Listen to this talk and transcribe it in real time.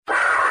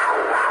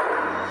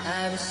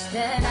wish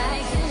that I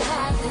could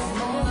have this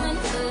moment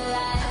for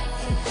life.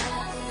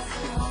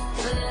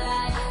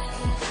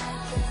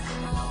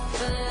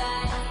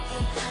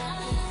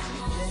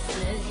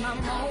 This is my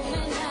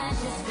moment, I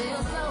just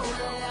feel so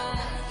alive.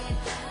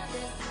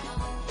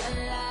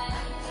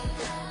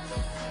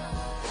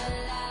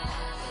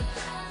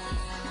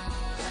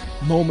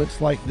 Moments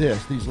like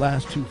this, these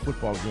last two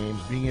football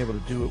games, being able to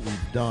do what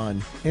we've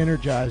done,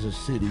 energize a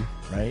city,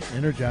 right?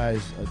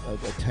 Energize a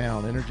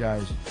town,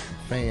 energize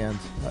fans,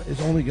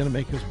 is only going to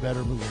make us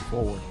better moving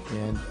forward.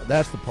 And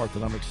that's the part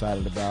that I'm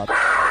excited about.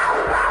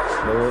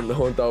 No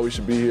one thought we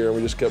should be here, and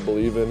we just kept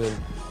believing, and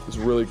it was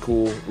really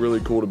cool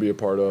to be a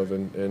part of,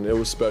 and it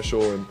was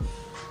special, and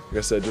like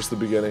I said, just the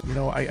beginning. You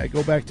know, I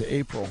go back to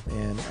April,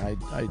 and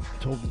I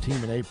told the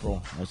team in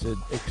April, I said,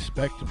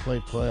 expect to play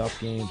playoff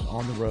games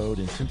on the road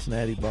in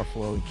Cincinnati,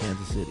 Buffalo, and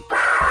Kansas City.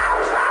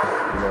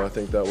 You know, I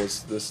think that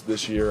was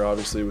this year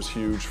obviously was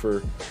huge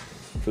for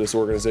this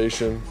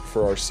organization,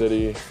 for our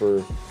city,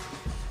 for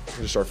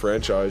just our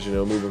franchise, you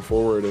know, moving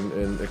forward,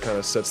 and it kind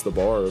of sets the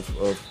bar of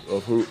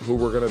who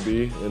we're going to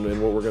be and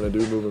what we're going to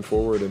do moving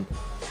forward, and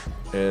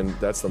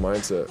that's the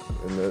mindset,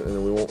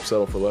 and we won't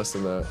settle for less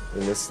than that.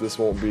 And this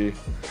won't be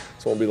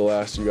the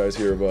last you guys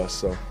hear of us.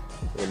 So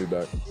we'll be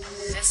back.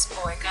 This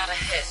boy got a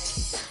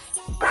hit.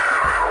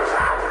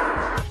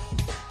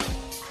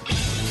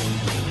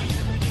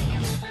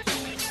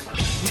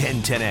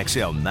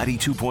 XL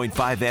 92.5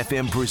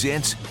 FM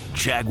presents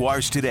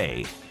Jaguars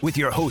Today with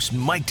your host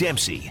Mike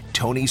Dempsey,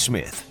 Tony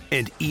Smith,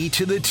 and E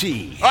to the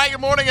T. All right,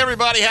 good morning,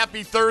 everybody.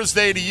 Happy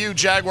Thursday to you.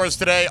 Jaguars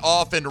Today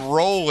off and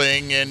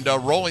rolling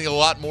a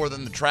lot more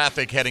than the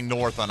traffic heading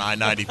north on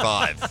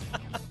I-95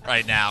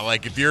 right now.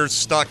 Like, if you're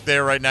stuck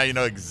there right now, you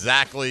know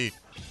exactly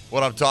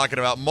what I'm talking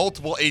about.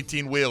 Multiple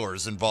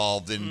 18-wheelers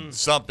involved in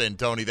something,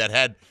 Tony, that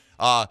had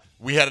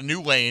we had a new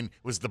lane. It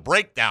was the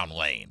breakdown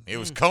lane. It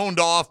was coned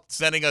off,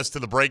 sending us to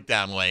the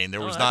breakdown lane.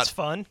 There was that's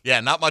fun. Yeah,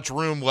 not much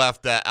room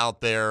left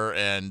out there.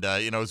 And,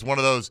 you know, it was one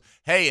of those,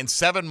 hey, in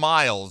 7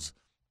 miles,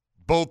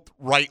 both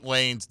right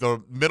lanes,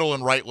 the middle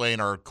and right lane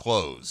are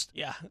closed.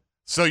 Yeah.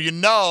 So you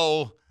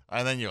know,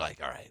 and then you're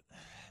like, all right,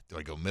 do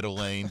I go middle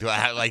lane? Do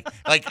I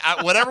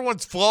whatever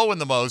one's flowing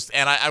the most?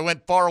 And I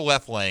went far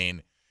left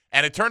lane,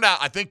 and it turned out,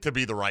 I think, to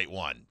be the right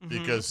one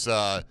because,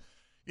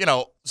 you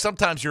know,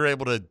 sometimes you're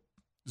able to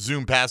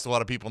zoom past a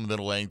lot of people in the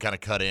middle lane, kind of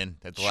cut in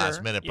at the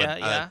last minute.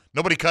 But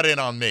nobody cut in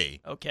on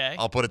me. Okay.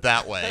 I'll put it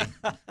that way.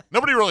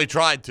 Nobody really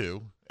tried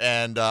to,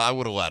 and I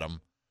would have let them.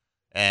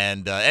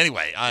 And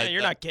anyway,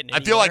 you're not getting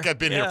I feel like I've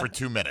been here for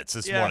 2 minutes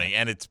this morning,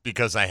 and it's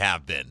because I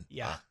have been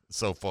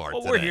so far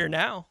Well, today. we're here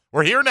now.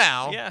 We're here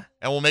now, Yeah.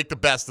 And we'll make the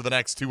best of the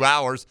next 2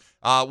 hours.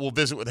 We'll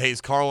visit with Hayes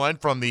Carline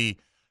from the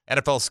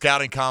NFL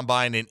Scouting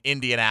Combine in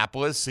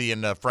Indianapolis. He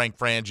and Frank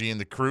Frangie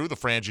and the crew, the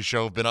Frangie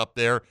Show, have been up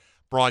there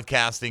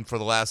broadcasting for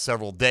the last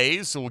several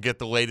days, so we'll get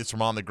the latest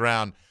from on the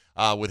ground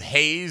with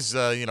Hayes.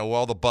 You know,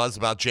 all the buzz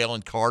about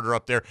Jalen Carter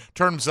up there.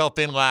 Turned himself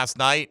in last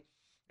night,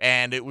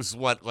 and it was,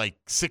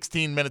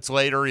 16 minutes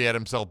later, he had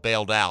himself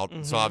bailed out.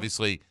 So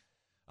obviously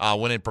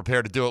went in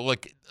prepared to do it.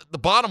 Look, the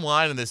bottom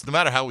line in this, no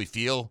matter how we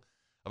feel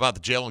about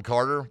the Jalen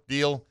Carter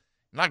deal,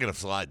 I'm not going to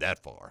slide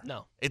that far.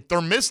 No.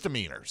 They're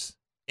misdemeanors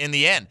in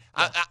the end.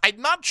 Yeah.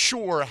 I'm not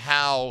sure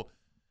how,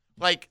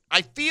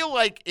 I feel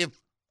like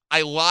if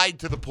I lied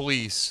to the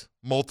police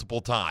multiple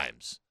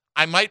times,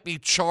 I might be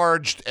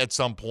charged at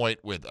some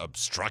point with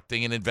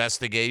obstructing an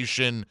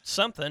investigation.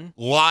 Something.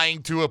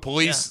 Lying to a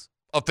police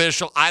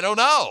official. I don't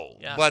know.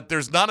 Yeah. But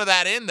there's none of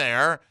that in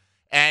there.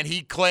 And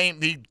he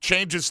claimed he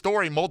changed his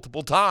story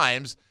multiple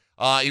times.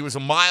 He was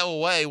a mile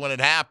away when it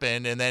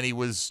happened, and then he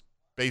was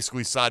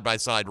basically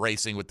side-by-side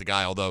racing with the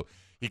guy, although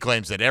he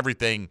claims that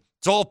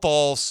it's all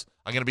false.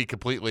 I'm going to be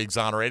completely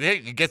exonerated.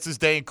 Hey, he gets his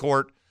day in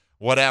court,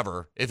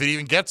 whatever, if it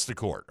even gets to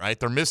court, right?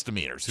 They're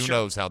misdemeanors. Who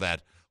knows how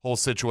that whole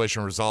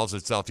situation resolves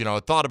itself. You know, I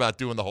thought about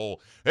doing the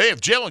whole, hey,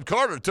 if Jalen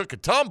Carter took a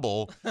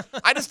tumble,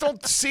 I just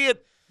don't see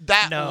it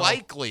that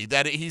likely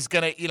that he's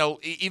going to, you know,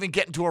 even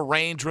get into a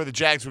range where the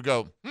Jags would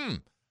go,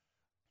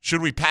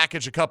 should we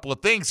package a couple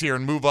of things here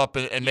and move up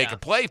and make a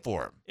play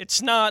for him?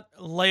 It's not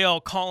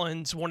Lael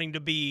Collins wanting to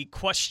be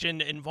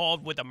questioned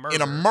involved with a murder.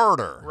 In a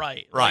murder.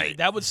 Right. Right.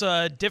 That was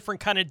a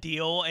different kind of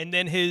deal. And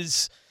then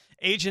his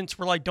agents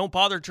were like, don't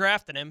bother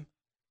drafting him.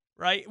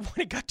 Right?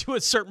 When it got to a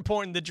certain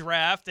point in the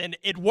draft, and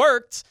it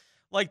worked.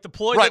 Like the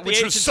ploy that the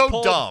which was agents so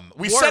pulled dumb.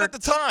 We said at the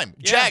time,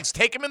 Jags,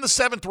 take him in the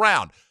 7th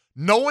round.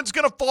 No one's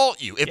going to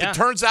fault you. If it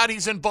turns out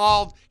he's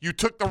involved, you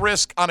took the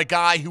risk on a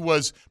guy who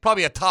was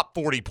probably a top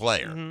 40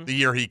 player the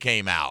year he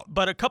came out.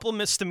 But a couple of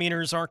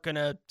misdemeanors aren't going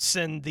to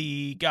send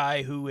the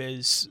guy who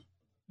is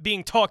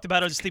being talked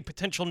about as the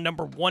potential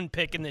number 1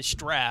 pick in this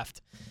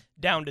draft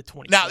down to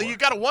 24. Now, you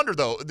got to wonder,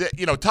 though, that,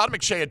 you know, Todd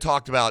McShay had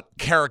talked about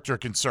character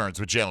concerns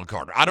with Jalen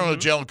Carter. I don't know.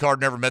 Jalen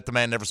Carter, never met the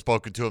man, never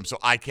spoken to him, so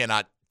I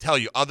cannot tell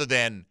you other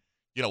than,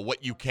 you know,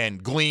 what you can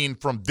glean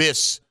from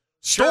this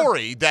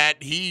story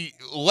that he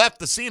left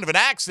the scene of an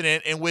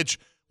accident in which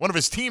one of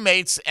his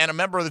teammates and a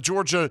member of the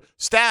Georgia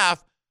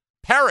staff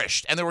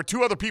perished, and there were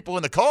 2 other people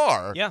in the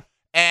car. Yeah.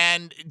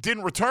 and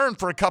didn't return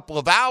for a couple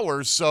of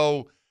hours.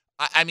 So,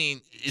 I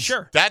mean,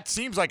 Sure. that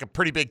seems like a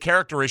pretty big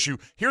character issue.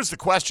 Here's the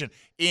question.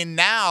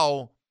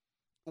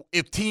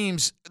 If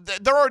teams,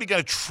 they're already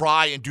going to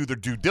try and do their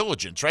due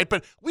diligence, right?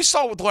 But we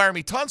saw with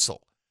Laramie Tunsil.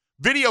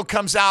 Video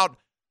comes out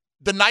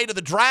the night of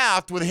the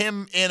draft with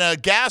him in a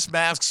gas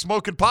mask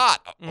smoking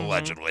pot,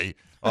 allegedly,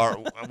 or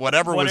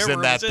whatever was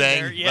in that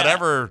thing,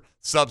 whatever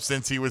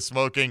substance he was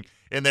smoking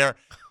in there.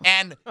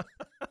 And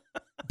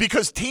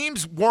because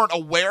teams weren't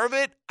aware of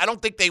it, I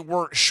don't think they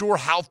were sure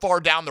how far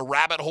down the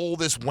rabbit hole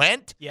this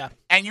went. Yeah.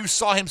 And you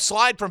saw him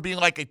slide from being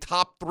like a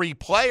top 3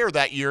 player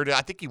that year to,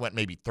 I think he went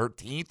maybe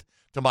 13th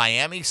to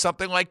Miami,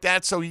 something like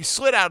that. So he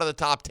slid out of the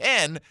top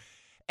 10.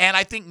 And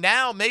I think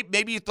now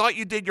maybe you thought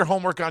you did your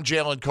homework on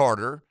Jalen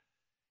Carter.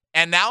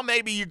 And now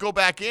maybe you go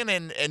back in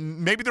and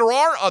maybe there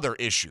are other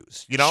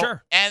issues, you know?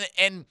 Sure.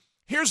 And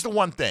here's the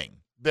one thing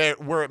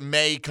where it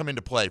may come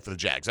into play for the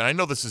Jags. And I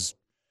know this is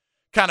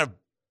kind of,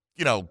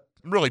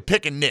 really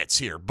picking nits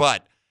here,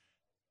 but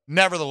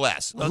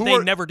nevertheless. Well, they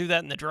never do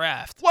that in the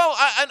draft. Well,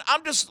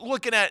 I'm just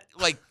looking at,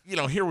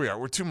 here we are.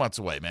 We're 2 months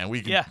away, man.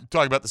 We can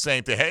talk about the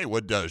same thing. Hey,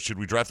 should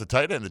we draft the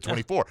tight end at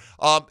 24?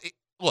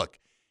 Look,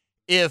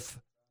 if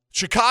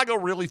Chicago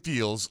really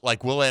feels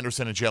like Will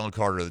Anderson and Jalen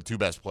Carter are the 2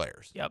 best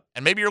players,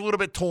 and maybe you're a little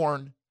bit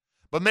torn,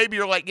 but maybe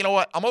you're like, you know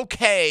what, I'm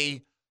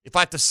okay if I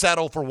have to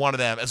settle for one of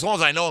them, as long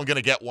as I know I'm going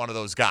to get one of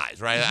those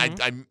guys, right?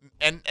 Mm-hmm.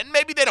 And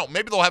maybe they don't.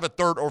 Maybe they'll have a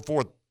 3rd or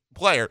 4th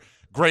player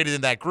graded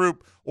in that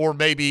group, or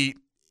maybe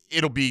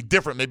it'll be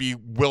different. Maybe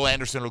Will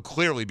Anderson will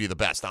clearly be the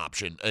best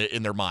option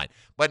in their mind.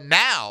 But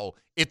now,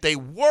 if they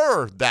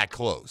were that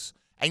close,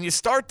 and you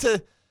start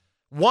to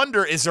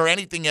wonder, is there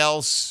anything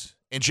else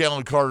in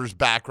Jalen Carter's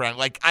background?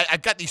 Like,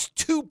 I've got these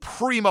 2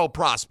 primo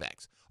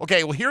prospects.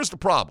 Okay, well, here's the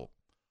problem.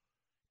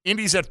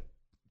 Indy's at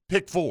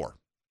pick 4,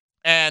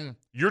 and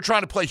you're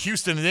trying to play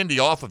Houston and Indy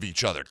off of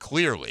each other,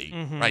 clearly,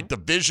 right?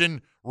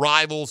 Division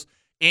rivals.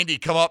 Indy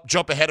come up,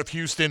 jump ahead of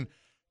Houston,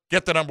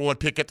 get the number 1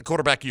 pick, get the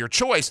quarterback of your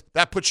choice.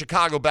 That puts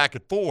Chicago back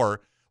at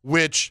 4,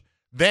 which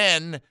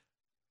then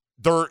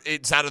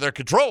it's out of their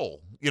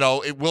control.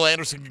 Will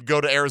Anderson can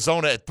go to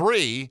Arizona at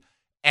 3,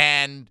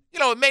 and,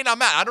 it may not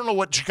matter. I don't know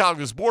what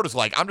Chicago's board is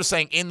like. I'm just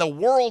saying, in the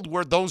world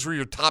where those were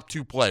your top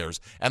 2 players,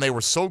 and they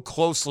were so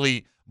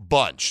closely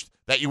bunched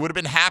that you would have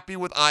been happy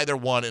with either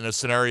one in a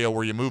scenario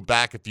where you move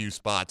back a few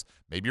spots,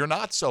 maybe you're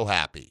not so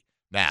happy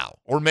now.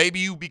 Or maybe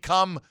you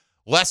become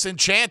less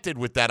enchanted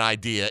with that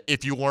idea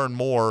if you learn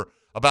more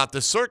about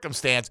this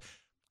circumstance.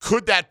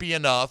 Could that be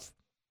enough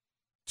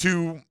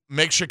to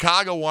make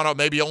Chicago want to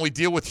maybe only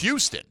deal with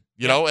Houston,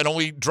 and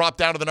only drop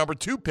down to the number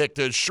 2 pick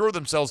to assure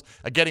themselves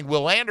of getting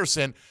Will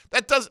Anderson?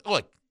 That doesn't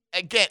look,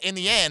 again, in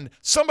the end,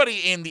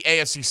 somebody in the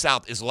AFC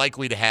South is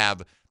likely to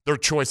have their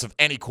choice of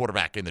any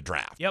quarterback in the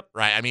draft. Yep.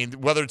 Right? I mean,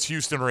 whether it's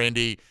Houston or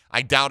Indy,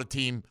 I doubt,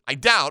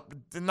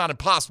 not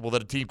impossible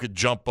that a team could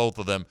jump both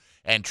of them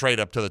and trade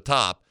up to the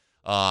top.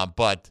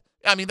 But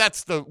I mean,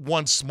 that's the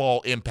one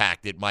small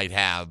impact it might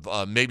have,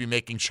 maybe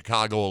making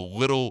Chicago a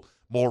little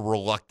more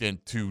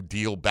reluctant to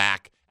deal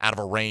back out of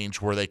a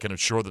range where they can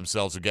assure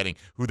themselves of getting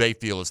who they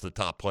feel is the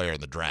top player in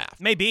the draft.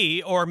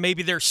 Maybe, or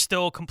maybe they're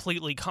still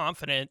completely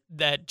confident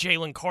that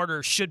Jalen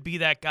Carter should be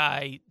that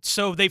guy,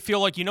 so they feel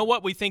like, you know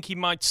what, we think he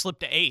might slip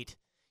to 8.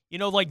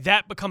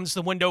 That becomes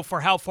the window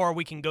for how far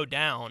we can go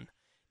down.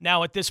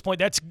 Now, at this point,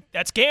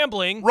 that's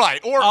gambling.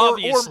 Right. Or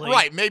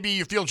right. Maybe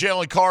you feel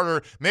Jalen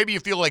Carter, maybe you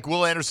feel like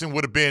Will Anderson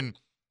would have been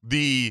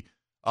the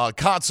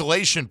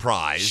consolation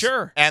prize.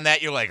 Sure. And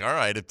that you're like, all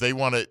right, if they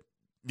want to,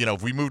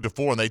 if we move to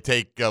 4 and they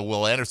take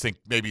Will Anderson,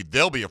 maybe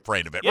they'll be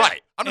afraid of it. Yeah.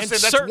 Right. I'm just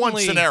saying that's one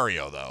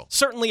scenario, though.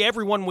 Certainly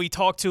everyone we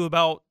talk to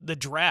about the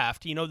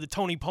draft, the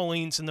Tony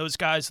Paulines and those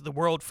guys of the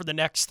world for the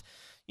next,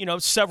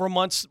 several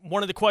months,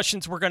 one of the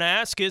questions we're going to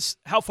ask is,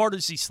 how far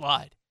does he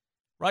slide?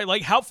 Right?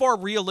 Like, how far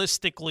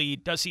realistically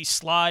does he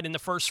slide in the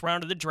first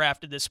round of the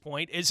draft at this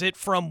point? Is it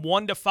from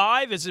 1 to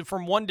 5? Is it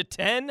from 1 to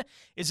 10?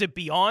 Is it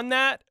beyond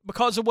that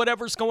because of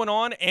whatever's going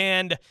on?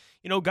 And,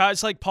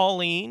 guys like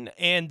Pauline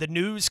and the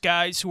news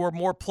guys who are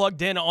more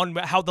plugged in on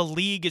how the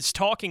league is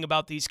talking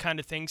about these kind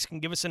of things can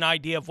give us an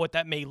idea of what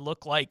that may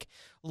look like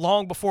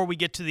long before we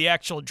get to the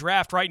actual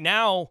draft. Right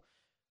now,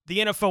 the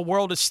NFL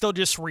world is still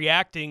just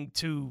reacting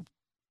to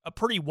a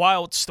pretty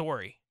wild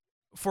story.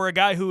 For a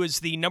guy who is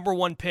the number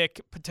 1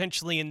 pick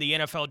potentially in the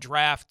NFL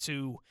draft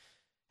to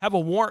have a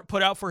warrant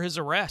put out for his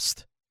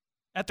arrest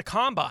at the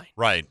combine.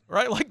 Right.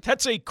 Like,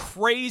 that's a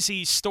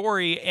crazy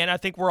story, and I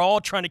think we're all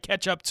trying to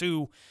catch up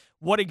to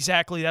what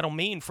exactly that'll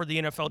mean for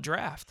the NFL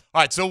draft.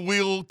 All right, so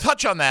we'll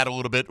touch on that a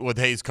little bit with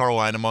Hayes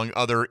Carline, among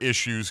other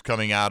issues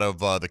coming out of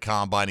the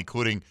combine,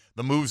 including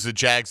the moves the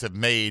Jags have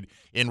made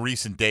in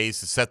recent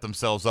days to set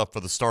themselves up for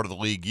the start of the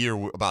league year,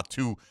 about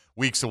 2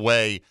 weeks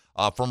away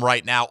from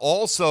right now.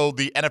 Also,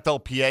 the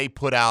NFLPA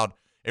put out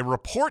a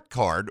report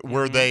card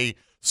where they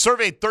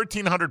surveyed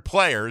 1,300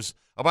 players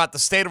about the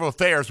state of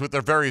affairs with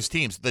their various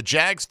teams. The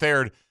Jags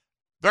fared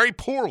very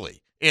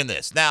poorly in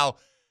this. Now,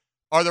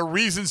 are there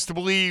reasons to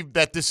believe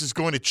that this is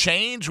going to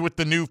change with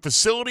the new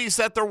facilities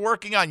that they're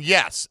working on?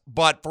 Yes.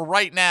 But for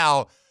right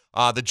now,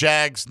 the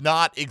Jags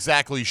not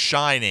exactly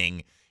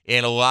shining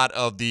in a lot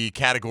of the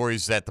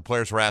categories that the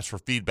players were asked for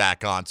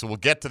feedback on. So we'll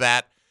get to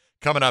that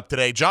coming up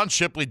today. John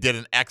Shipley did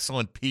an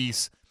excellent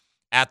piece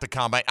at the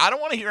Combine. I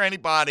don't want to hear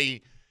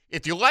anybody,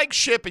 if you like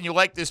Ship and you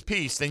like this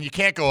piece, then you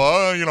can't go,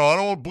 I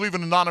don't believe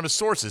in anonymous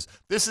sources.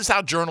 This is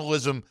how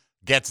journalism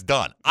gets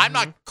done. I'm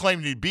not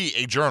claiming to be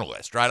a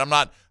journalist, right? I'm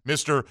not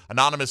Mr.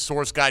 Anonymous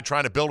Source guy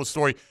trying to build a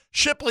story.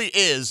 Shipley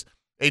is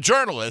a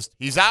journalist.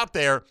 He's out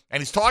there,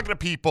 and he's talking to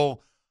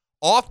people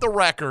off the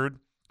record,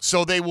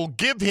 so they will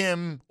give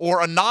him,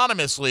 or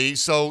anonymously,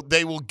 so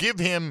they will give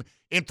him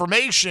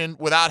information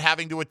without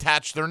having to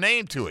attach their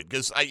name to it.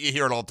 Because you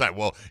hear it all the time.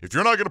 Well, if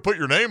you're not going to put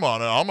your name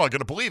on it, I'm not going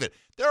to believe it.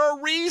 There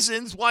are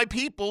reasons why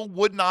people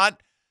would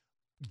not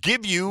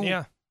give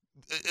you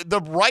the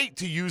right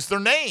to use their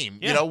name.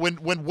 Yeah. You know,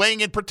 when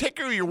weighing in,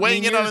 particularly you're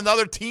weighing in on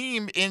another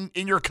team in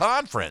your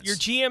conference. Your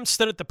GM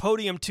stood at the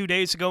podium 2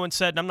 days ago and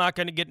said, I'm not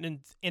going to get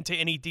into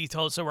any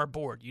details of our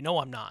board. You know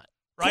I'm not.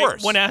 Right? Of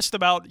course. When asked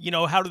about,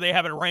 how do they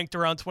have it ranked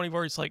around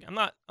 24, he's like, I'm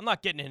not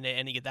getting into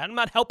any of that. I'm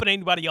not helping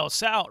anybody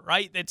else out,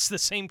 right? It's the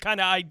same kind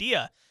of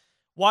idea.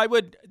 Why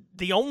would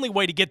the only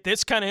way to get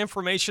this kind of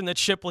information that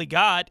Shipley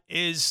got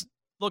is,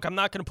 look, I'm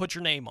not going to put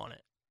your name on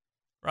it.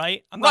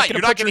 Right? I'm not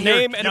going to put your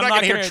name, and I'm not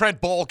going to hear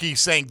Trent Baalke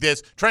saying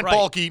this. Trent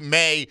Baalke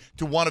may,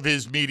 to one of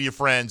his media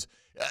friends,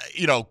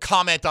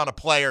 comment on a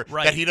player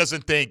that he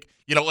doesn't think,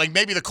 like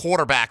maybe the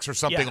quarterbacks or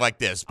something like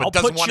this, but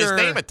doesn't want his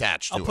name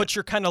attached to it. I'll put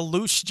your kind of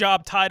loose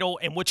job title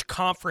and which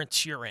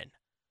conference you're in,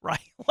 right?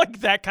 Like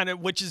that kind of,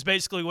 which is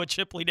basically what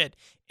Shipley did.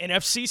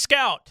 NFC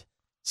Scout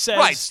says.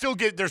 Right, still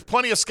there's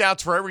plenty of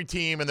scouts for every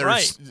team, and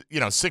there's,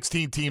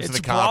 16 teams in the conference.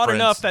 It's broad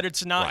enough that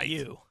it's not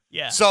you.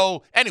 Yeah.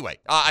 So, anyway,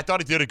 I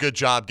thought he did a good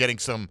job getting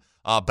some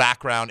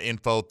background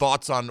info,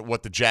 thoughts on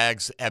what the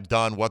Jags have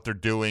done, what they're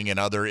doing, and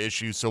other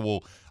issues. So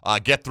we'll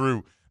get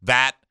through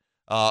that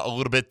a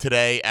little bit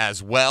today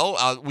as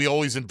well. We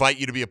always invite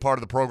you to be a part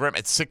of the program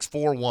at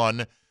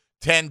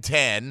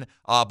 641-1010,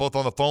 both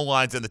on the phone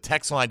lines and the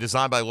text line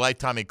designed by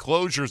Lifetime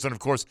Enclosures. And, of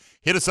course,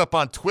 hit us up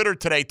on Twitter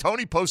today.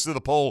 Tony posted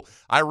the poll.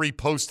 I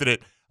reposted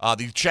it.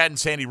 The Chad and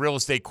Sandy real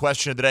estate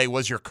question of the day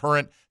was your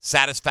current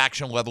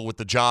satisfaction level with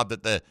the job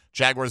that the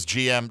Jaguars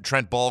GM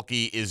Trent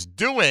Baalke is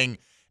doing.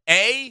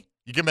 A,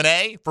 you give him an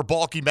A for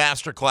Baalke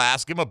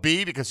Masterclass. Give him a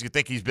B because you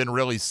think he's been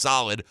really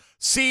solid.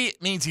 C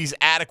means he's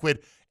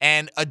adequate.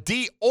 And a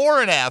D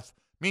or an F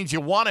means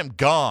you want him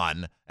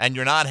gone and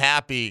you're not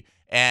happy.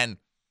 And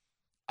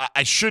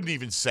I shouldn't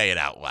even say it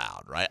out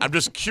loud, right? I'm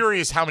just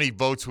curious how many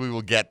votes we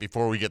will get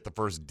before we get the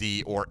first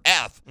D or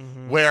F,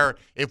 where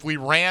if we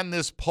ran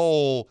this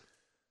poll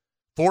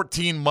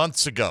 14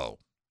 months ago,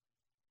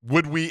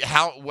 would we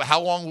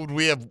how long would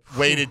we have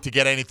waited to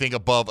get anything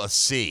above a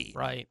C?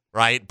 Right?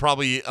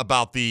 Probably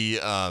about the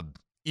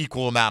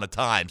equal amount of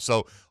time.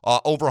 So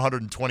over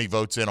 120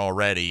 votes in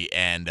already,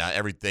 and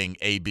everything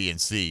A, B, and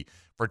C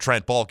for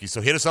Trent Baalke. So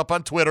hit us up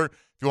on Twitter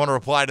if you want to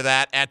reply to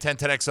that, at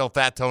 1010XL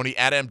Fat Tony,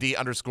 at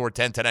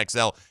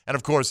MD_1010XL, and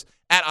of course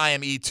at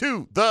IME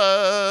to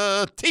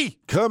the T.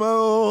 Come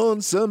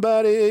on,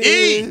 somebody.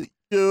 E.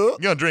 Yeah. You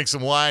gonna drink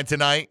some wine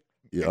tonight?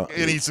 Yeah.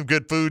 And eat some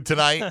good food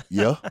tonight?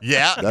 Yeah.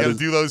 Yeah, gonna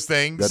do those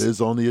things. That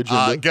is on the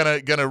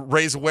agenda. Gonna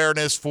raise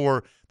awareness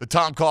for the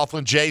Tom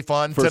Coughlin J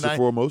Fund tonight. First and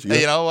foremost, yeah.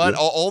 You know what? Yeah.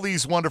 All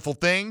these wonderful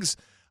things.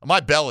 My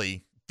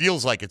belly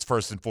feels like it's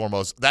first and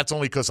foremost. That's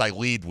only because I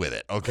lead with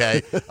it,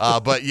 okay?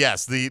 But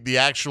yes, the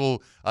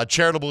actual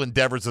charitable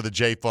endeavors of the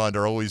J Fund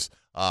are always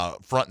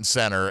front and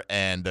center,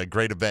 and a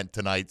great event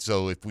tonight.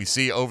 So if we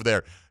see you over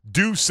there,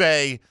 do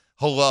say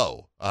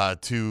hello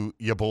to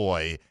your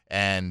boy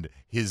and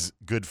his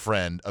good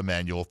friend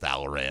Emmanuel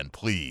Thalloran,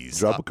 please.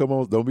 Drop a come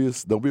on. Don't be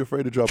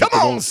afraid to drop come a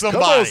come on.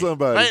 Somebody. Come on,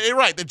 somebody.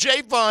 Right. The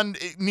J Fund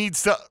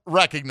needs to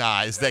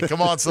recognize that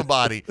come on,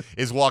 somebody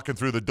is walking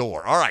through the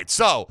door. All right,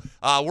 so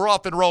we're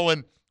off and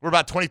rolling. We're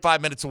about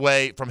 25 minutes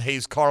away from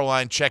Hayes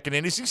Carline checking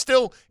in. Is he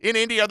still in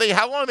Indy?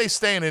 How long are they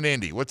staying in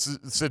Indy? What's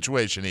the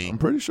situation, E? I'm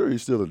pretty sure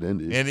he's still in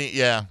Indy.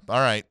 Yeah.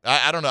 All right.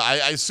 I don't know.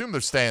 I assume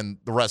they're staying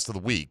the rest of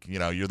the week.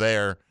 You're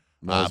there.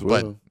 But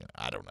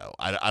I don't know.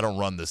 I don't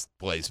run this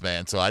place,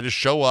 man. So I just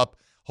show up,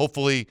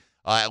 hopefully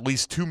at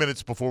least 2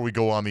 minutes before we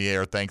go on the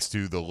air, thanks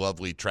to the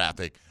lovely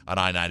traffic on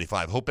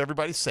I-95. Hope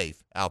everybody's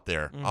safe out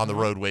there on the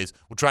roadways.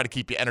 We'll try to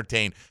keep you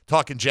entertained,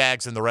 talking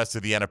Jags and the rest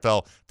of the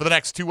NFL for the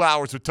next 2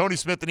 hours with Tony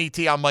Smith and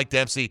E.T. I'm Mike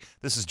Dempsey.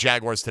 This is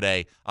Jaguars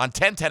Today on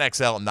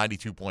 1010XL and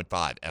 92.5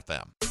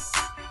 FM.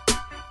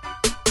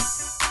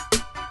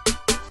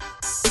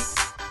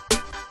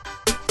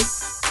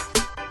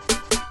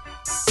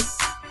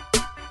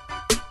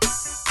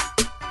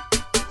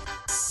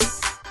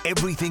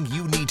 Everything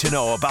you need to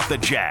know about the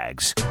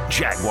Jags.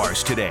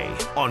 Jaguars Today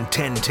on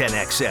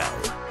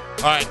 1010XL.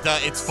 All right,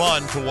 it's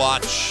fun to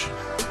watch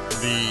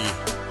the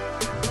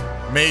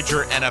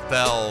major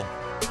NFL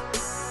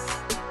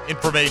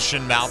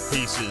information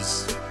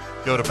mouthpieces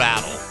go to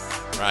battle,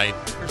 right?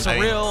 There's a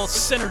real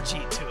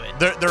synergy to it.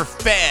 They're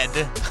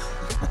fed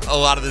a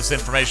lot of this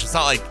information. It's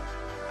not like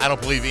I don't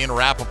believe Ian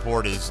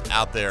Rappaport is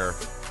out there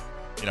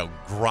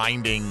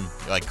grinding,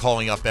 like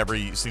calling up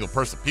every single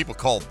person. People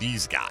call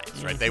these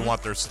guys, right? They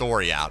want their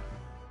story out.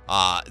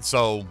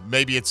 So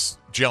maybe it's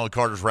Jalen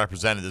Carter's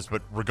representatives,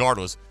 but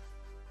regardless,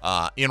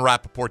 Ian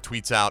Rappaport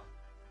tweets out,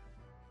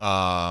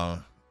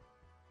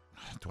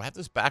 do I have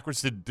this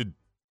backwards? Did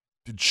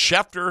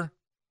Schefter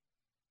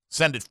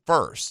send it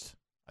first?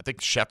 I think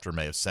Schefter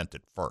may have sent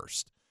it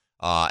first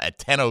at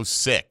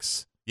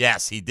 10:06.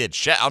 Yes, he did.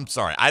 I'm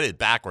sorry. I did it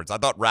backwards. I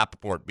thought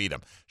Rappaport beat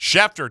him.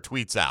 Schefter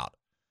tweets out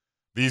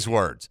these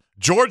words.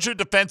 Georgia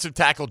defensive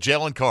tackle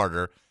Jalen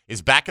Carter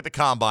is back at the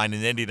Combine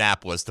in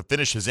Indianapolis to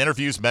finish his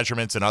interviews,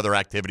 measurements, and other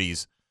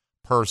activities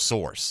per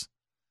source.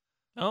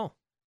 Oh.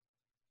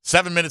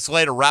 7 minutes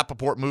later,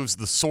 Rappaport moves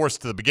the source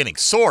to the beginning.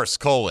 Source,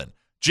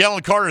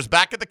 Jalen Carter is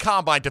back at the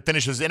Combine to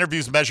finish his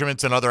interviews,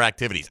 measurements, and other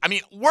activities. I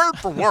mean, word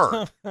for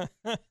word.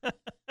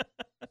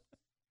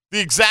 The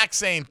exact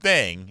same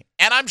thing.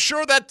 And I'm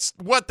sure that's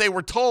what they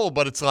were told,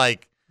 but it's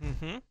like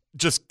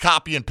just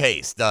copy and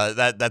paste.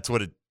 That's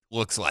what it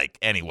looks like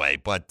anyway.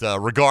 But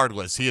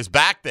regardless, he is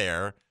back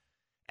there,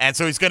 and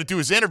so he's going to do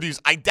his interviews.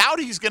 I doubt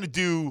he's going to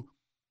do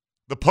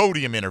the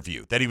podium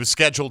interview that he was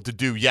scheduled to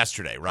do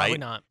yesterday, right? Probably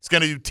not. He's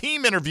going to do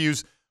team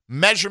interviews,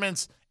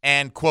 measurements,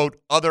 and,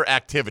 quote, other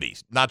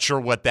activities. Not sure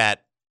what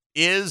that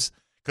is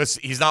because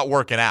he's not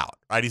working out,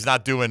 right? He's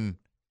not doing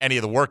any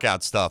of the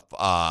workout stuff,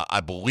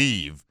 I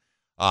believe,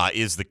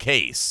 is the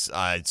case.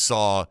 I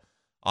saw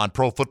on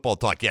Pro Football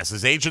Talk, yes,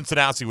 his agents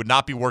announced he would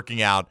not be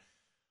working out.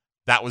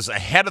 That was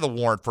ahead of the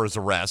warrant for his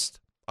arrest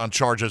on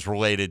charges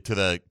related to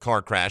the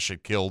car crash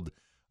that killed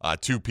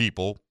 2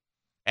 people.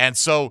 And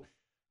so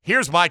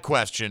here's my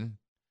question.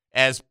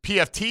 As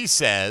PFT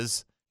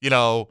says,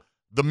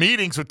 the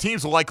meetings with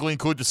teams will likely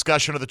include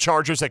discussion of the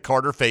charges that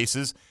Carter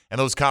faces, and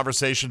those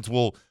conversations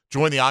will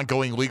join the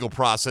ongoing legal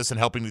process in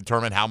helping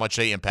determine how much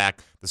they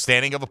impact the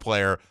standing of a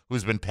player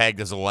who's been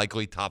pegged as a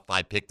likely top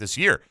 5 pick this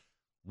year.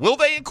 Will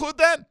they include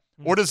that?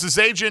 Or does this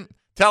agent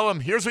tell him,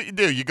 here's what you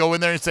do. You go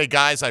in there and say,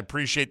 guys, I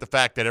appreciate the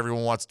fact that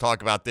everyone wants to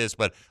talk about this,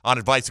 but on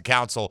advice of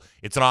counsel,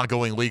 it's an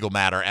ongoing legal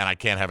matter, and I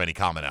can't have any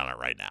comment on it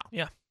right now.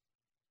 Yeah.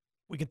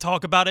 We can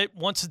talk about it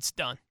once it's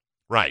done.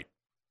 Right.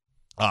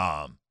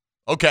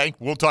 Okay,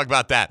 we'll talk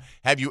about that.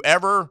 Have you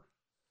ever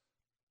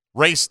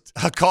raced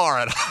a car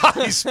at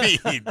high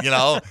speed?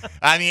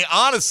 I mean,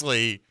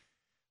 honestly,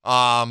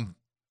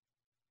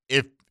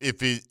 if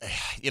it,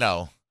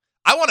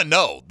 I want to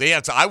know the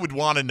answer. I would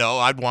want to know.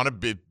 I'd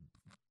want to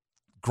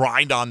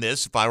grind on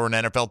this if I were an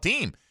NFL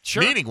team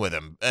meeting with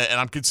him, and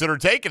I'm considering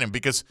taking him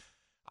because,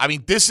 I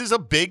mean, this is a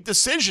big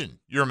decision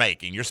you're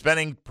making. You're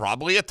spending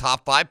probably a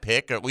top 5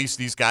 pick, or at least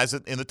these guys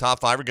in the top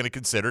 5 are going to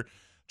consider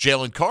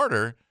Jalen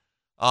Carter.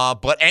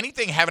 But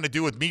anything having to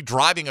do with me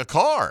driving a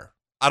car,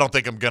 I don't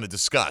think I'm going to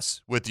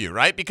discuss with you,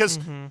 right? Because,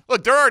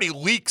 look, there are already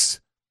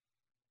leaks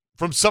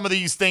from some of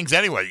these things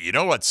anyway. You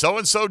know what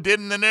so-and-so did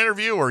in an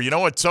interview, or you know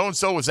what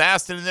so-and-so was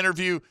asked in an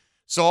interview.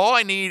 So all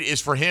I need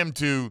is for him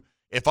to,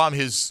 if I'm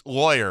his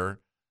lawyer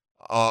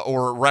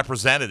or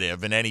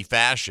representative in any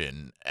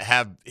fashion,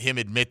 have him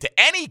admit to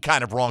any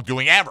kind of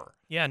wrongdoing ever.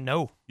 Yeah,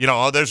 no.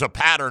 There's a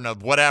pattern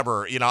of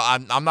whatever.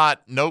 I'm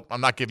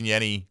not giving you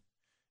any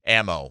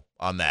ammo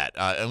on that.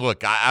 And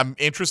look, I'm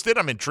interested.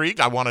 I'm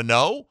intrigued. I want to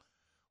know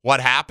what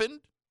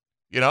happened,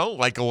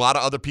 like a lot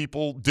of other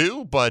people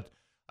do. But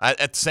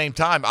at the same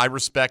time, I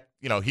respect,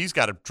 he's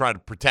got to try to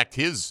protect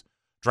his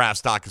draft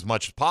stock as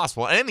much as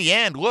possible. And in the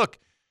end, look,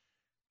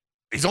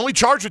 he's only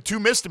charged with 2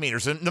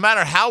 misdemeanors. And no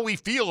matter how we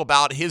feel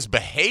about his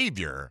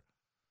behavior,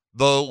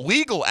 the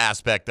legal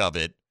aspect of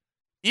it,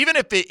 even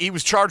if he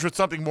was charged with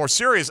something more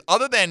serious,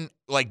 other than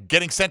like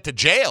getting sent to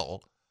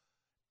jail,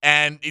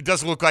 and it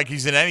doesn't look like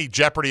he's in any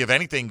jeopardy of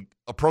anything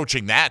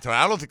approaching that.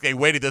 I don't think they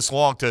waited this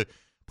long to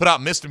put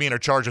out misdemeanor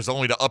charges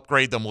only to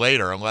upgrade them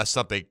later unless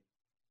something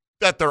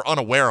that they're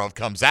unaware of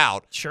comes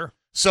out. Sure.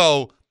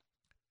 So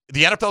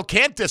the NFL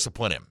can't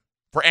discipline him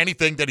for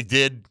anything that he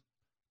did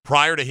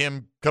prior to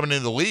him coming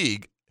into the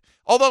league.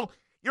 Although,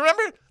 you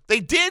remember, they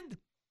did.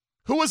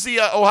 Who was the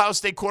Ohio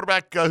State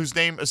quarterback whose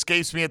name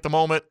escapes me at the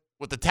moment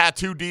with the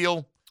tattoo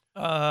deal?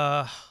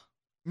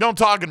 No, I'm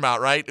talking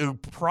about, right?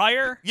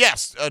 Pryor?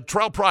 Yes,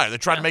 Terrell Pryor. They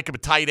tried to make him a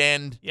tight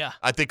end. Yeah.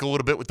 I think a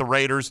little bit with the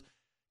Raiders.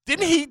 Did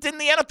the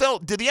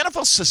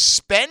NFL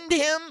suspend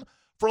him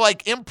for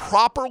like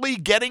improperly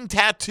getting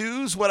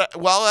tattoos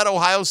while at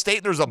Ohio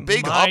State? There's a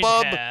big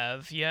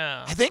hubbub.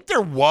 Yeah. I think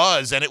there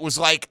was, and it was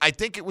like, I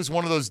think it was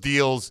one of those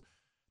deals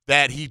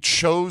that he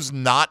chose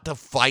not to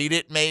fight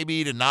it,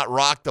 maybe to not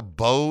rock the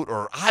boat,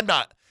 or I'm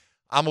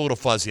a little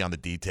fuzzy on the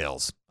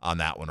details on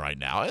that one right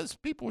now, as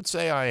people would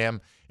say I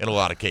am in a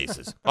lot of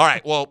cases. All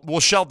right, well, we'll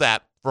shelve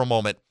that for a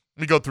moment.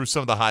 Let me go through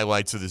some of the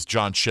highlights of this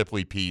John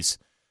Shipley piece.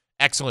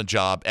 Excellent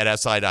job at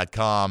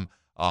SI.com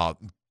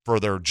for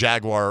their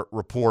Jaguar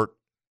report,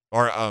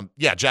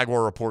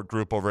 Jaguar report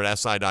group over at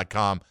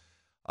SI.com,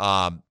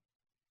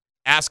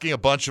 asking a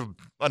bunch of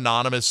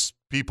anonymous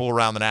people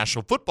around the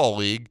National Football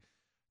League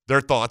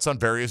their thoughts on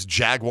various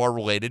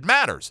Jaguar-related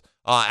matters.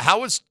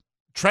 How has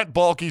Trent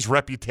Baalke's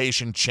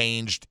reputation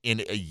changed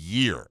in a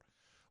year?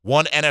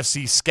 One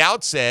NFC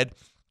scout said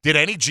Did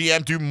any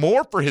GM do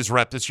more for his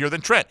rep this year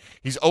than Trent?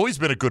 He's always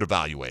been a good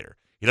evaluator.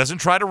 He doesn't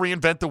try to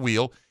reinvent the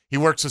wheel. He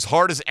works as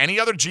hard as any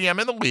other GM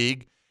in the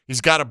league. He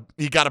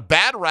got a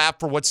bad rap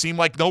for what seemed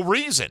like no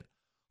reason.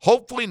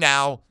 Hopefully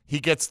now he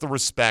gets the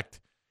respect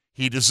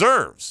he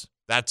deserves.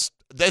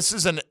 This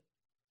is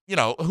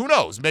who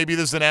knows? Maybe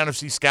there's an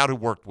NFC scout who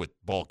worked with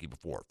Baalke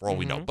before, for all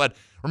we know. But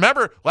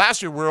remember,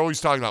 last year we were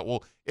always talking about,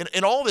 well,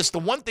 in all this, the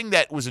one thing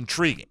that was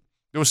intriguing,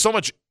 there was so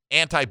much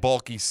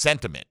anti-Baalke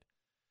sentiment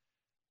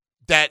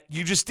that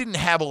you just didn't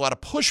have a lot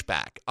of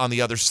pushback on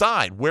the other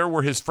side. Where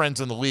were his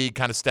friends in the league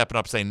kind of stepping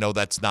up saying, no,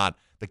 that's not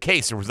the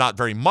case? There was not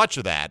very much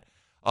of that.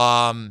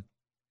 The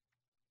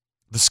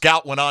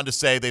scout went on to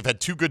say they've had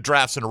 2 good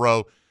drafts in a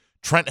row.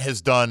 Trent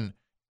has done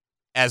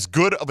as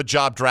good of a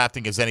job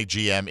drafting as any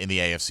GM in the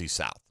AFC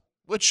South,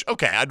 which,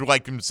 okay, I'd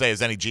like him to say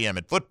as any GM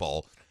in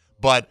football,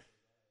 but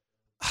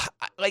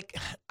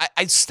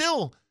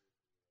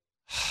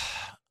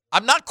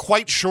I'm not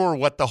quite sure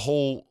what the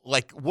whole,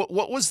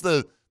 what was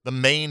the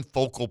main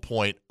focal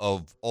point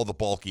of all the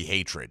Baalke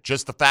hatred?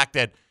 Just the fact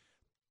that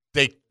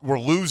they were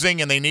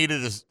losing and they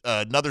needed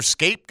another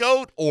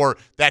scapegoat, or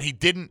that he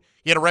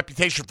had a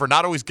reputation for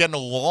not always getting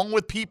along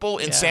with people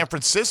in San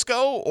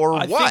Francisco, or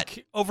what? I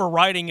think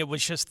overriding it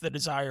was just the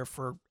desire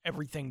for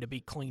everything to be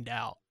cleaned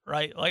out,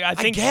 right? I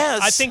think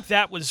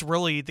that was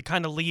really the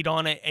kind of lead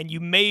on it, and you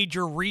made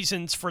your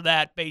reasons for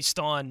that based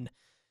on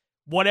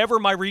whatever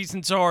my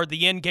reasons are.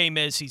 The end game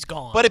is he's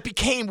gone. But it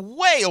became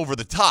way over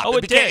the top. Oh,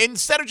 it did.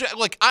 Instead of just,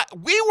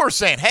 we were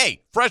saying,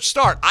 hey, fresh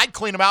start. I'd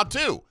clean him out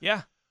too.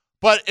 Yeah.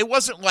 But it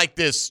wasn't like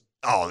this,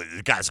 oh,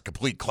 the guy's a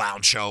complete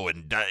clown show.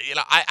 And,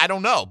 I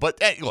don't know. But,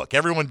 look,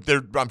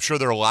 I'm sure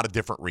there are a lot of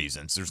different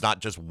reasons. There's not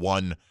just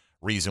one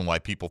reason why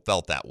people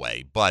felt that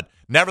way. But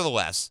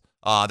nevertheless,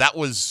 that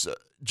was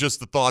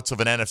just the thoughts of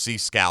an NFC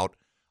scout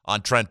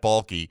on Trent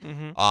Baalke.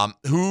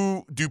 Mm-hmm.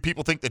 Who do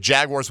people think the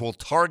Jaguars will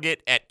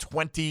target at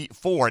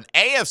 24? An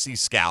AFC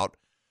scout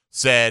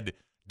said,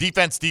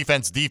 defense,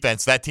 defense,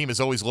 defense. That team has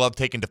always loved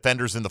taking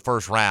defenders in the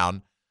first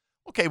round.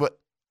 Okay, but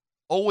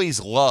always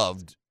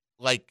loved.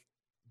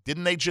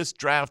 Didn't they just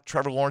draft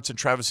Trevor Lawrence and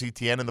Travis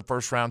Etienne in the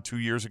first round 2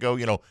 years ago?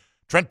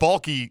 Trent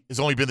Baalke has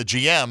only been the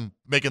GM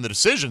making the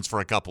decisions for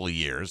a couple of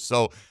years.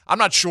 So I'm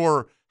not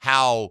sure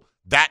how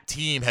that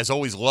team has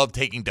always loved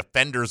taking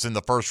defenders in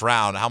the first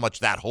round, how much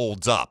that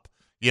holds up,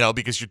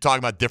 because you're talking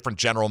about different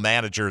general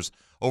managers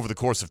over the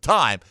course of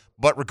time.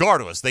 But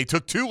regardless, they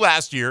took 2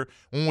 last year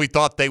when we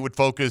thought they would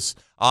focus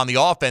on the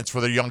offense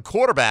for their young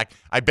quarterback.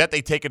 I bet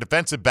they take a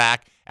defensive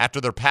back after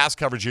their pass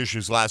coverage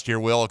issues last year.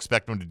 We'll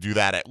expect them to do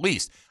that at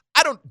least.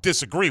 I don't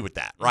disagree with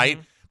that, right?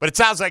 Mm-hmm. But it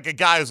sounds like a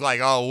guy who's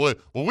like, oh,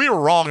 well, we were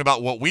wrong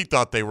about what we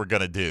thought they were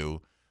going to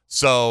do,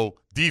 so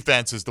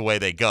defense is the way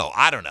they go.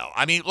 I don't know.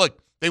 I mean, look,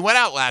 they went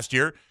out last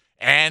year,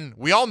 and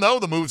we all know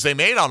the moves they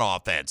made on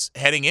offense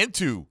heading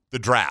into the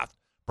draft.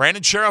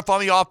 Brandon Sheriff on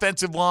the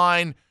offensive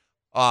line,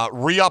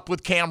 re-up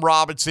with Cam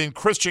Robinson,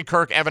 Christian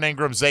Kirk, Evan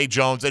Ingram, Zay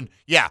Jones. And,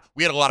 yeah,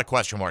 we had a lot of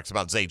question marks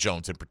about Zay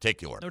Jones in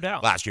particular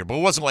last year. But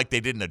it wasn't like they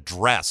didn't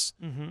address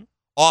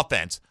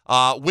offense.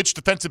 Which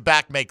defensive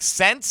back makes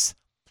sense?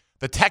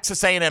 The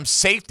Texas A&M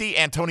safety,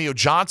 Antonio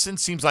Johnson,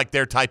 seems like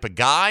their type of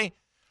guy.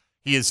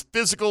 He is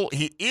physical.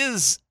 He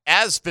is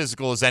as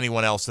physical as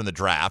anyone else in the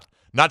draft.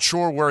 Not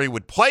sure where he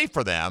would play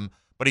for them,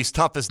 but he's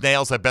tough as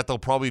nails. I bet they'll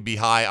probably be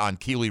high on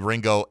Keely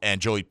Ringo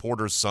and Joey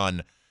Porter's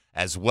son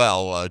as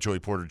well, Joey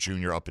Porter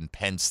Jr. up in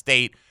Penn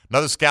State.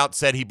 Another scout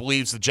said he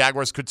believes the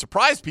Jaguars could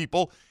surprise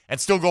people and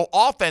still go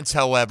offense,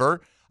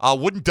 however.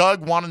 Wouldn't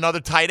Doug want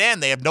another tight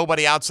end? They have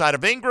nobody outside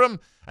of Ingram.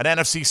 An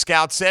NFC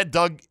scout said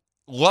Doug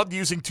loved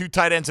using 2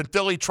 tight ends in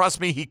Philly.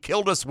 Trust me, he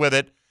killed us with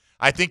it.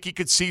 I think he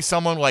could see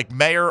someone like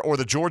Mayer or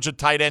the Georgia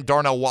tight end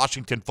Darnell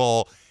Washington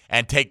fall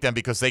and take them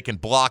because they can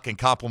block and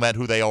complement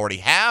who they already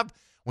have.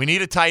 We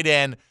need a tight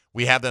end.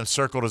 We have them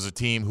circled as a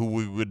team who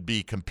we would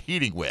be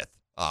competing with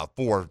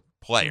for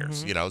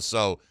players.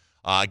 So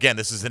again,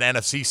 this is an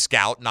NFC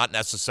scout, not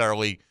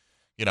necessarily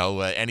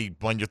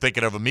anyone you're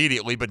thinking of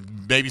immediately, but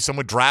maybe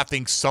someone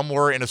drafting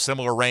somewhere in a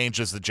similar range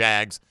as the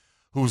Jags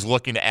who's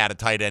looking to add a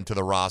tight end to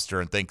the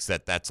roster and thinks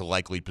that that's a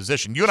likely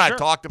position. You and I have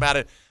talked about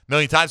it a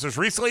million times as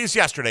recently as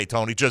yesterday,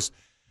 Tony. Just,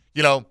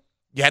 you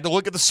had to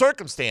look at the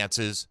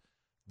circumstances.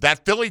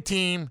 That Philly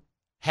team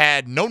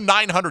had no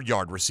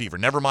 900-yard receiver,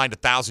 never mind a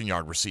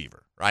 1,000-yard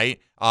receiver, right?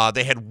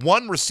 They had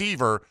one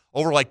receiver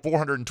over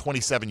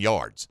 427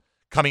 yards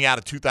coming out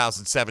of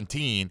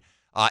 2017.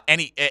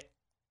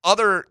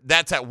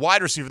 That's at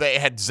wide receiver. They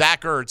had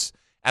Zach Ertz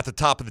at the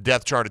top of the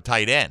depth chart at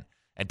tight end.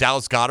 And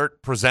Dallas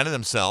Goedert presented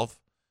himself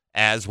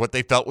as what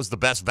they felt was the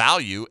best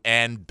value,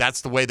 and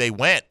that's the way they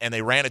went, and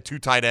they ran a 2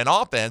 tight end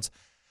offense.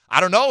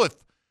 I don't know if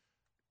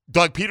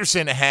Doug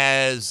Peterson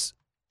has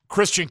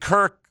Christian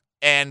Kirk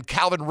and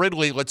Calvin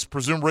Ridley, let's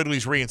presume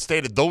Ridley's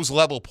reinstated, those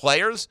level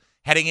players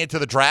heading into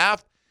the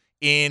draft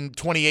in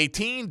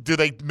 2018. Do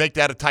they make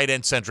that a tight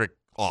end-centric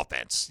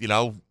offense?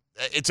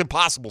 It's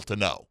impossible to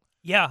know.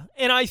 Yeah,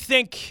 and I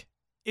think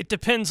it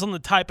depends on the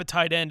type of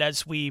tight end,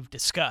 as we've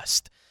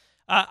discussed.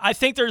 I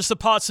think there's the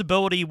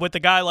possibility with a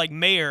guy like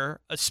Mayer,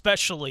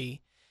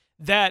 especially,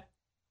 that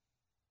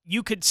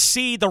you could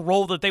see the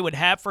role that they would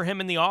have for him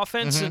in the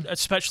offense,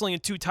 especially in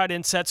 2 tight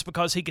end sets,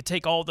 because he could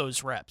take all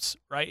those reps,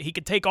 right? He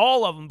could take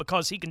all of them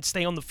because he can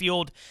stay on the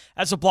field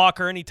as a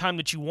blocker anytime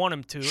that you want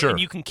him to. Sure. And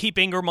you can keep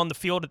Ingram on the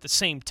field at the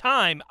same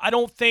time. I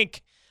don't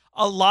think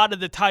a lot of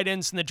the tight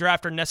ends in the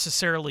draft are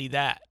necessarily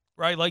that,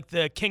 right? Like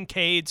the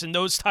Kincaids and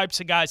those types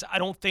of guys, I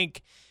don't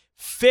think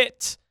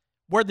fit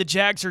where the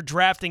Jags are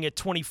drafting at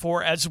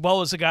 24, as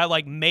well as a guy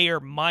like Mayer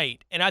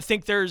might. And I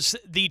think there's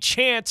the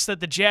chance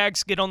that the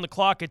Jags get on the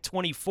clock at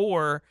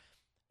 24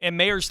 and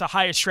Mayer's the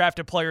highest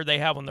drafted player they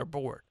have on their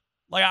board.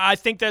 Like, I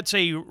think that's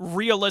a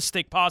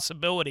realistic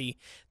possibility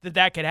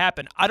that could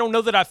happen. I don't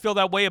know that I feel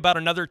that way about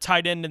another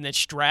tight end in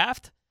this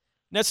draft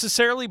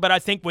necessarily, but I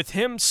think with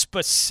him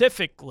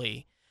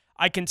specifically,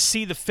 I can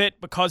see the fit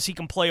because he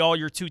can play all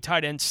your 2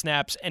 tight end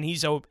snaps, and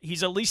he's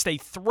at least a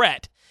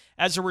threat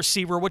as a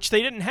receiver, which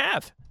they didn't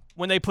have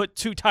when they put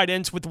 2 tight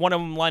ends with one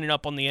of them lining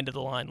up on the end of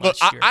the line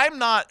last year. I'm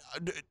not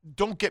 –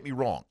 don't get me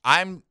wrong.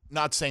 I'm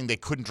not saying they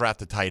couldn't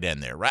draft a tight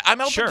end there, right?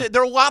 Sure.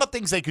 There are a lot of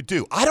things they could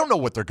do. I don't know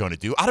what they're going to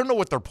do. I don't know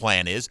what their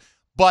plan is.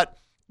 But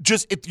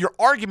just if your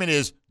argument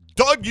is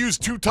Doug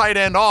used 2 tight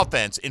end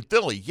offense in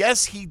Philly,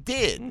 yes, he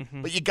did.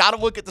 But you got to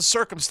look at the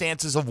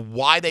circumstances of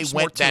why they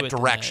went that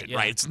direction,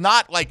 right? It's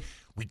not like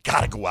we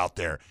got to go out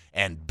there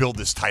and build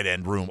this tight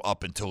end room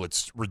up until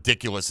it's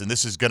ridiculous, and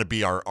this is going to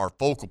be our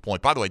focal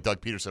point. By the way,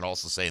 Doug Peterson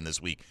also saying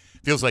this week,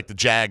 feels like the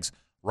Jags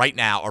right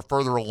now are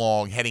further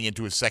along heading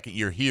into his second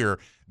year here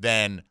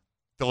than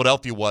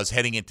Philadelphia was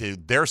heading into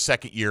their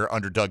second year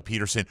under Doug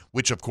Peterson,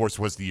 which, of course,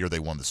 was the year they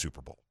won the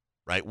Super Bowl,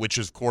 right? Which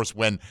is, of course,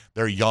 when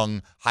their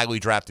young, highly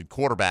drafted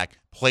quarterback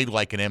played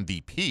like an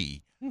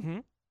MVP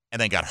and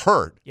then got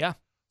hurt. Yeah.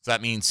 So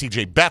that means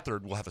C.J.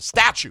 Beathard will have a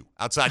statue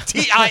outside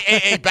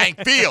TIAA Bank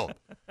Field.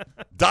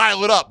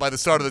 Dial it up by the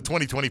start of the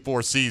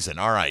 2024 season.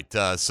 All right.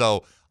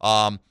 Also,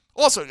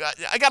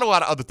 I got a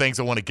lot of other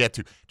things I want to get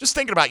to. Just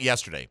thinking about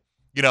yesterday,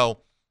 we're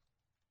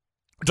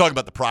talking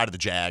about the pride of the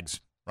Jags,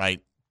 right?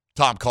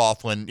 Tom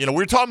Coughlin. We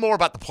were talking more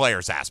about the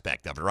players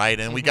aspect of it, right?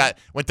 And we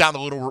went down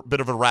a little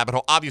bit of a rabbit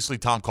hole. Obviously,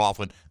 Tom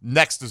Coughlin,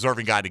 next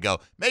deserving guy to go.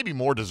 Maybe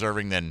more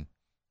deserving than,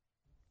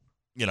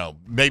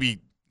 maybe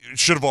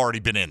should have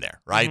already been in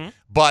there, right?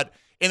 But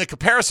in the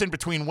comparison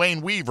between Wayne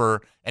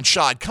Weaver and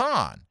Shad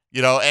Khan,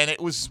 and it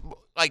was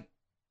like,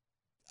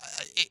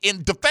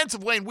 in defense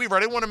of Wayne Weaver, I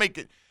didn't want to make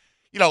it,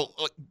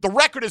 the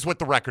record is what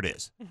the record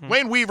is.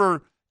 Wayne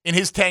Weaver, in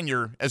his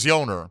tenure as the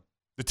owner,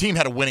 the team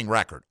had a winning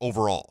record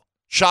overall.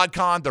 Shad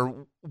Khan, they're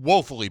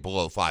woefully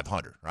below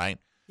 500, right?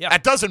 Yeah.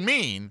 That doesn't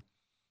mean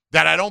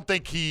that I don't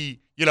think I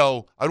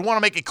want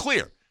to make it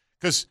clear.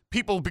 Because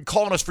people have been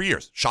calling us for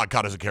years. Shad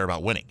Khan doesn't care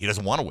about winning. He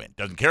doesn't want to win.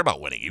 Doesn't care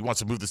about winning. He wants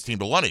to move this team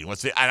to London.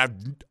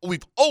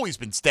 We've always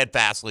been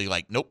steadfastly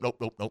like, nope.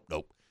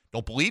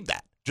 Don't believe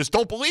that. Just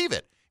don't believe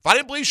it. If I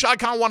didn't believe Shad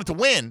Khan wanted to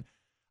win,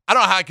 I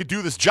don't know how I could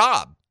do this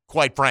job,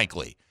 quite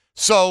frankly.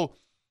 So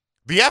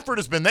the effort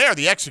has been there.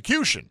 The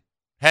execution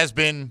has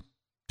been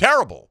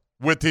terrible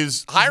with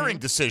his hiring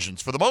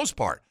decisions for the most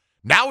part.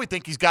 Now we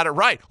think he's got it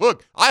right.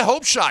 Look, I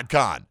hope Shad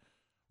Khan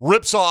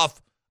rips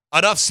off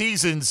enough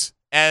seasons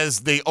as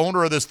the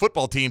owner of this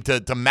football team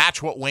to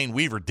match what Wayne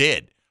Weaver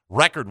did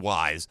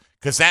record-wise,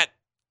 because that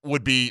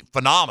would be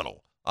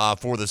phenomenal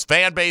for this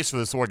fan base, for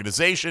this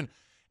organization.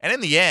 And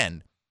in the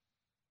end,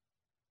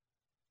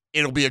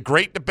 it'll be a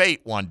great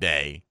debate one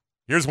day.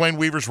 Here's Wayne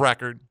Weaver's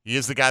record. He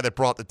is the guy that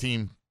brought the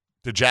team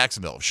to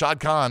Jacksonville. Shad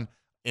Khan,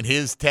 in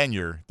his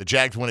tenure, the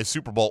Jags won a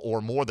Super Bowl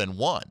or more than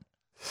one.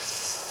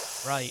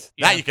 Right.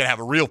 Now you can have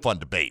a real fun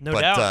debate. No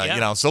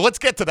doubt. So let's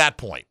get to that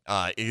point,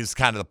 is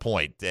kind of the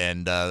point,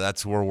 and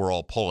that's where we're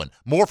all pulling.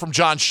 More from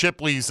John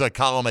Shipley's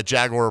column at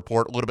Jaguar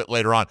Report a little bit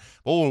later on.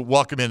 We'll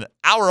welcome in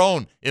our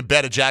own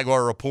embedded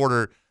Jaguar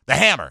reporter, the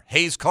Hammer,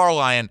 Hayes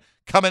Carlyon,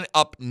 coming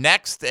up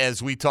next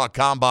as we talk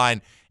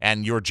Combine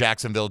and your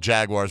Jacksonville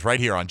Jaguars right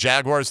here on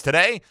Jaguars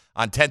Today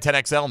on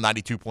 1010XL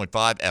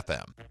 92.5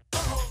 FM.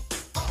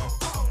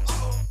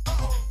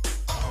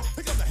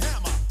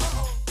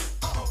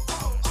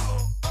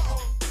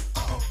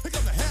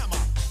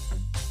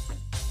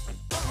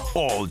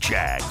 All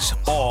Jags,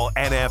 all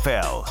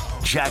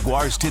NFL.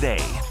 Jaguars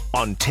Today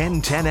on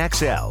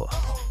 1010XL.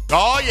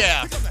 Oh,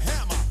 yeah.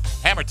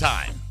 Hammer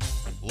time.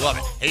 Love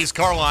it. Hayes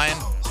Carlyon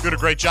did a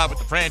great job with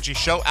the Franchi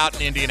Show out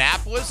in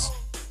Indianapolis,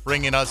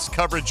 bringing us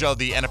coverage of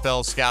the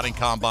NFL Scouting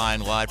Combine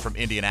live from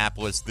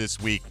Indianapolis this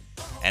week.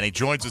 And he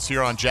joins us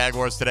here on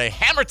Jaguars Today.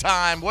 Hammer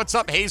time. What's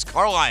up, Hayes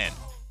Carlyon?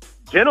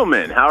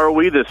 Gentlemen, how are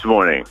we this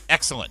morning?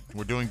 Excellent.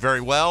 We're doing very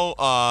well.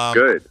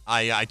 Good.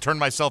 I turned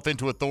myself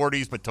into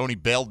authorities, but Tony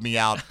bailed me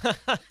out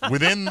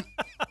within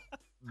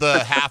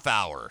the half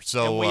hour.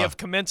 So and we have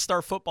commenced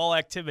our football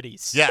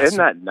activities. Yes. Isn't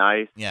that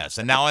nice? Yes.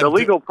 And now the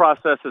legal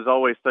process is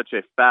always such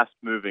a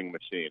fast-moving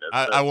machine.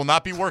 I will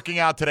not be working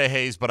out today,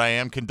 Hayes, but I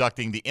am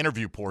conducting the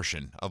interview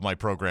portion of my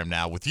program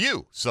now with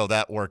you. So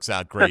that works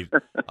out great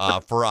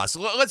for us.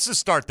 Let's just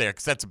start there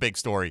because that's a big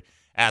story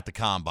at the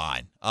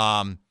Combine.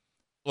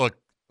 Look,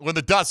 when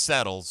the dust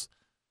settles,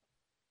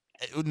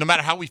 no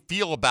matter how we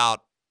feel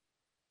about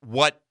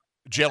what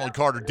Jalen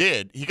Carter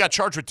did, he got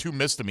charged with 2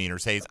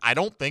 misdemeanors, Hayes. I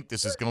don't think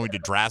this is going to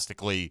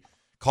drastically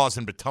cause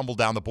him to tumble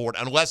down the board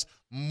unless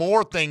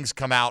more things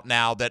come out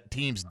now that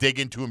teams dig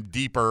into him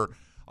deeper,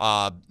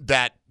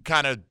 that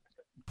kind of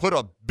put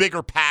a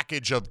bigger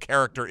package of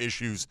character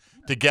issues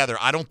together.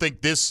 I don't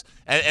think this,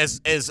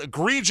 as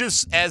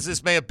egregious as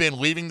this may have been,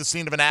 leaving the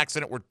scene of an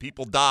accident where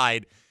people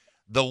died,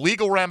 the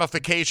legal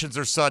ramifications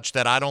are such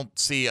that I don't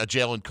see a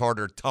Jalen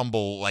Carter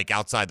tumble like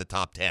outside the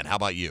top 10. How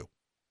about you?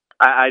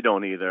 I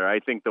don't either. I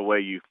think the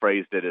way you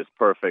phrased it is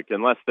perfect.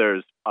 Unless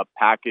there's a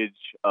package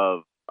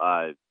of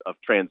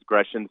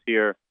transgressions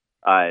here,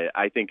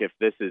 I think if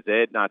this is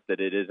it, not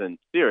that it isn't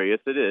serious,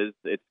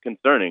 it's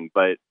concerning,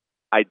 but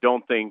I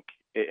don't think,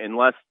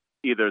 unless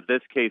either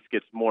this case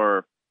gets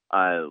more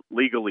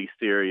legally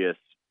serious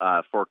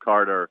for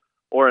Carter,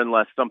 or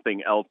unless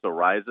something else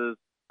arises,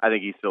 I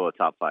think he's still a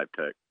top 5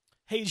 pick.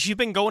 Hayes, you've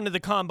been going to the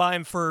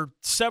Combine for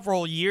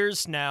several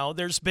years now.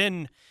 There's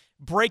been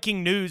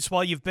breaking news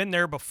while you've been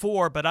there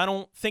before, but I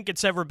don't think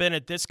it's ever been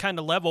at this kind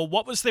of level.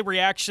 What was the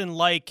reaction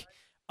like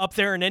up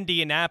there in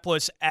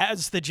Indianapolis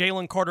as the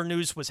Jalen Carter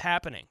news was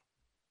happening?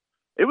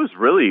 It was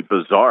really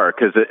bizarre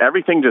because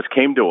everything just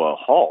came to a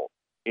halt.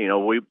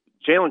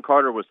 Jalen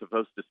Carter was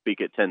supposed to speak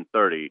at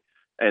 10:30,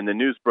 and the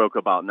news broke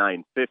about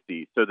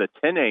 9:50. So the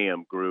 10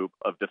 a.m. group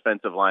of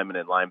defensive linemen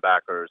and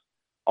linebackers,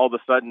 all of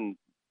a sudden,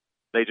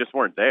 they just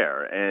weren't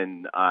there.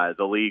 And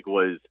the league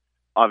was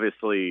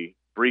obviously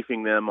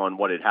briefing them on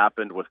what had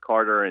happened with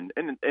Carter and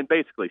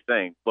basically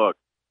saying, look,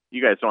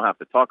 you guys don't have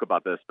to talk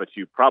about this, but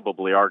you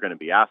probably are going to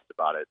be asked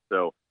about it.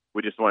 So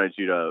we just wanted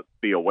you to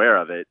be aware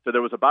of it. So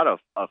there was about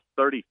a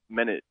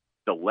 30-minute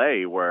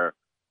delay where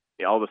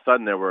all of a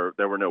sudden there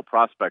were no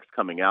prospects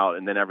coming out,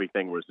 and then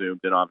everything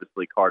resumed. And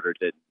obviously Carter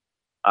didn't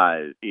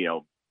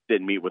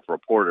meet with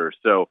reporters.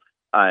 So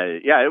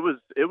it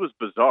was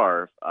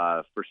bizarre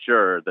for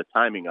sure, the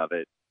timing of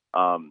it.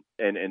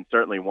 And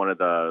certainly one of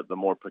the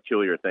more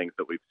peculiar things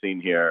that we've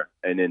seen here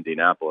in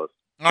Indianapolis.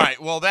 All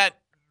right. Well, that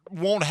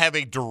won't have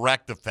a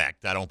direct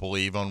effect, I don't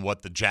believe, on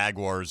what the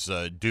Jaguars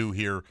do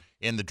here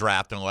in the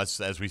draft, unless,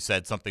 as we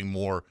said, something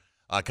more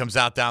comes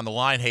out down the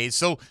line, Hayes.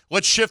 So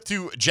let's shift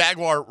to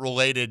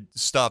Jaguar-related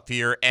stuff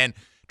here. And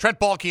Trent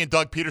Baalke and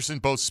Doug Peterson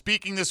both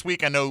speaking this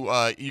week. I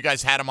know you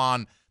guys had them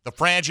on the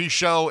Frangie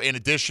Show in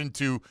addition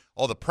to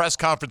all the press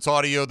conference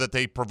audio that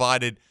they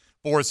provided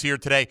for us here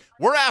today.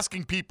 We're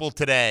asking people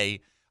today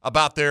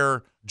about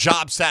their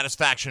job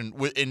satisfaction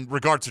in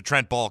regards to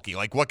Trent Baalke,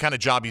 like what kind of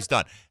job he's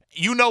done.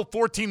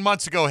 14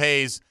 months ago,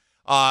 Hayes,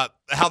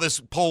 how this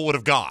poll would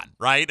have gone,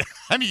 right?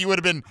 I mean, you would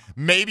have been,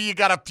 maybe you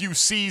got a few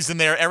C's in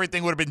there.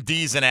 Everything would have been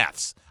D's and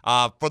F's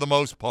for the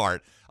most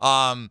part.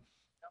 How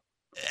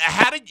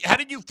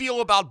did you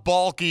feel about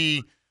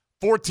Baalke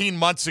 14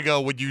 months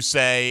ago, would you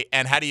say,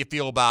 and how do you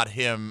feel about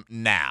him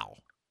now?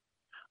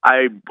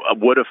 I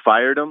would have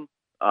fired him.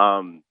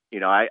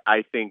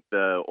 I think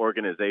the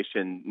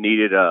organization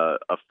needed a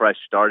fresh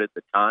start at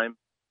the time.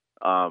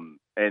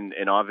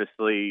 And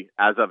obviously,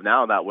 as of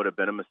now, that would have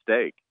been a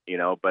mistake,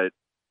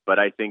 but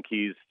I think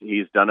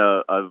he's done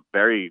a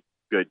very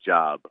good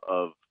job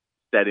of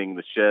steadying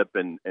the ship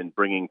and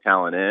bringing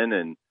talent in.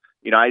 And,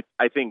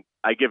 I think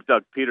I give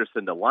Doug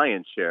Peterson the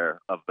lion's share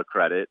of the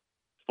credit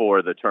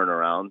for the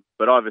turnaround,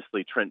 but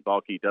obviously Trent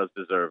Baalke does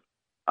deserve,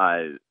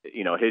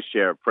 his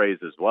share of praise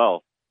as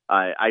well.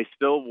 I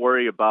still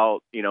worry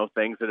about,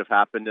 things that have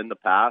happened in the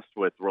past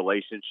with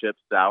relationships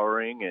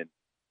souring and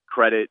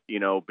credit,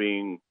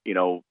 being,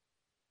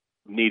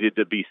 needed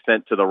to be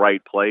sent to the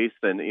right place.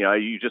 And,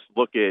 you just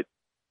look at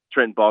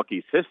Trent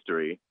Baalke's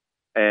history,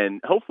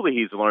 and hopefully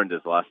he's learned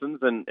his lessons,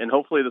 and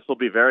hopefully this will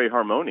be very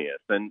harmonious.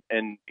 And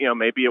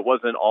maybe it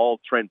wasn't all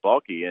Trent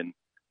Baalke and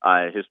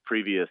his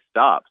previous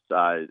stops,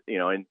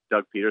 and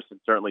Doug Peterson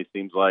certainly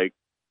seems like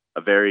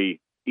a very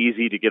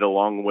easy to get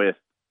along with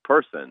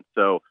person.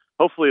 So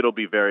hopefully it'll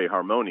be very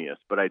harmonious.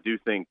 But I do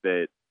think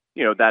that,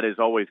 that is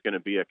always going to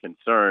be a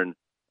concern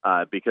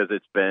because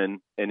it's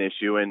been an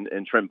issue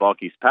in Trent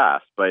Baalke's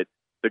past. But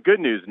the good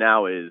news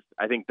now is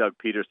I think Doug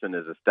Peterson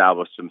has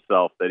established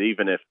himself that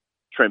even if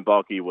Trent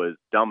Baalke was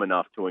dumb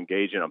enough to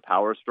engage in a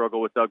power struggle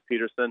with Doug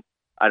Peterson,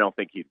 I don't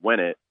think he'd win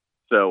it.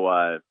 So,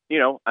 I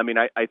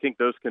think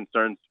those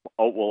concerns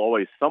will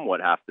always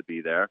somewhat have to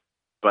be there.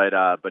 But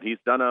he's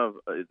done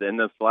in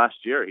this last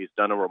year, he's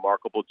done a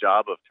remarkable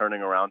job of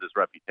turning around his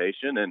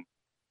reputation. And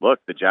look,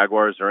 the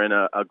Jaguars are in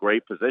a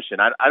great position.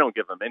 I don't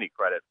give them any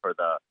credit for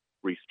the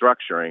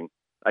restructuring.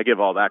 I give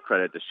all that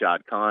credit to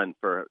Shad Khan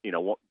for,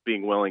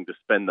 being willing to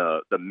spend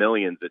the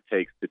millions it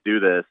takes to do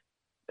this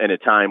in a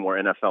time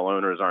where NFL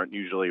owners aren't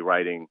usually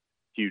writing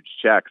huge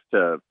checks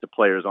to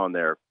players on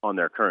their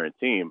current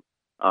team.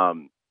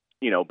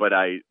 But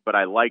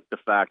I like the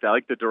fact, I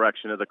like the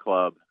direction of the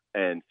club,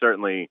 and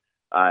certainly,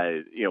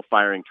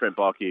 firing Trent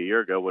Baalke a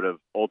year ago would have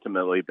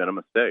ultimately been a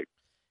mistake.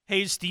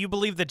 Hayes, do you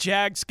believe the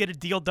Jags get a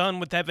deal done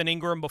with Evan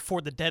Ingram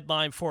before the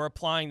deadline for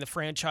applying the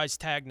franchise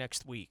tag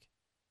next week?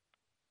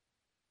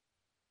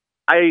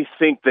 I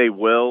think they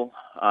will.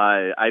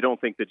 I don't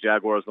think the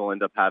Jaguars will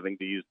end up having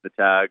to use the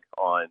tag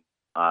on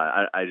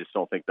I just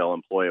don't think they'll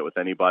employ it with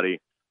anybody.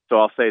 So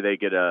I'll say they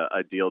get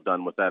a deal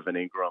done with Evan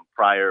Ingram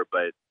prior,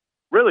 but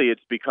really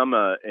it's become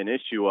an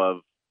issue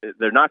of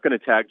they're not going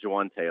to tag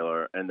Jawaan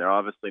Taylor, and they're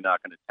obviously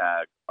not going to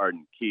tag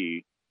Arden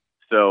Key.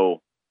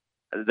 So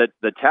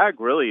the tag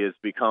really has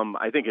become,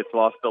 I think it's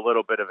lost a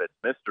little bit of its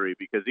mystery,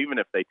 because even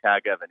if they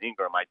tag Evan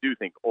Ingram, I do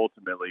think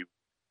ultimately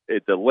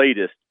at the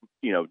latest,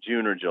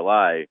 June or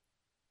July,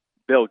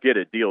 they'll get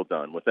a deal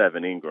done with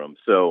Evan Ingram.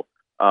 So,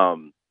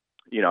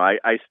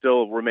 I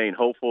still remain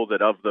hopeful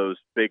that of those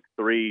big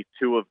three,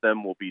 two of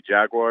them will be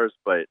Jaguars,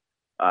 but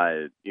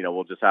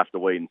we'll just have to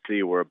wait and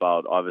see. We're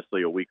about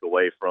obviously a week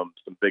away from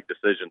some big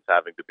decisions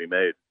having to be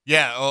made.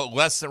 Yeah,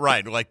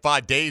 like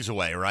 5 days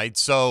away, right?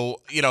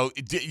 So,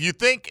 you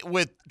think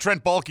with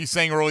Trent Baalke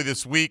saying early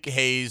this week,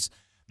 Hayes,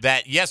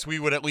 that yes, we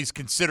would at least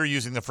consider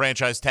using the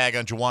franchise tag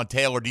on Jawaan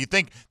Taylor. Do you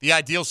think the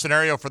ideal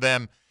scenario for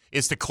them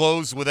is to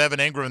close with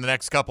Evan Ingram in the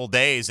next couple of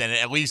days and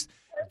at least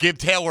give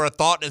Taylor a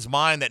thought in his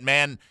mind that,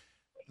 man,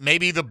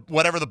 maybe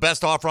whatever the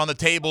best offer on the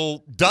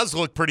table does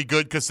look pretty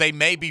good because they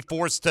may be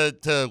forced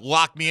to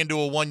lock me into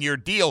a 1-year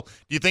deal? Do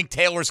you think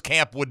Taylor's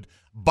camp would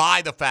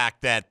buy the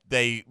fact that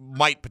they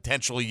might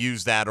potentially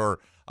use that? Or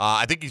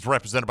I think he's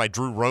represented by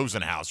Drew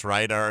Rosenhaus,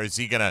 right? Or is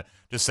he going to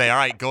just say, all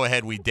right, go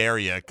ahead, we dare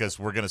you, because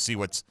we're going to see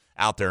what's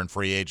out there in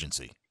free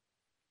agency?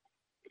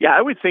 Yeah,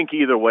 I would think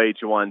either way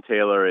Jawaan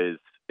Taylor is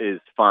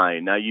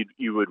fine. Now,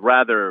 you would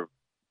rather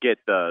get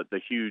the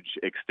huge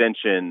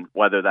extension,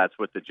 whether that's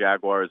with the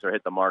Jaguars or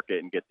hit the market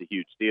and get the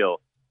huge deal.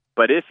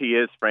 But if he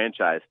is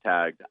franchise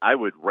tagged, I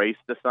would race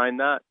to sign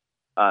that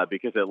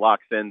because it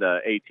locks in the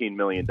 $18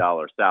 million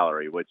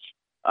salary, which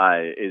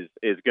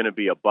is going to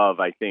be above,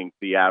 I think,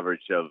 the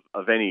average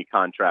of any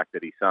contract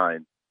that he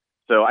signs.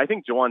 So I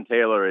think Jawaan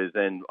Taylor is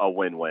in a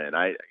win-win.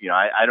 I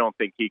don't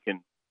think he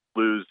can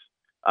lose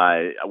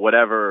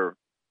whatever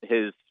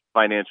his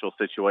financial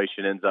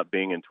situation ends up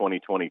being in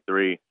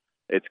 2023.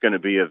 It's going to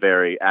be a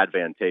very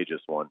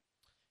advantageous one.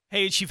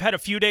 Hey, you've had a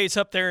few days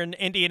up there in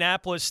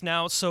Indianapolis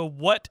now, so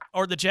what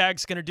are the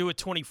Jags going to do at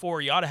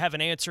 24? You ought to have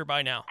an answer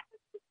by now.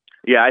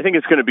 Yeah, I think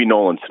it's going to be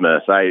Nolan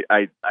Smith.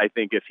 I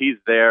think if he's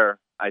there,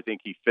 I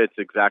think he fits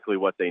exactly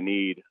what they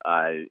need.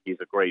 He's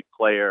a great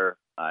player.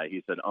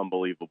 He's an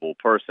unbelievable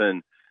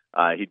person.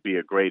 He'd be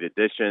a great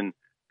addition.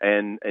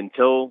 And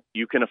until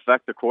you can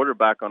affect the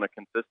quarterback on a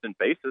consistent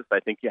basis,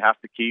 I think you have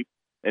to keep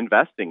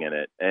investing in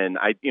it. And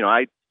I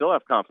still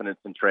have confidence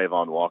in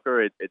Trayvon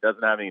Walker. It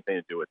doesn't have anything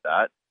to do with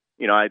that.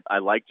 I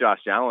like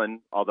Josh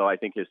Allen, although I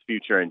think his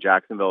future in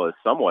Jacksonville is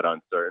somewhat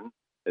uncertain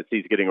as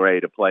he's getting ready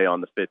to play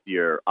on the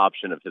 5th-year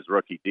option of his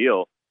rookie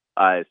deal.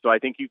 So I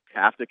think you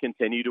have to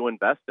continue to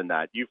invest in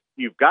that.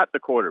 You've got the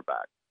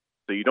quarterback,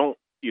 so you don't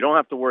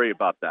have to worry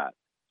about that.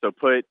 So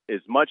put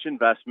as much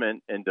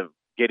investment into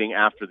getting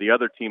after the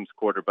other team's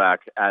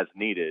quarterback as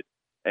needed.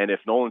 And if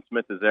Nolan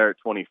Smith is there at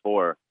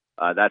 24,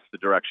 that's the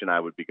direction I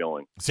would be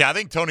going. See, I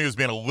think Tony was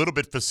being a little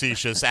bit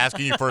facetious,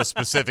 asking you for a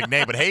specific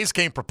name, but Hayes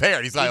came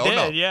prepared. He's like,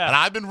 no. Yeah. And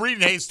I've been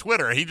reading Hayes'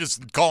 Twitter. He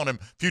just calling him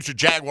future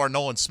Jaguar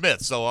Nolan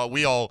Smith. So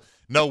we all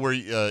know where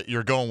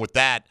you're going with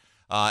that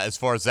as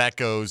far as that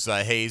goes,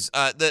 Hayes.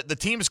 The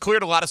team has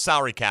cleared a lot of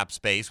salary cap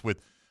space with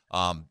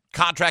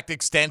contract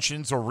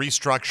extensions or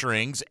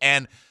restructurings.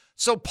 And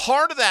so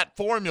part of that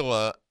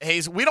formula,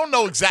 Hayes, we don't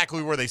know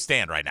exactly where they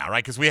stand right now,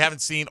 right? Because we haven't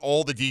seen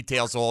all the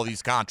details of all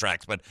these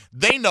contracts, but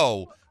they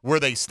know where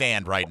they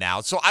stand right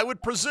now. So I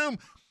would presume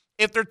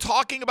if they're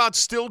talking about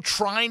still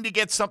trying to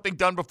get something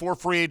done before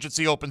free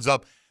agency opens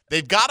up,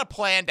 they've got a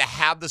plan to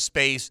have the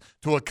space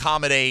to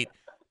accommodate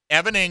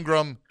Evan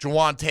Ingram,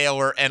 Jawaan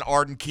Taylor, and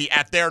Arden Key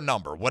at their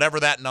number, whatever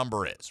that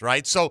number is,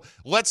 right? So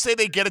let's say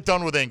they get it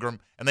done with Ingram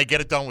and they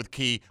get it done with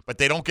Key, but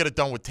they don't get it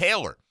done with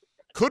Taylor.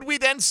 Could we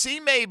then see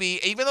maybe,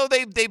 even though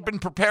they've been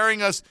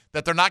preparing us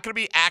that they're not going to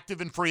be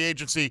active in free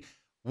agency,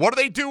 what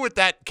do they do with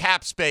that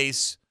cap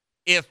space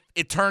if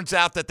it turns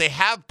out that they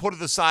have put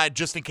it aside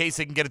just in case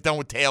they can get it done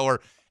with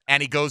Taylor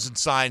and he goes and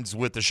signs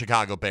with the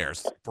Chicago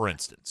Bears, for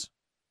instance?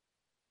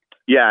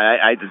 Yeah,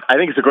 I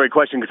think it's a great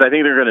question because I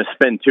think they're going to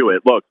spin to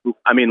it. Look,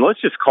 I mean,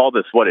 let's just call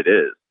this what it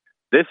is.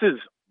 This is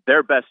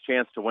their best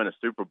chance to win a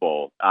Super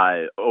Bowl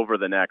over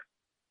the next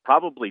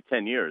probably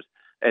 10 years.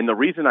 And the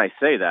reason I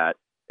say that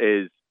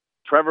is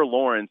Trevor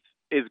Lawrence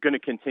is going to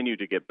continue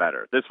to get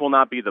better. This will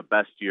not be the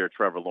best year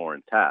Trevor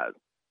Lawrence has,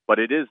 but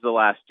it is the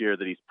last year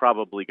that he's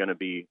probably going to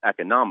be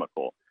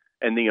economical.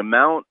 And the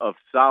amount of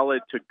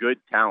solid to good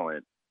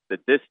talent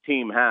that this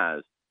team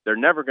has, they're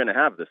never going to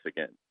have this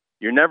again.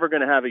 You're never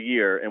going to have a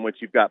year in which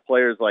you've got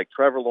players like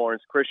Trevor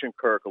Lawrence, Christian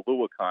Kirk,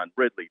 Alua Khan,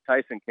 Ridley,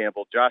 Tyson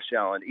Campbell, Josh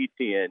Allen,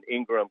 Etienne,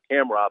 Ingram,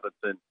 Cam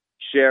Robinson,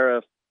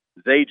 Sheriff,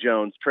 Zay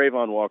Jones,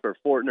 Trayvon Walker,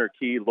 Fortner,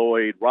 Key,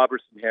 Lloyd,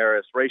 Robertson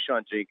Harris,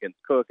 Rayshon Jenkins,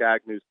 Cook,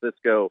 Agnew,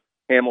 Cisco,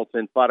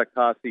 Hamilton,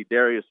 Fatukasi,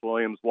 Darius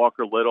Williams,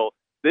 Walker Little.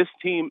 This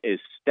team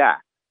is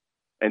stacked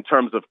in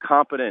terms of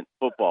competent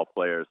football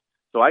players.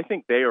 So I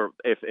think they are,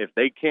 if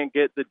they can't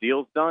get the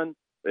deals done,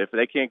 if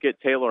they can't get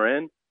Taylor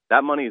in,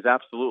 that money is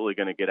absolutely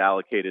going to get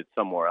allocated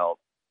somewhere else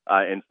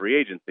in free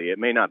agency. It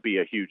may not be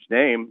a huge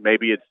name.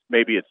 Maybe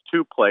it's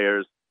two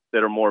players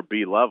that are more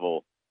B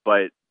level.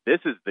 But this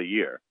is the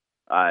year.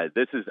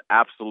 This is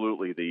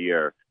absolutely the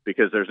year,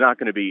 because there's not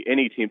going to be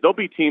any team. There'll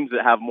be teams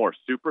that have more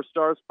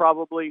superstars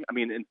probably. I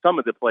mean, and some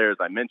of the players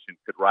I mentioned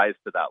could rise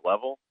to that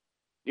level.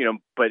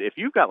 But if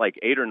you've got like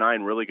 8 or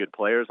 9 really good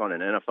players on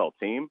an NFL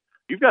team,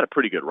 you've got a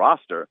pretty good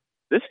roster.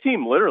 This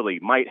team literally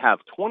might have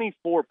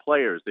 24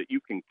 players that you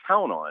can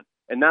count on,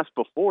 and that's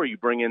before you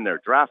bring in their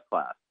draft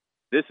class.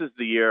 This is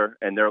the year,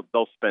 and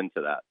they'll spend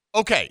to that.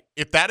 Okay,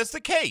 if that is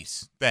the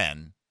case,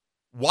 then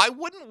why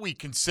wouldn't we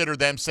consider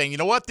them saying, you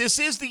know what, this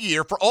is the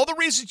year for all the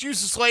reasons you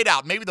just laid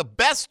out. Maybe the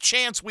best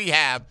chance we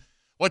have,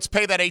 let's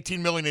pay that $18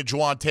 million to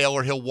Juwan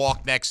Taylor. He'll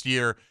walk next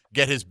year,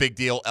 get his big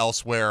deal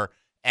elsewhere,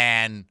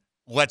 and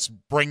let's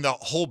bring the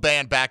whole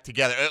band back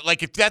together.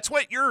 Like, if that's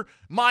what your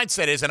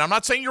mindset is, and I'm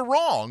not saying you're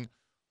wrong,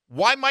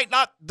 why might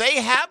not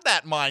they have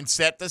that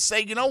mindset to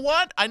say, you know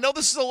what, I know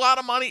this is a lot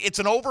of money, it's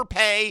an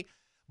overpay,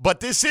 but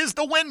this is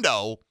the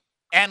window,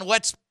 and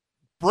let's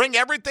bring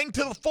everything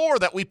to the fore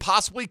that we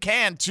possibly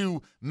can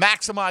to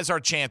maximize our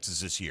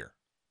chances this year.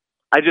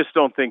 I just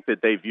don't think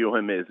that they view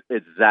him as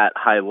that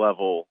high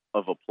level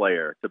of a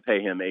player to pay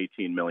him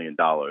 $18 million.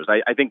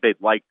 I think they'd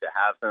like to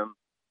have him,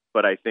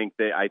 but I think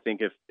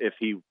if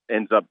he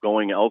ends up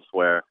going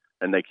elsewhere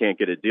and they can't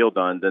get a deal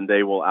done, then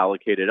they will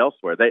allocate it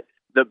elsewhere.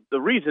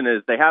 The reason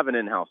is they have an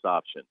in-house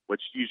option,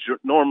 which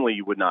normally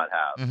you would not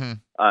have.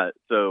 Mm-hmm.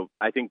 So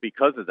I think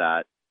because of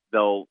that,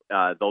 they'll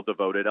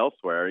devote it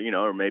elsewhere,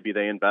 or maybe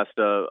they invest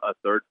a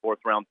 3rd, 4th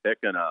round pick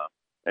in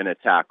a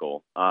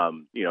tackle,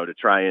 to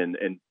try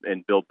and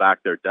build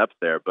back their depth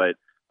there. But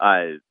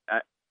I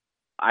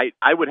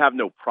would have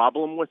no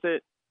problem with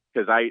it,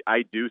 because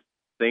I do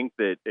think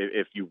that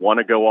if you want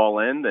to go all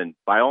in, then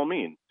by all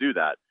means do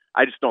that.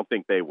 I just don't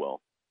think they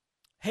will.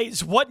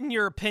 Hayes, what in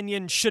your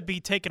opinion should be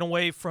taken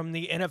away from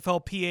the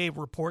NFLPA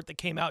report that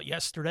came out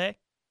yesterday?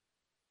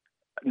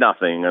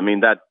 Nothing. I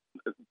mean,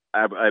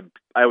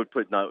 I would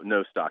put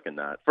no stock in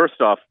that.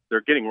 First off,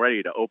 they're getting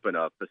ready to open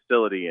a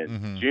facility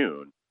in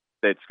June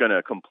that's going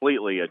to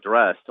completely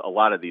address a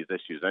lot of these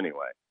issues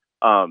anyway.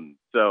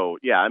 So,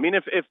 yeah, I mean,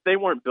 if they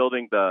weren't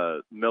building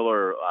the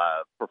Miller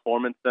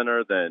Performance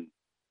Center, then,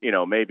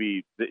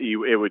 maybe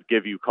it would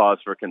give you cause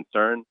for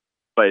concern.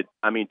 But,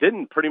 I mean,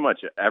 didn't pretty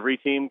much every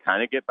team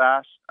kind of get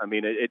bashed? I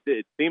mean,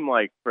 it seemed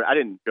like, I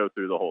didn't go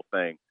through the whole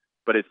thing,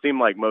 but it seemed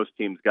like most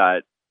teams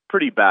got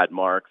pretty bad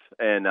marks,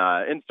 and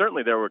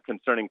certainly there were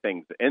concerning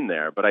things in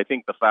there. But I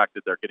think the fact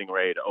that they're getting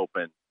ready to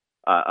open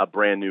a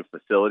brand new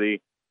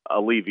facility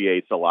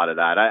alleviates a lot of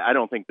that. I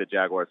don't think the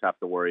Jaguars have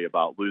to worry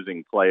about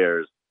losing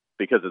players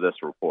because of this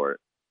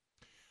report.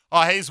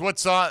 Hayes,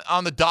 what's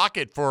on the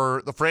docket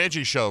for the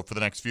Frangie Show for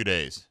the next few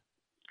days?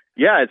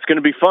 Yeah, it's going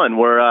to be fun.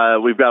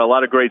 We've got a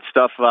lot of great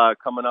stuff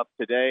coming up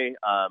today.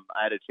 I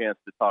had a chance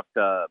to talk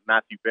to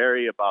Matthew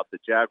Berry about the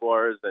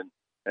Jaguars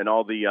and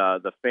all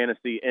the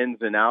fantasy ins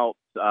and outs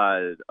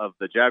of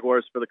the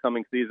Jaguars for the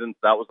coming season. So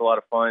that was a lot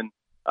of fun.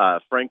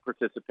 Frank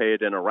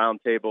participated in a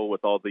roundtable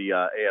with all the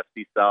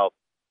AFC South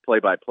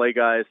play-by-play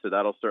guys, so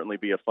that'll certainly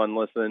be a fun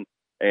listen.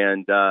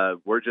 And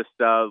we're just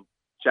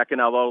checking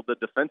out all the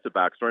defensive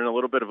backs. We're in a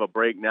little bit of a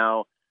break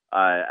now.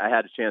 I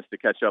had a chance to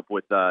catch up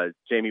with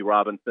Jamie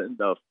Robinson,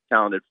 the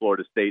talented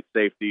Florida State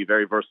safety,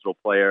 very versatile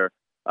player,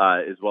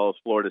 as well as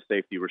Florida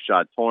safety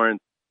Rashad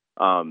Torrance.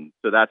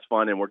 So that's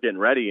fun, and we're getting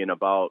ready in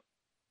about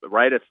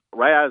right as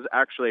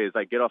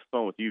I get off the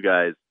phone with you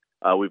guys.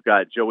 We've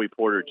got Joey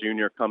Porter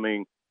Jr.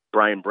 coming,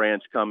 Brian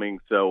Branch coming.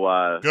 So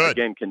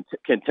again,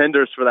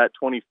 contenders for that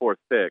 24th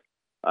pick.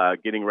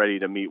 Getting ready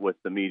to meet with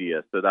the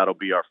media. So that'll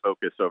be our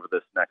focus over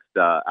this next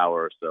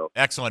hour or so.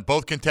 Excellent.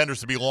 Both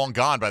contenders to be long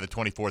gone by the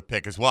 24th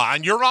pick as well.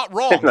 And you're not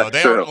wrong, though.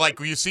 They are, like,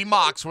 you see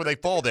mocks where they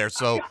fall there.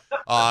 So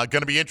going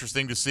to be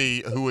interesting to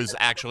see who is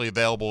actually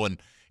available,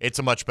 and it's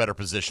a much better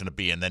position to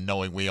be in than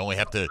knowing we only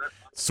have to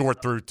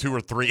sort through 2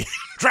 or 3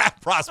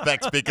 draft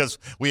prospects because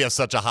we have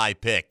such a high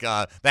pick.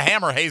 The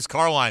Hammer, Hayes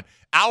Carline,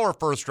 our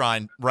first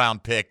round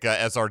pick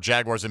as our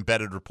Jaguars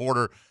embedded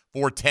reporter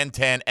for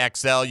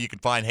 1010XL. You can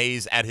find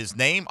Hayes at his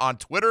name on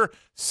Twitter,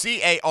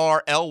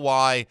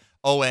 CarlYon,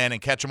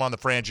 and catch him on the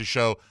Frangie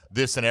Show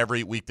this and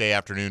every weekday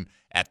afternoon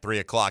at 3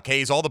 o'clock.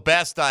 Hayes, all the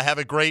best. Have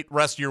a great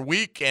rest of your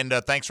week, and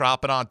thanks for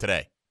hopping on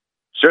today.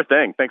 Sure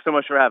thing. Thanks so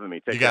much for having me.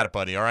 Take care. You got it,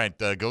 buddy. All right,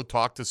 go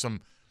talk to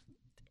some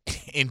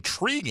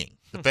intriguing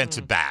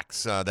defensive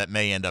backs that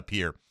may end up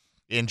here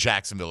in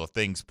Jacksonville if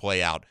things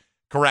play out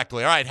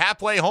correctly. All right,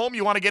 halfway home,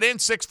 you want to get in?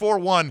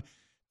 641-1010.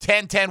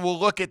 We'll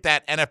look at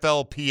that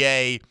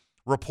NFLPA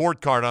report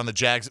card on the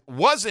Jags.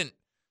 Wasn't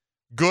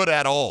good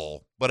at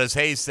all, but as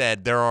Hayes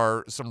said, there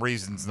are some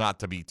reasons not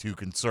to be too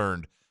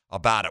concerned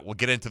about it. We'll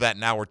get into that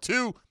in hour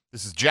 2.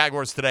 This is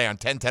Jaguars Today on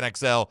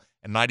 1010XL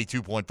and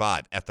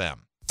 92.5 FM.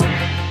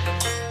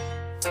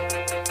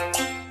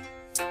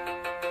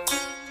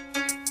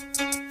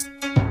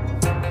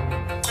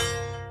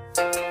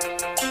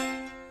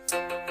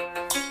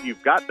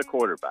 You've got the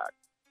quarterback,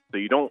 so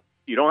you don't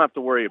have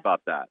to worry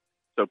about that.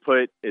 So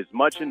put as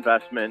much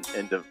investment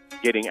into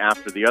getting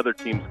after the other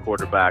team's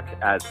quarterback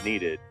as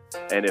needed.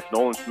 And if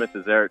Nolan Smith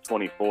is there at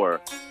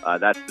 24,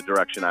 that's the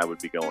direction I would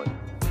be going.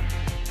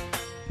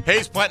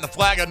 Hayes planting the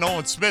flag on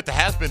Nolan Smith. It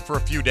has been for a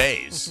few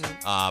days,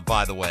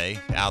 by the way,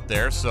 out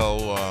there.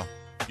 So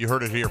you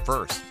heard it here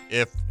first.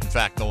 If, in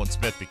fact, Nolan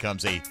Smith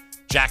becomes a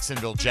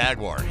Jacksonville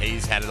Jaguar,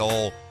 Hayes had it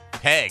all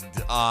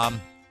pegged.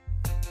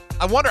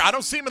 I wonder, I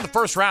don't see him in the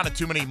first round in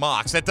too many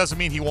mocks. That doesn't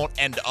mean he won't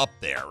end up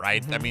there,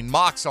 right? I mean,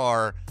 mocks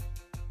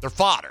they're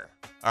fodder,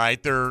 all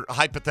right? They're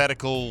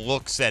hypothetical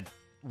looks at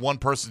one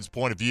person's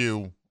point of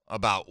view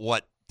about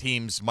what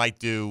teams might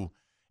do,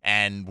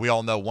 and we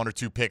all know one or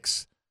two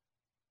picks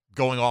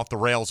going off the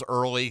rails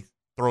early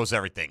throws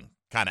everything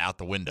kind of out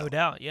the window. No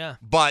doubt, yeah.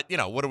 But,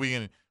 what are we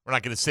going to – we're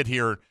not going to sit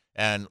here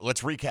and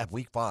let's recap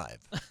Week 5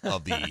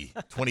 of the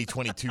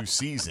 2022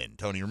 season.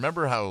 Tony,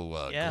 remember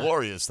how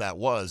glorious that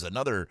was?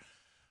 Another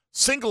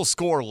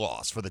single-score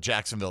loss for the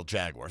Jacksonville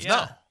Jaguars. Yeah.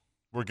 No,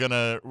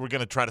 we're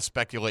gonna try to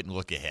speculate and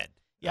look ahead.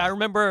 Yeah, I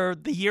remember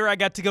the year I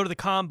got to go to the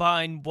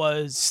Combine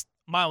was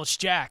Miles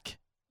Jack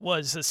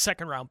was a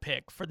second-round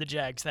pick for the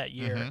Jags that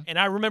year. And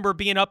I remember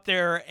being up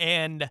there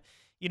and –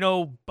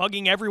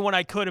 bugging everyone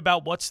I could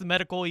about what's the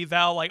medical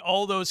eval, like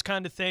all those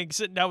kind of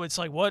things. Now it's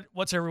like,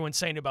 what's everyone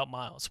saying about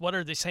Miles? What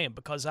are they saying?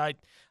 Because I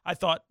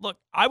thought, look,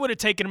 I would have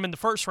taken him in the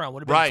first round.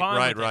 Would have been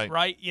fine with it,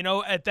 right?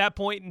 At that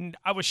point, and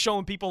I was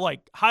showing people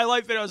like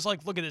highlight video. I was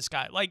like, look at this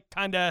guy, like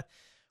kind of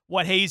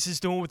what Hayes is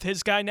doing with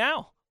his guy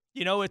now.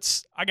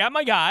 I got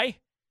my guy.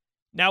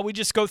 Now we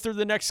just go through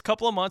the next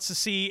couple of months to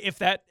see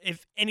if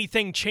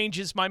anything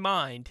changes my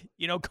mind.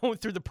 Going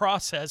through the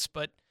process,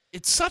 but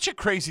it's such a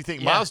crazy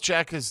thing. Yeah. Miles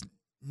Jack has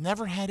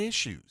never had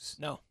issues.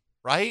 No.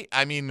 Right?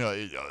 I mean,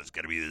 it's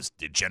going to be this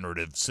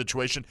degenerative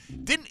situation.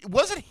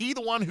 Wasn't he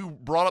the one who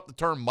brought up the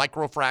term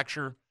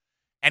microfracture?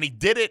 And he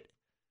did it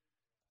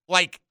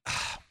like,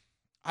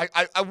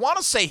 I want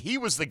to say he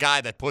was the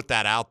guy that put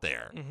that out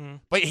there.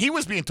 But he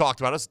was being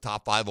talked about as a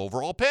top 5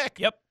 overall pick.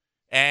 Yep.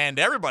 And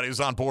everybody was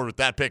on board with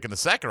that pick in the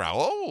second round.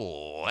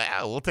 Oh,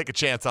 yeah, we'll take a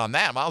chance on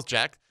that. Miles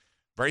Jack,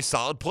 very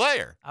solid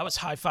player. I was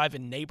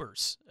high-fiving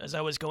neighbors as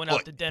I was going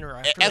out to dinner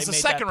after as they a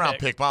made second-round that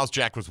pick, Miles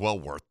Jack was well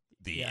worth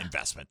the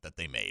investment that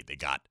they made. They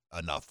got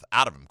enough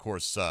out of him. Of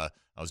course, that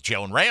was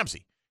Jalen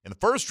Ramsey in the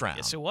first round.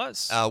 Yes, it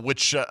was.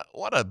 Which,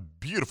 what a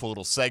beautiful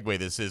little segue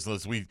this is.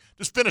 As we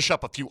just finish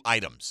up a few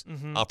items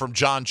from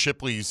John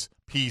Shipley's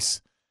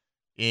piece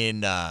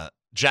in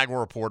Jaguar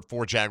Report,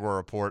 for Jaguar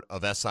Report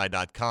of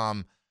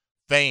SI.com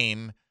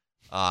fame,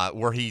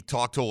 where he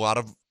talked to a lot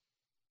of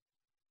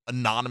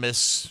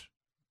anonymous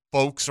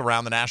folks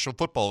around the National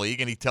Football League,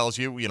 and he tells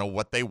you,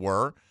 what they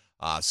were,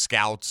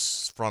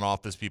 scouts, front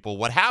office people,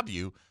 what have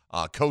you,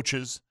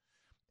 coaches.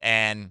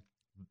 And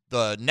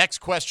the next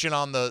question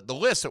on the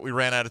list that we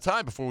ran out of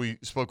time before we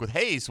spoke with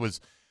Hayes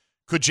was,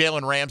 could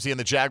Jalen Ramsey and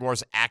the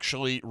Jaguars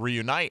actually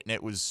reunite? And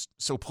it was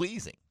so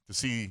pleasing to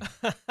see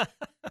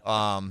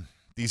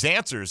these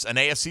answers. An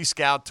AFC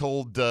scout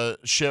told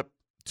Ship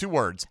 2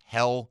 words,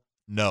 hell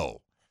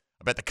no.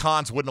 I bet the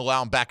Cons wouldn't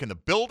allow him back in the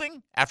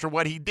building after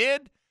what he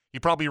did. He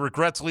probably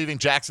regrets leaving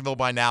Jacksonville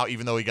by now,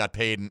 even though he got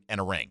paid and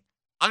a ring.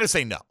 I'm going to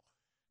say no.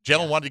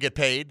 Jalen wanted to get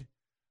paid.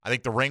 I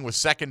think the ring was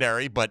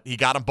secondary, but he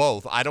got them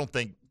both. I don't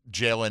think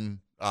Jalen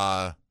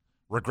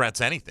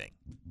regrets anything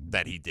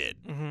that he did,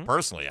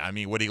 personally. I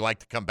mean, would he like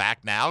to come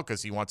back now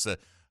because he wants to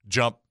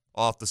jump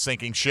off the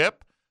sinking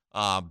ship?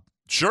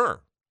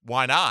 Sure.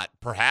 Why not?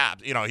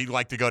 Perhaps. He'd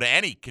like to go to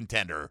any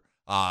contender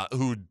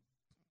who'd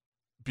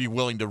be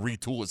willing to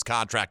retool his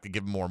contract to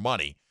give him more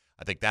money.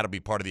 I think that'll be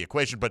part of the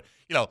equation. But,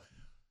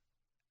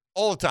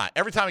 all the time,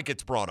 every time it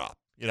gets brought up,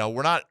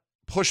 we're not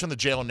pushing the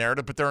Jalen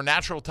narrative, but there are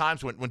natural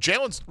times when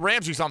Jalen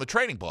Ramsey's on the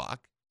trading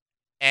block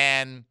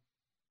and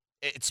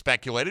it's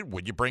speculated,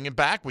 would you bring him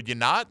back? Would you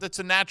not? That's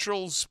a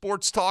natural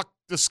sports talk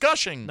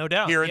discussion no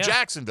doubt, here in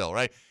Jacksonville,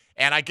 right?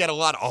 And I get a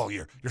lot of,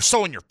 you're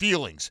so in your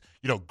feelings.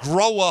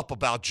 Grow up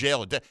about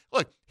Jalen.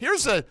 Look,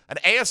 here's an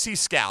AFC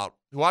scout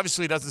who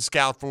obviously doesn't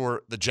scout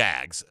for the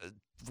Jags,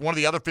 one of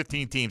the other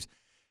 15 teams,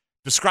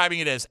 describing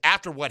it as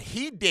after what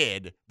he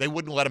did, they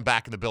wouldn't let him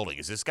back in the building.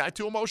 Is this guy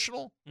too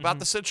emotional about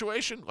the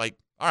situation? Like,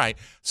 all right.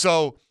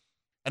 So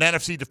an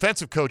NFC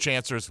defensive coach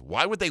answers,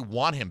 why would they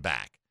want him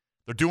back?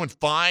 They're doing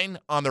fine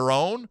on their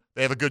own.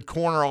 They have a good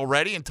corner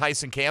already in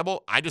Tyson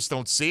Campbell. I just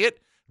don't see it.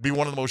 It'd be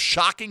one of the most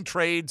shocking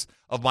trades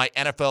of my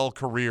NFL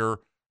career,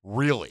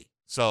 really.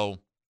 So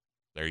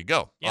there you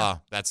go. Yeah.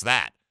 That's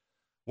that.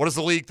 What does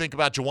the league think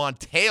about Jawan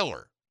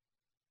Taylor?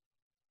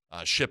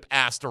 Ship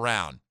asked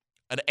around.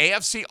 An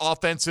AFC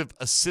offensive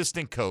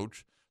assistant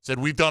coach said,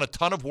 we've done a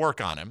ton of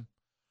work on him.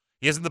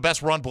 He isn't the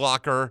best run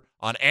blocker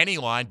on any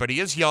line, but he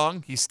is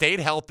young. He stayed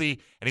healthy,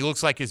 and he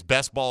looks like his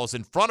best ball is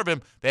in front of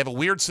him. They have a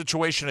weird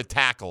situation at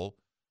tackle.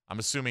 I'm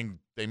assuming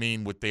they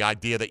mean with the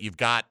idea that you've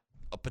got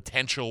a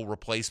potential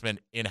replacement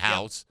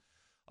in-house.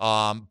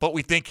 Yep. But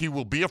we think he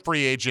will be a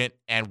free agent,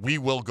 and we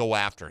will go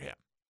after him.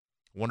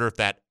 Wonder if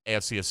that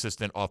AFC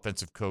assistant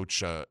offensive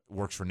coach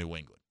works for New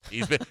England.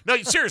 He's been no,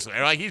 seriously,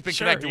 right? He's been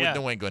connected with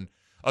New England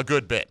a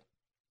good bit.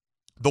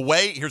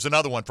 Here's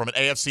another one from an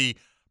AFC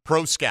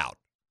pro scout.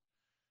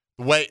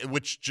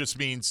 which just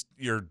means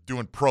you're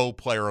doing pro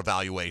player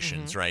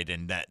evaluations, right?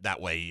 And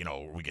that way,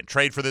 we can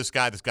trade for this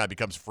guy. This guy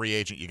becomes a free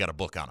agent. You got a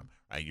book on him,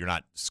 right? You're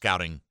not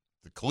scouting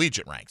the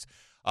collegiate ranks.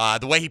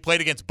 The way he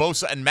played against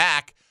Bosa and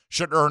Mack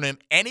should earn him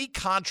any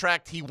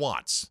contract he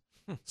wants,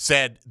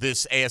 said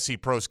this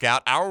ASC Pro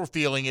Scout. Our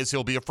feeling is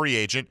he'll be a free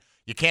agent.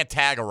 You can't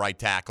tag a right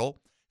tackle.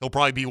 He'll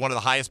probably be one of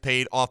the highest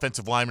paid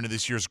offensive linemen in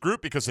this year's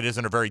group because it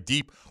isn't a very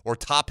deep or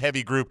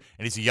top-heavy group,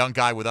 and he's a young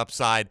guy with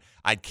upside.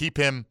 I'd keep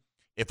him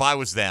if I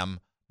was them,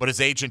 but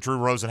his agent, Drew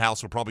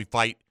Rosenhaus, will probably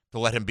fight to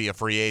let him be a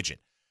free agent.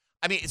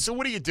 I mean, so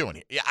what are you doing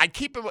here? I'd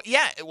keep him.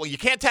 Yeah, well, you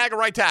can't tag a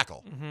right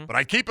tackle, but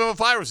I'd keep him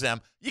if I was them.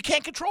 You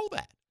can't control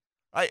that.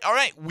 All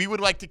right, we would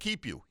like to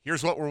keep you.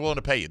 Here's what we're willing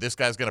to pay you. This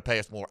guy's going to pay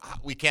us more.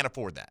 We can't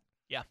afford that.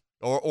 Yeah.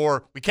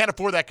 Or we can't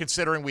afford that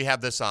considering we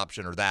have this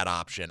option or that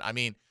option. I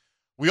mean,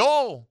 we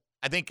all,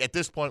 I think, at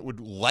this point would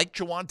like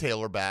Jawaan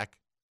Taylor back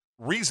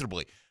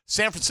reasonably.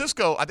 San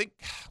Francisco, I think,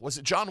 was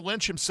it John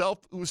Lynch himself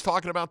who was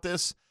talking about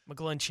this?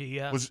 McGlinchey,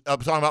 yeah. Was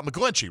talking about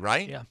McGlinchey,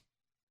 right? Yeah.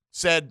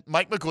 Said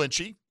Mike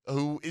McGlinchey,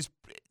 who is,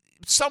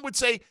 some would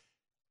say,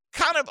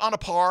 kind of on a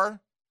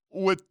par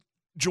with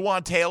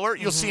Jawaan Taylor.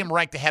 You'll see him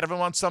ranked ahead of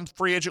him on some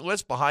free agent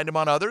lists, behind him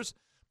on others.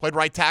 Played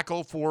right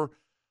tackle for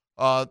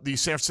the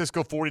San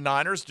Francisco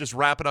 49ers, just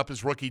wrapping up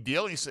his rookie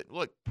deal. And he said,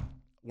 look,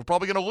 we're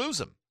probably going to lose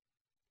him.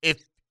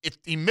 If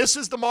he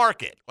misses the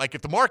market, like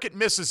if the market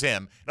misses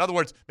him, in other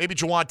words, maybe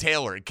Jawaan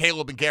Taylor and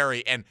Caleb and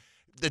Gary and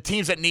the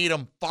teams that need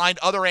him find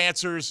other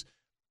answers,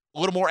 a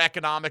little more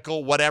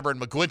economical, whatever,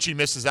 and McGlinchey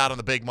misses out on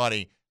the big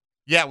money,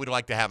 yeah, we'd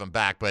like to have him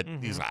back, but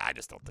he's like, I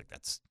just don't think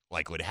that's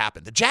likely to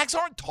happen. The Jags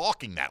aren't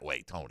talking that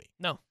way, Tony.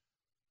 No.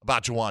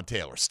 About Jawaan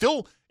Taylor.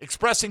 Still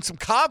expressing some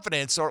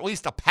confidence or at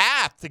least a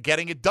path to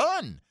getting it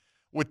done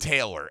with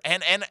Taylor.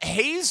 And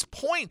Hayes'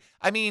 point,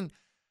 I mean,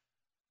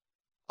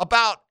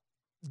 about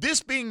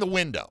this being the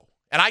window,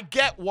 and I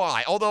get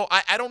why, although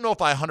I don't know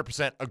if I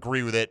 100%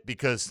 agree with it,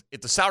 because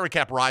if the salary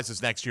cap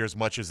rises next year as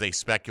much as they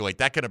speculate,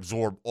 that can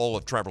absorb all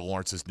of Trevor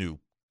Lawrence's new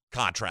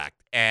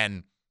contract,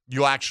 and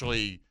you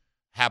actually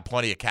have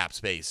plenty of cap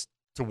space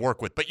to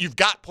work with. But you've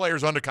got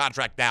players under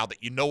contract now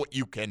that you know what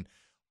you can,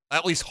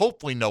 at least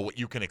hopefully know what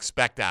you can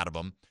expect out of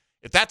them.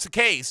 If that's the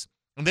case,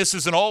 and this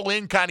is an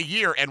all-in kind of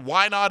year, and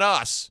why not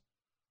us?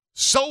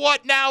 So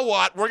what, now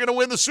what? We're going to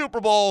win the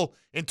Super Bowl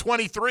in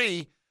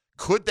 23.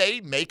 Could they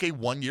make a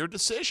one-year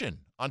decision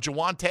on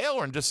Jawaan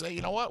Taylor and just say,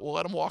 you know what, we'll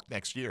let him walk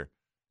next year?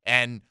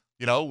 And,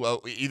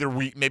 either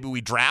maybe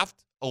we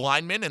draft a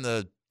lineman in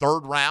the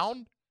third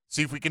round,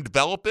 see if we can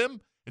develop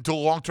him into a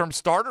long-term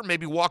starter.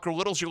 Maybe Walker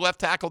Little's your left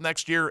tackle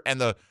next year, and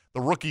the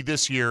rookie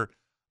this year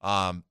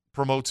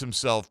promotes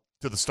himself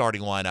to the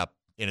starting lineup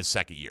in his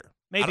second year.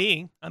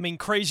 Maybe. I mean,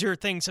 crazier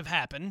things have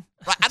happened.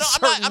 I'm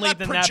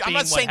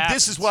not saying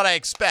this is what I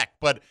expect,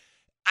 but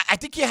I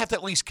think you have to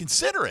at least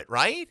consider it,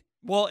 right?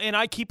 Well, and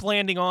I keep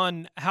landing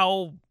on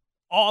how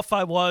off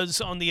I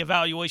was on the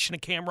evaluation of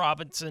Cam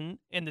Robinson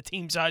in the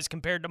team's eyes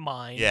compared to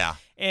mine. Yeah.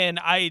 And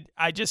I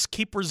just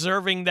keep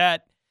reserving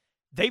that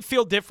they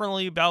feel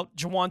differently about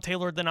Jawaan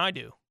Taylor than I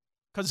do.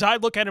 Because I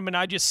look at him and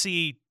I just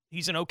see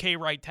he's an okay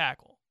right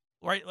tackle.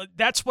 Right?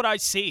 That's what I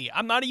see.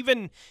 I'm not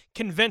even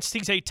convinced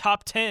he's a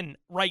top 10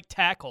 right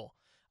tackle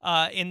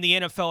in the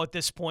NFL at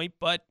this point,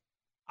 but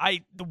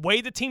the way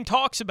the team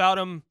talks about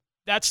him,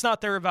 that's not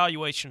their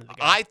evaluation of the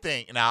guy. I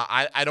think, now,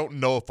 I don't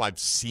know if I've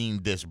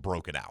seen this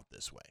broken out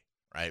this way,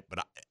 right? But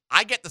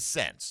I get the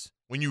sense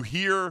when you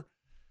hear,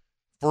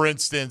 for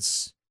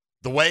instance,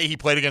 the way he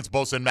played against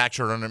Bosa and Mack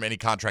should earn him any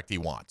contract he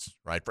wants,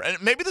 right?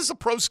 And maybe there's a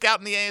pro scout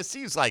in the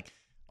ASC who's like,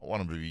 I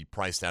want him to be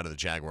priced out of the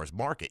Jaguars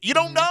market. You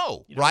don't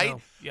know, right?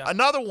 Know. Yeah.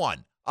 Another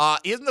one,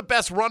 he isn't the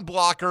best run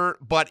blocker,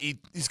 but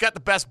he's got the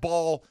best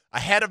ball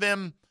ahead of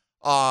him.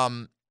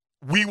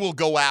 We will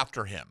go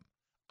after him.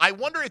 I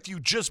wonder if you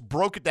just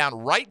broke it down,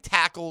 right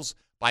tackles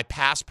by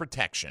pass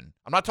protection.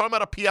 I'm not talking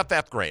about a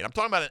PFF grade. I'm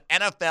talking about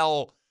an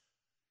NFL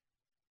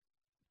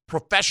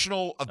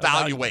professional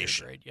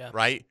evaluation, grade,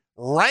 right?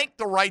 Rank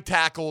the right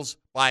tackles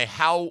by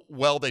how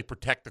well they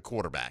protect the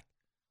quarterback.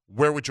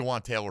 Where would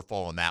Jawaan Taylor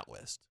fall on that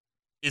list?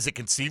 Is it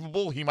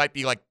conceivable he might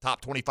be like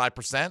top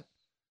 25%?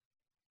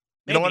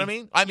 You know what I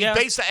mean? I mean,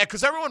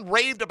 because everyone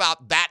raved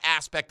about that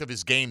aspect of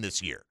his game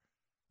this year,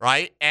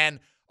 right? And,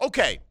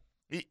 okay,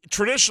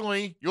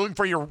 traditionally, you're looking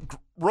for your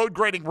road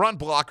grading run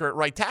blocker at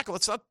right tackle.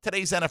 It's not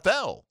today's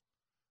NFL.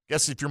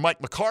 Guess if you're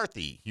Mike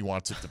McCarthy, he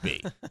wants it to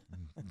be.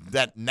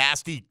 That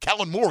nasty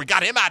Kellen Moore, we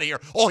got him out of here.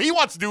 All he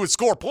wants to do is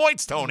score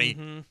points,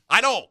 Tony.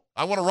 I don't.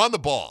 I want to run the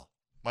ball.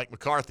 Mike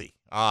McCarthy.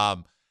 I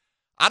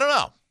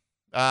don't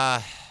know.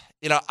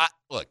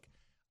 Look,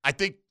 I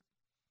think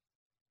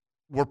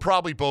we're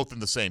probably both in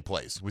the same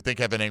place. We think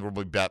Evan Ingram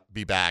will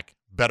be back.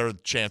 Better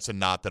chance than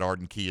not that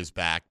Arden Key is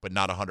back, but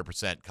not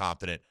 100%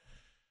 confident.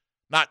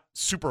 Not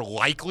super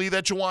likely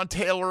that Jawaan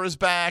Taylor is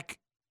back,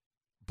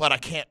 but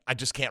I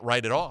just can't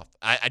write it off.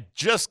 I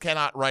just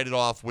cannot write it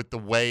off with the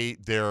way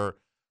they're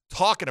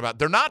talking about.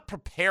 They're not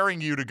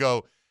preparing you to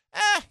go,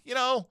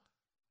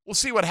 we'll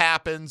see what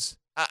happens.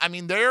 I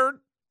mean,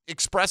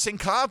 expressing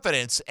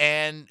confidence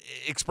and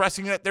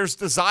expressing that there's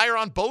desire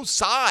on both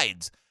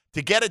sides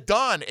to get it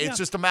done. It's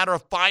just a matter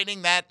of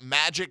finding that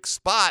magic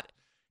spot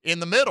in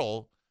the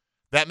middle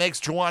that makes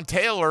Juwan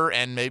Taylor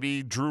and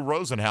maybe Drew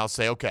Rosenhaus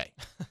say, okay,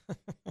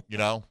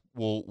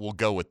 we'll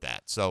go with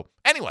that. So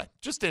anyway,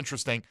 just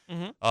interesting.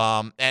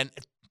 And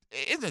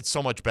isn't it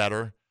so much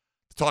better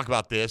to talk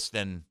about this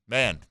than,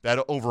 man,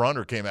 that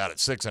over-under came out at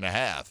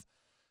 6.5.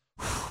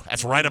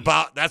 That's right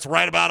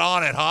about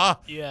on it, huh?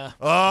 Yeah.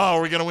 Oh,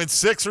 are we going to win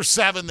 6 or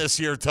 7 this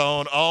year,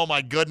 Tone? Oh,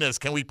 my goodness.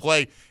 Can we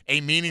play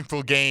a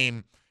meaningful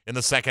game in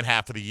the second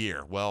half of the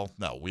year? Well,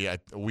 no.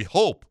 We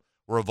hope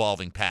we're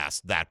evolving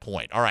past that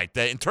point. All right.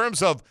 In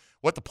terms of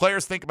what the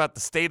players think about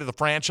the state of the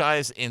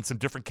franchise in some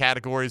different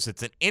categories,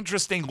 it's an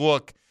interesting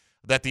look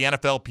that the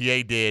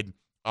NFLPA did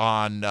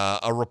on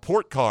a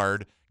report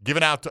card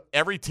given out to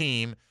every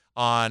team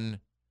on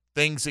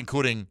things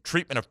including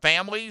treatment of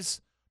families,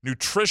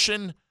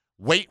 nutrition,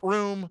 weight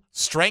room,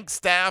 strength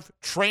staff,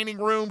 training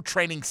room,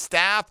 training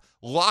staff,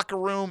 locker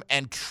room,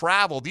 and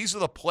travel. These are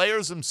the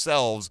players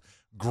themselves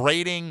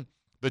grading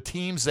the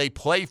teams they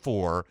play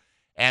for.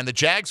 And the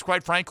Jags,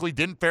 quite frankly,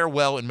 didn't fare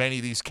well in many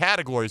of these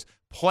categories.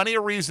 Plenty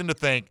of reason to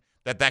think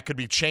that could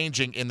be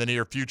changing in the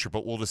near future,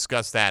 but we'll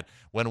discuss that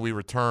when we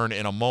return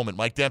in a moment.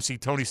 Mike Dempsey,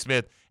 Tony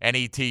Smith, and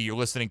E.T., you're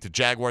listening to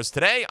Jaguars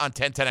Today on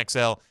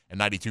 1010XL and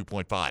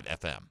 92.5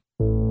 FM.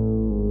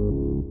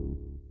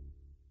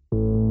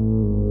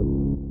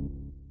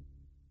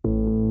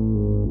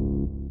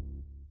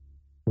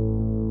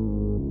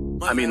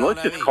 I mean,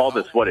 let's just call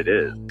this what it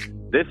is.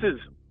 This is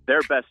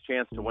their best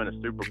chance to win a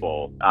Super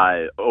Bowl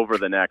over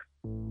the next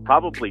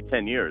probably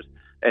 10 years.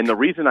 And the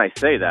reason I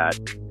say that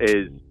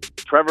is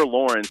Trevor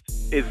Lawrence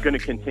is going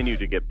to continue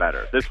to get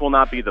better. This will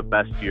not be the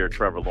best year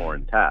Trevor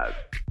Lawrence has,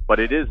 but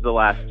it is the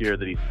last year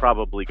that he's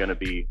probably going to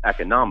be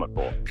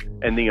economical.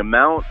 And the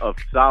amount of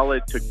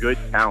solid to good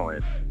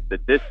talent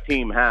that this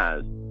team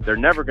has, they're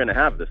never going to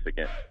have this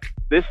again.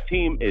 This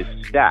team is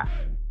stacked.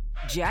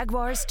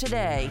 Jaguars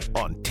Today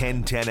on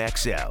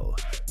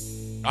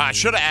 1010XL. I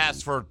should have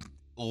asked for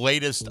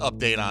latest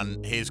update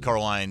on Hayes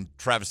Carline,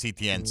 Travis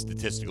Etienne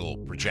statistical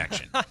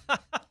projection.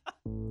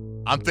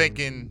 I'm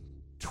thinking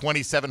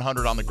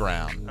 2,700 on the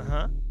ground.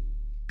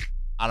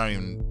 I don't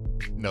even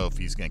know if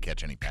he's going to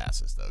catch any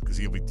passes, though, because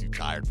he'll be too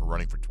tired for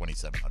running for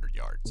 2,700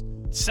 yards.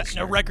 Setting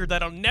a record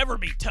that'll never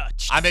be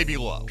touched. I may be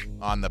low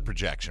on the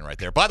projection right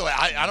there. By the way,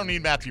 I don't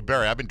need Matthew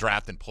Berry. I've been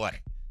drafting plenty.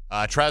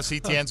 Travis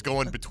Etienne's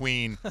going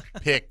between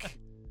pick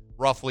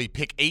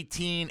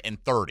 18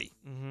 and 30.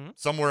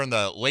 Somewhere in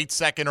the late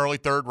second, early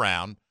third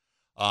round.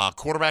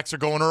 Quarterbacks are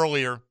going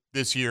earlier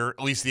this year,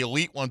 at least the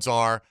elite ones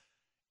are,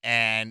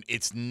 and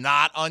it's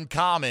not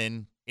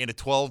uncommon in a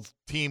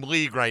 12-team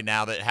league right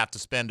now that have to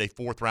spend a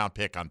fourth-round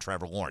pick on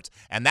Trevor Lawrence,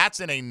 and that's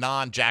in a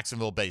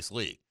non-Jacksonville-based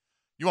league.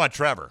 You want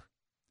Trevor.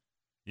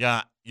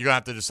 Yeah, you're going to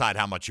have to decide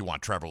how much you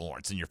want Trevor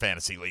Lawrence in your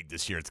fantasy league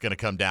this year. It's going to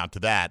come down to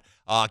that.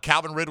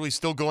 Calvin Ridley's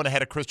still going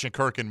ahead of Christian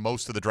Kirk in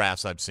most of the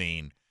drafts I've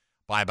seen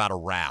by about a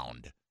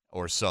round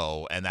or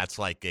so, and that's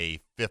like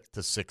a 5th to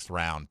 6th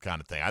round kind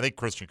of thing. I think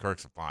Christian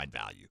Kirk's a fine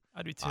value.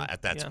 I do too.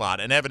 At that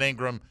spot. And Evan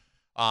Ingram,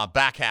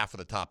 back half of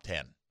the top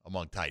 10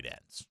 among tight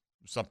ends.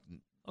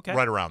 Something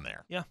right around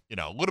there. Yeah.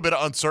 A little bit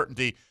of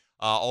uncertainty,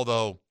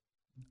 although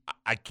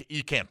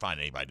you can't find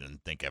anybody that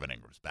doesn't think Evan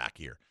Ingram's back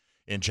here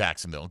in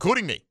Jacksonville,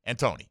 including me and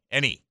Tony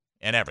and E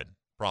and Evan,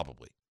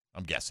 probably.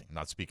 I'm guessing. I'm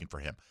not speaking for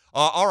him.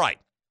 All right.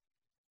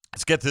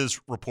 Let's get to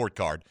this report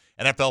card.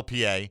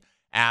 NFLPA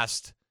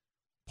asked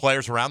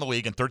players around the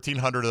league, and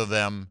 1,300 of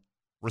them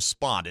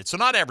responded. So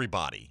not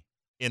everybody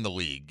in the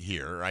league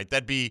here, right?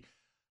 That'd be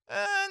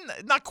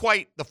not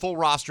quite the full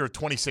roster of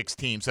 26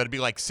 teams. That'd be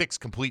like 6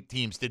 complete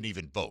teams didn't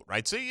even vote,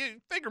 right? So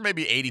you figure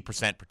maybe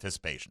 80%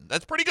 participation.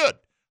 That's pretty good.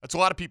 That's a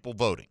lot of people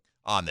voting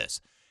on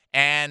this.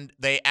 And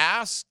they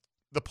asked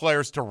the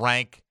players to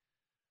rank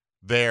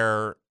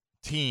their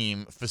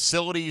team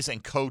facilities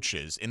and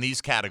coaches in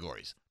these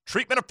categories: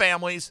 treatment of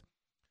families,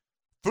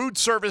 food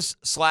service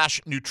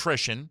 /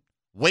 nutrition,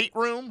 weight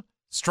room,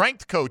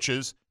 strength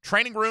coaches,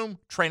 training room,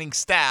 training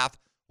staff,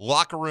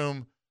 locker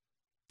room,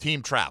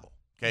 team travel.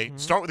 Okay,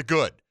 Start with the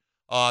good.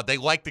 They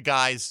like the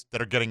guys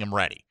that are getting them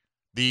ready.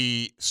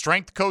 The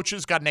strength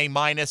coaches got an A-.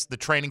 The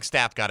training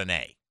staff got an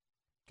A.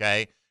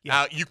 Okay? Yeah.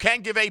 Now, you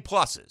can give A+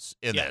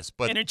 in this.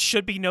 But and it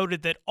should be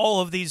noted that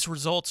all of these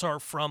results are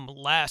from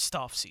last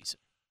offseason.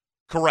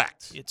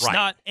 Correct. It's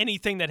not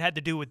anything that had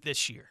to do with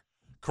this year.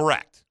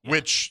 Correct,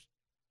 which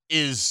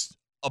is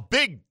a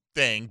big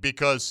thing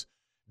because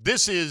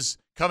this is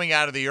coming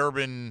out of the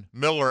Urban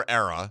Miller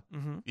era,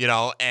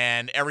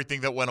 and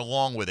everything that went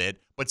along with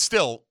it. But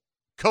still,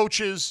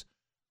 coaches,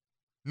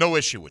 no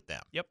issue with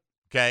them. Yep.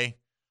 Okay?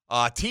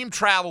 Team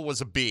travel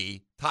was a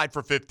B, tied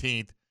for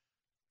 15th.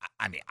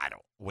 I mean,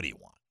 what do you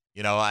want?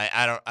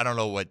 I don't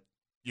know what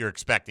you're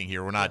expecting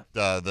here. We're not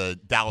the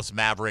Dallas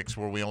Mavericks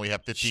where we only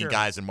have 15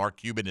 guys and Mark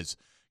Cuban has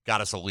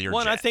got us a Learjet.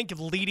 One, I think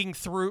reading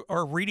through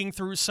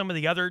some of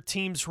the other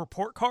teams'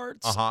 report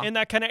cards in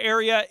that kind of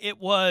area, it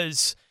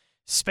was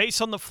space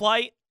on the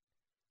flight,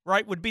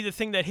 right, would be the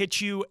thing that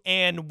hits you.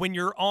 And when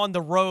you're on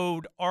the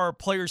road, are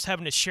players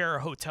having to share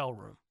a hotel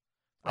room?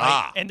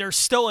 Right? And there's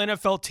still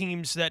NFL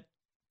teams that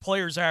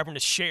players are having to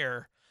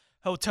share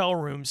hotel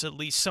rooms, at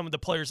least some of the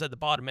players at the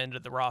bottom end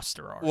of the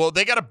roster are. Well,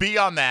 they got to be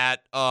on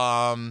that.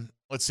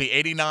 Let's see,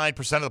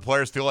 89% of the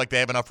players feel like they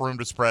have enough room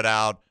to spread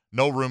out.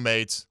 No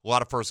roommates, a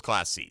lot of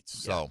first-class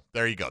seats. So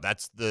there you go.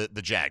 That's the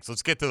Jags.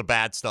 Let's get to the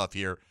bad stuff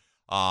here.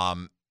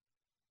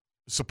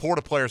 Support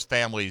of players'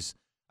 families,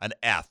 an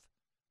F,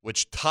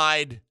 which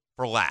tied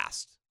for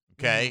last.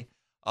 Okay?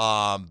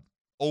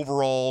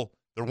 Overall,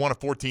 they're one of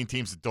 14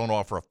 teams that don't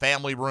offer a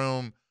family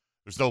room.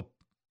 There's no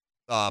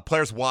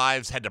players'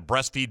 wives had to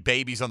breastfeed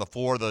babies on the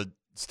floor of the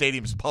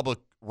stadium's public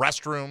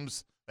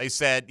restrooms. They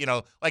said,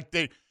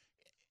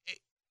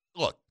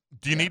 look,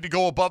 do you need to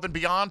go above and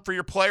beyond for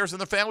your players and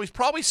their families?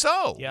 Probably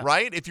so,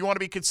 right? If you want to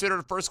be considered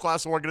a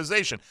first-class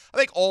organization. I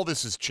think all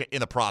this is in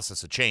the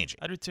process of changing.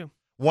 I do too.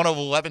 One of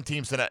 11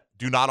 teams that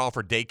do not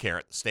offer daycare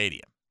at the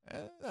stadium.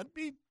 That'd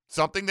be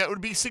something that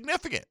would be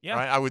significant,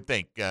 right? I would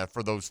think,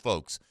 for those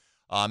folks.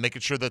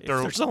 Making sure that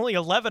there's only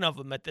 11 of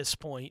them at this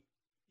point.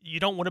 You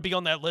don't want to be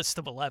on that list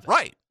of 11.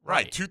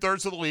 Right.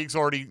 2/3 of the league's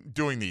already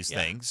doing these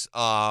things.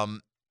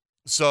 And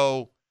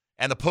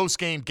the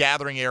post-game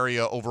gathering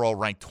area overall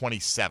ranked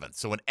 27th.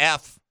 So an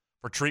F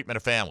for treatment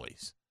of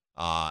families.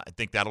 I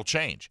think that'll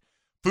change.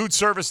 Food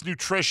service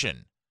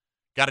nutrition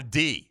got a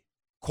D.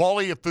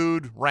 Quality of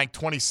food ranked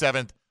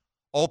 27th.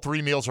 All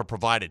 3 meals are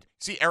provided.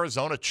 See,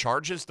 Arizona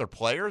charges their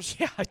players?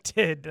 Yeah, I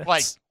did. That's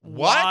like,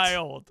 what?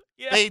 Wild.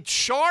 Yeah. They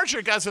charge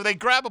your guys if they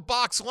grab a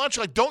box lunch.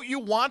 Like, don't you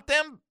want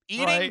them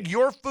eating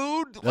your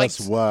food? That's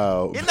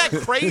wild. Isn't that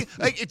crazy?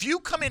 Like, if you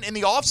come in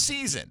the off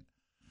season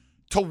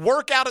to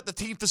work out at the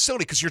team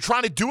facility because you're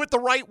trying to do it the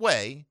right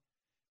way,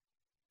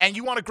 and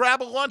you want to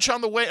grab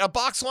a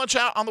box lunch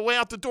out on the way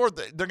out the door,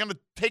 they're going to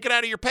take it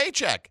out of your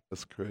paycheck.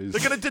 That's crazy.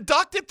 They're going to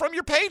deduct it from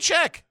your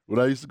paycheck. When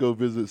I used to go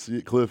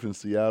visit Cliff in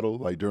Seattle,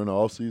 like during the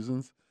off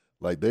seasons,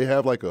 like they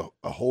have like a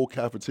whole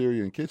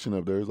cafeteria and kitchen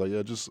up there. It's like,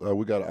 I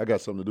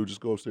got something to do. Just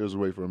go upstairs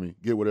away from me.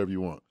 Get whatever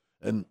you want.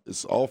 And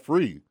it's all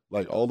free,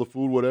 like all the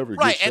food, whatever.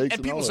 Right,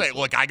 and people say,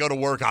 look, I go to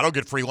work, I don't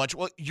get free lunch.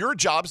 Well, your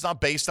job's not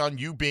based on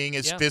you being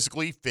as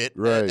physically fit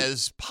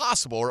as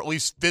possible, or at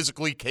least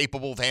physically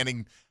capable of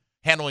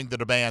handling the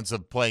demands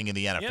of playing in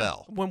the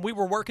NFL. Yeah. When we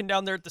were working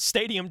down there at the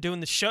stadium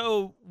doing the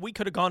show, we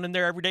could have gone in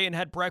there every day and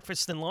had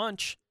breakfast and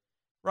lunch,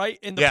 right?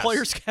 In the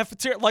players'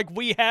 cafeteria. Like,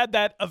 we had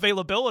that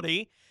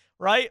availability,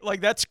 right?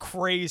 Like, that's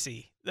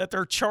crazy that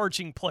they're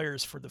charging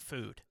players for the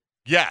food.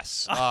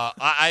 Yes,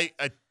 I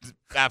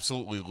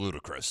absolutely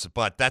ludicrous,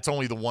 but that's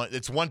only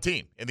it's one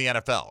team in the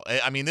NFL.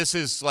 I mean, this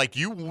is like,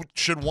 you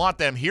should want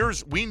them.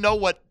 We know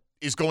what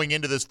is going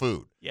into this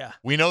food. Yeah.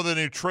 We know the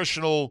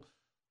nutritional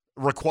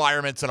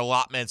requirements and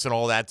allotments and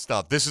all that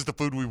stuff. This is the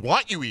food we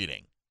want you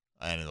eating,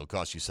 and it'll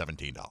cost you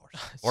 $17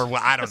 or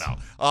I don't know.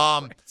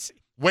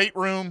 Weight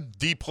room,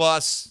 D+.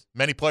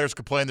 Many players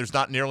complain there's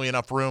not nearly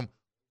enough room.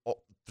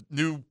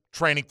 New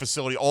training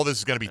facility, all this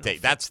is going to be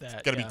taken. That's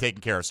going to be taken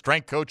care of.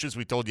 Strength coaches,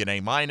 we told you an A-.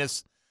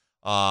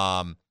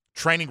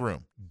 Training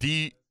room,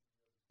 D-.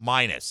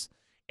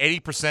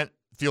 80%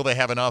 feel they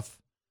have enough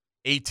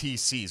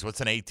ATCs. What's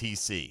an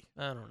ATC?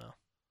 I don't know.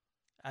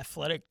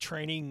 Athletic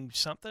training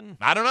something?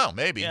 I don't know,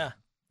 maybe. Yeah.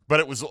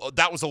 But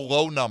that was a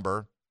low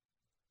number.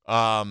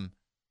 77%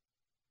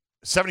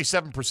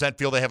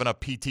 feel they have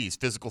enough PTs,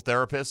 physical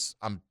therapists.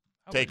 I'm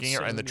taking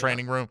it in the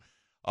training room.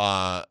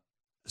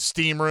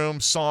 Steam room,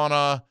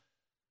 sauna.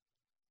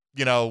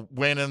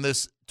 When in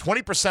this,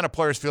 20% of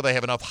players feel they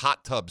have enough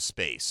hot tub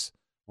space,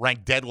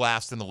 ranked dead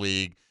last in the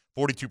league.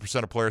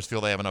 42% of players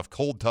feel they have enough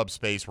cold tub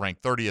space,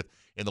 ranked 30th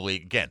in the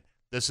league. Again,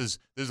 this is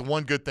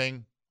one good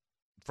thing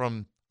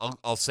from,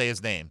 I'll say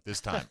his name this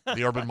time,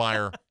 the Urban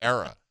Meyer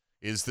era,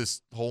 is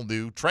this whole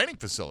new training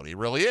facility. It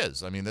really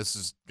is. I mean, this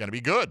is going to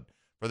be good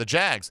for the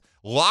Jags.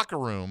 Locker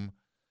room,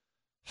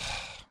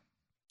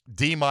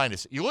 D-.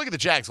 You look at the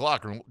Jags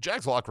locker room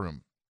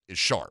is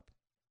sharp,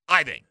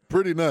 I think.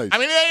 Pretty nice. I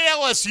mean,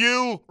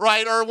 LSU,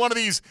 right, or one of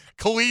these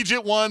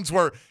collegiate ones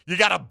where you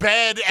got a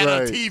bed and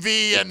a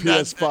TV and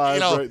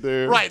PS5 right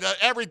there. Right,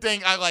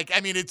 everything.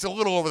 I mean, it's a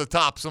little over the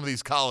top, some of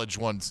these college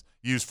ones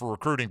used for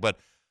recruiting, but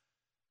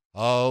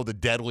the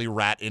deadly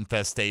rat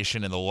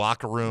infestation in the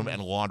locker room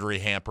and laundry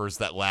hampers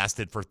that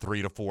lasted for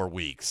 3 to 4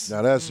 weeks.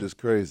 Now, that's just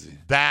crazy.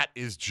 That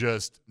is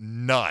just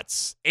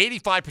nuts.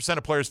 85%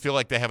 of players feel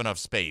like they have enough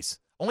space.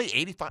 Only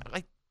 85?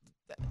 I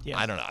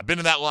don't know. I've been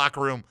in that locker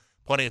room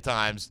plenty of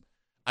times.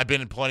 I've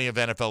been in plenty of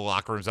NFL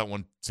locker rooms. That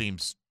one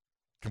seems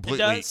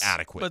completely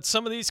adequate. But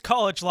some of these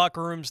college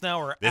locker rooms now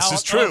are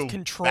out of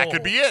control. That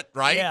could be it,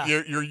 right?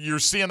 Yeah. You're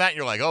seeing that, and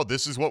you're like, oh,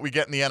 this is what we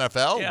get in the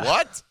NFL? Yeah.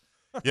 What?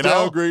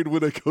 Downgrade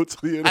when they go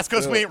to the NFL. That's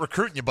because we ain't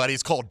recruiting you, buddy.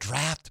 It's called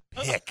draft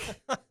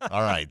pick.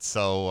 All right.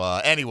 So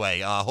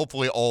anyway,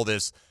 hopefully all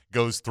this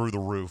goes through the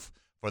roof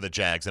for the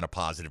Jags in a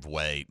positive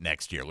way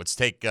next year. Let's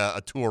take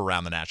a tour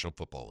around the National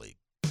Football League.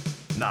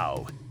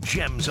 Now,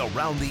 Gems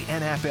Around the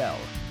NFL,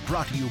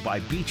 brought to you by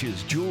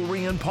Beach's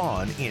Jewelry and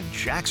Pawn in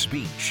Jax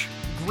Beach.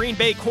 Green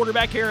Bay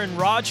quarterback Aaron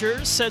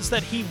Rodgers says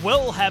that he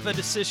will have a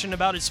decision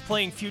about his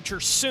playing future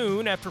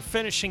soon after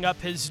finishing up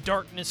his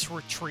darkness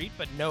retreat,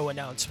 but no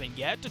announcement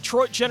yet.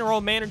 Detroit general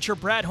manager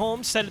Brad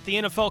Holmes said at the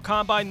NFL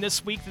Combine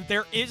this week that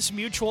there is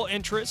mutual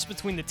interest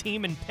between the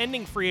team and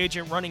pending free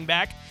agent running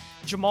back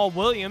Jamal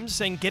Williams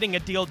and getting a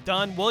deal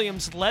done.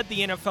 Williams led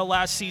the NFL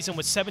last season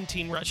with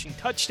 17 rushing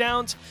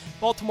touchdowns.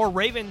 Baltimore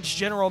Ravens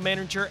general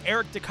manager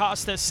Eric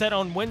DeCosta said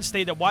on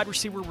Wednesday that wide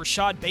receiver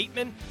Rashad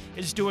Bateman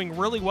is doing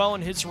really well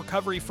in his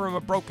recovery from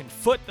a broken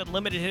foot that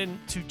limited him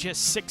to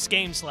just 6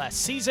 games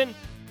last season.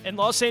 And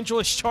Los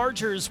Angeles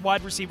Chargers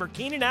wide receiver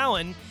Keenan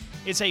Allen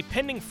is a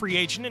pending free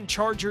agent, and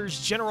Chargers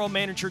general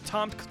manager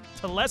Tom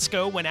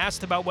Telesco, when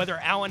asked about whether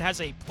Allen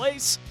has a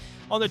place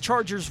on the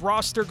Chargers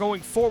roster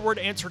going forward,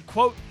 answered,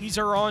 quote, he's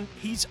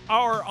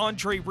our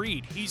Andre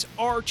Reed. He's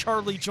our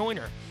Charlie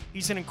Joyner.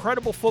 He's an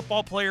incredible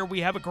football player.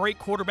 We have a great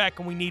quarterback,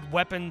 and we need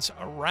weapons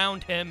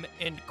around him,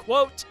 end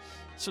quote.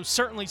 So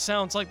certainly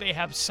sounds like they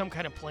have some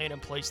kind of plan in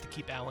place to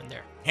keep Allen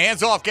there.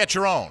 Hands off, get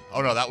your own.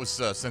 Oh, no, that was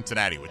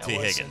Cincinnati with T.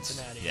 Higgins.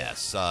 Cincinnati,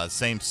 yes,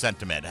 same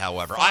sentiment,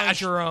 however.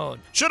 Find your own.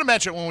 Should have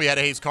mentioned when we had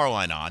Hayes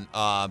Carline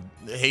on.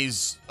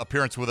 Hayes'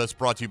 appearance with us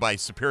brought to you by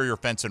Superior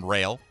Fence and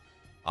Rail.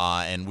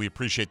 And we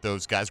appreciate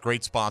those guys.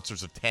 Great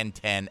sponsors of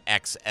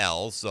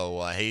 1010XL.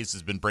 So Hayes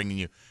has been bringing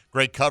you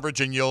great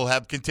coverage, and you'll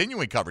have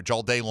continuing coverage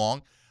all day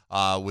long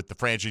with the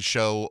Frangie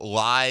Show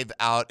live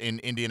out in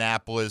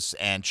Indianapolis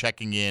and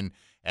checking in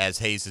as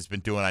Hayes has been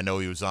doing. I know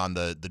he was on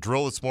the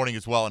drill this morning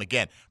as well. And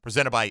again,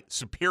 presented by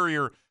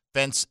Superior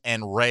Fence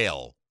and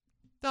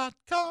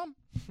Rail.com.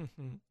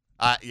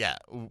 Yeah,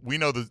 we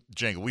know the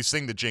jingle. We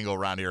sing the jingle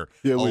around here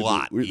a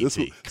lot.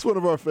 It's one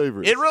of our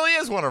favorites. It really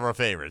is one of our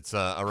favorites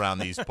around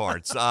these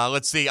parts.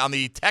 Let's see. On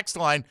the text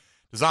line,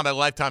 designed by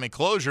Lifetime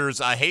Enclosures,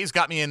 Hayes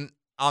got me in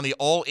on the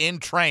all-in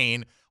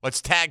train.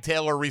 Let's tag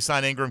Taylor,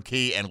 re-sign Ingram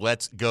Key, and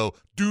let's go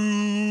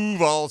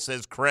Duval,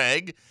 says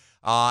Craig.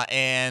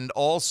 And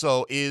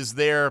also, is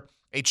there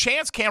a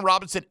chance Cam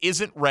Robinson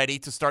isn't ready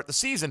to start the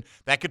season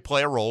that could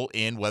play a role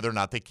in whether or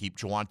not they keep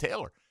Juwan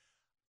Taylor?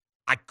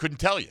 I couldn't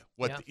tell you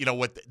what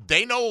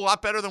they know a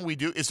lot better than we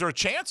do. Is there a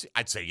chance?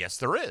 I'd say yes,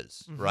 there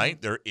is. Mm-hmm.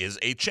 Right? There is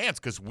a chance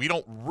because we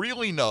don't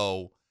really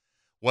know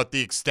what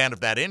the extent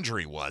of that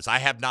injury was. I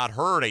have not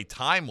heard a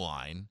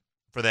timeline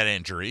for that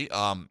injury.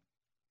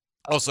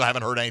 Also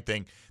haven't heard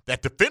anything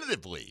that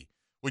definitively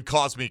would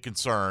cause me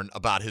concern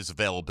about his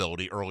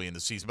availability early in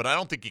the season. But I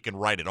don't think you can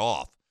write it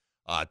off,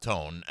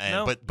 Tone.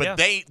 But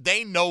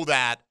they know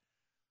that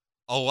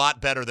a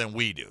lot better than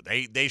we do.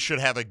 They should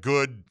have a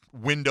good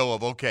window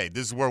of, okay,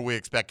 this is where we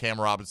expect Cam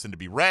Robinson to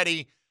be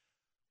ready.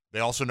 They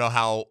also know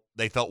how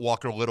they felt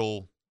Walker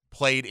Little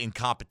played in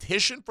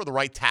competition for the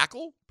right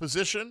tackle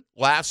position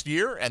last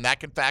year, and that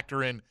can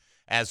factor in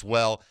as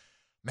well.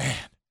 Man,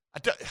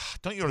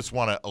 don't you just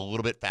want to a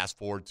little bit fast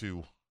forward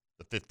to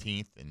the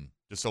 15th and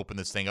just open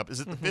this thing up? Is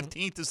it the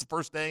 15th is the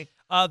first day?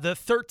 The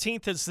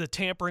 13th is the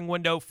tampering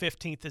window.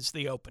 15th is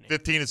the opening.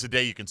 15th is the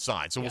day you can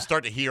sign. So we'll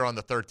start to hear on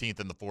the 13th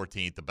and the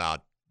 14th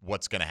about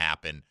what's going to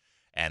happen.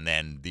 And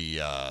then the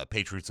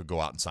Patriots will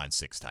go out and sign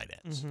 6 tight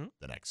ends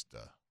the next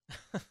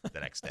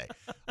day.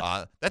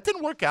 That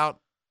didn't work out.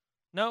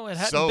 No, it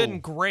hadn't been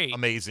great.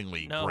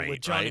 Amazingly great,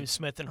 with Jonnu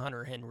Smith and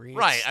Hunter Henry.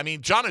 Right. I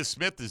mean, Jonnu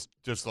Smith is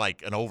just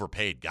like an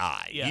overpaid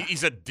guy. Yeah.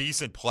 He's a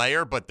decent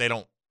player, but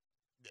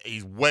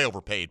he's way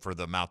overpaid for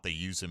the amount they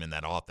use him in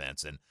that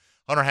offense. And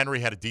Hunter Henry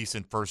had a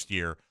decent first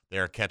year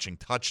there catching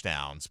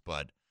touchdowns,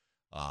 but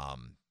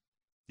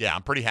yeah,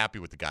 I'm pretty happy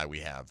with the guy we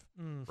have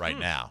right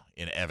now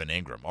in Evan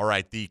Ingram. All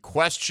right, the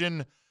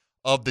question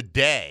of the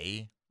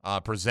day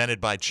presented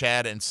by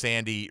Chad and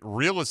Sandy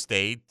Real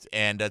Estate,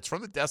 and it's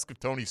from the desk of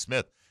Tony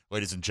Smith,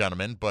 ladies and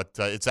gentlemen, but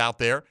it's out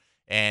there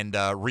and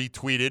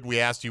retweeted. We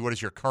asked you, what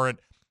is your current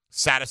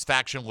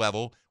satisfaction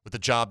level with the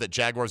job that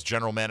Jaguars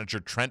general manager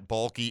Trent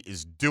Baalke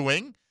is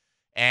doing?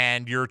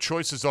 And your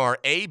choices are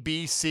A,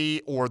 B,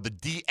 C, or the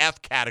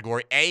DF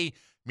category. A,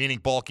 meaning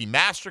Baalke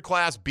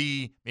masterclass.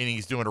 B, meaning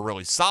he's doing a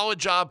really solid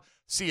job.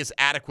 C is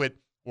adequate.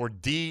 Or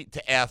D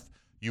to F,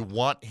 you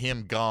want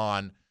him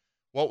gone.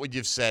 What would you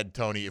have said,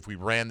 Tony, if we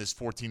ran this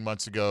 14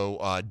 months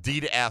ago? D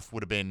to F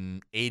would have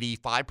been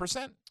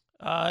 85%?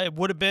 It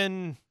would have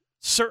been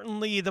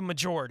certainly the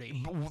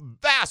majority.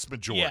 Vast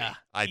majority,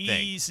 I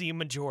think. Easy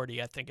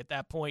majority, I think, at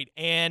that point.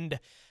 And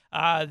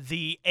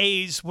the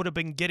A's would have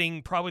been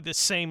getting probably the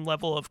same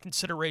level of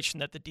consideration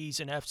that the D's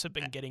and F's have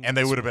been getting. And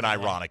they would have been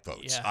ironic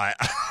votes. Yeah.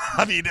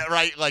 I mean,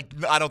 right? Like,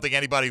 I don't think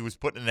anybody was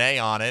putting an A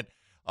on it.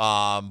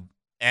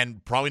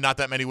 And probably not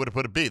that many would have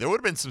put a B. There would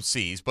have been some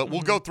C's, but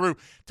we'll go through,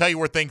 tell you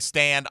where things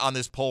stand on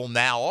this poll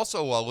now.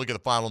 Also, look at the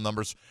final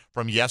numbers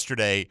from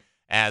yesterday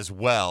as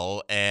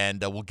well, and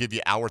we'll give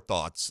you our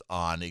thoughts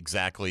on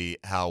exactly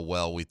how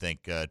well we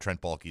think Trent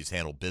Baalke's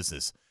handled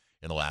business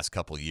in the last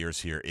couple of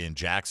years here in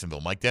Jacksonville.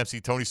 Mike Dempsey,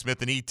 Tony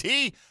Smith, and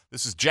E.T.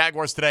 This is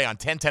Jaguars Today on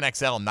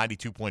 1010XL and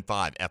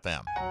 92.5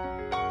 FM.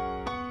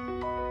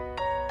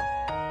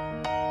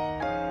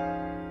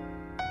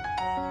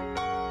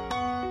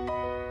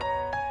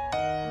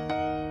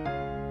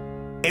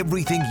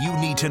 Everything you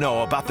need to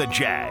know about the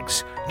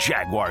Jags.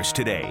 Jaguars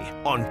Today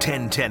on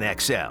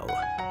 1010XL.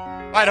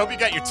 All right, hope you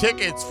got your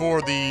tickets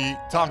for the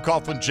Tom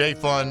Coughlin J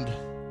Fund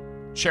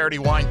charity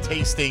wine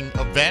tasting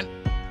event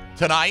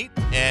tonight.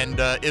 And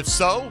if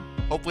so,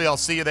 hopefully I'll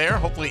see you there.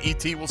 Hopefully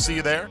E.T. will see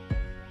you there.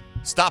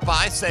 Stop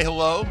by, say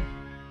hello,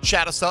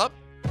 chat us up.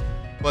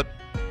 But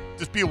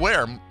just be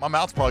aware, my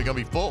mouth's probably going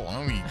to be full.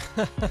 I'm going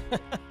to be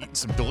eating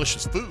some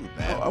delicious food,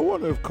 man. I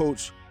wonder if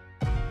Coach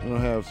going to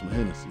have some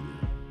Hennessy there.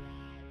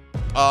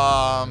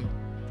 I'm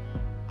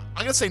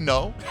going to say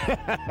no.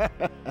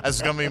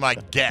 That's going to be my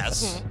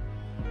guess.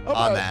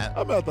 On that.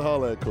 I'm about to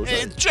holler at Coach.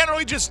 It's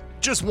generally just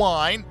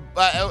wine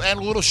and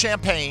a little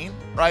champagne,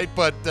 right?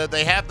 But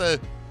they have the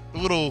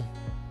little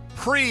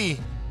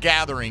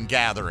pre-gathering.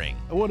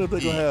 I wonder if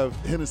they're going to have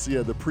Hennessy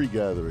at the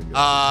pre-gathering.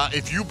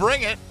 If you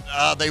bring it,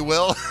 they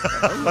will.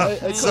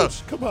 Hey,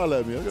 Coach, come holler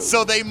at me.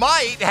 So they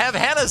might have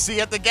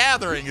Hennessy at the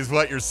gathering is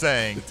what you're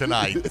saying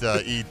tonight,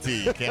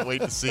 E.T. Can't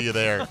wait to see you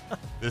there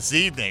this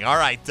evening. All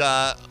right,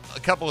 a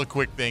couple of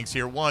quick things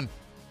here. One,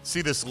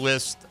 see this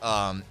list.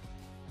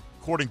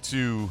 According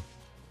to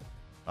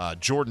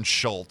Jordan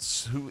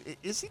Schultz, who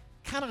is he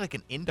kind of like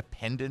an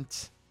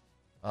independent?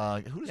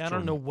 I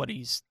don't know what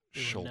he's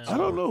doing Schultz. now. I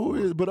don't know who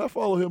he is, but I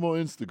follow him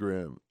on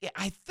Instagram. Yeah,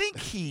 I think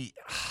he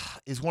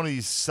is one of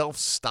these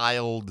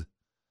self-styled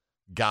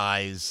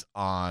guys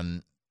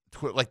on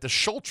Twitter, like the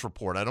Schultz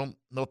Report. I don't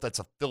know if that's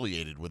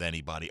affiliated with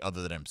anybody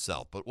other than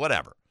himself, but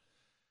whatever.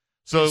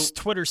 So his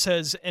Twitter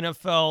says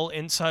NFL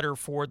Insider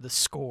for The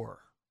Score.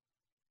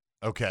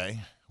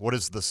 Okay. What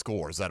is The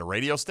Score? Is that a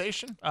radio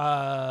station?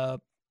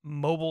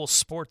 Mobile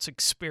Sports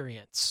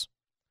Experience.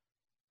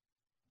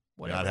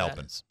 Whatever Not that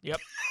helping. is. Yep.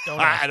 Don't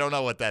know. I don't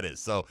know what that is.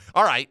 So,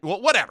 all right. Well,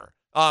 whatever.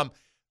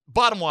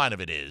 Bottom line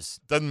of it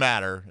is, doesn't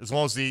matter as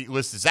long as the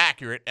list is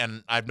accurate,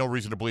 and I have no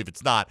reason to believe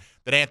it's not,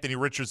 that Anthony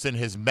Richardson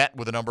has met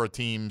with a number of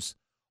teams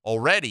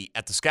already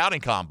at the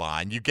scouting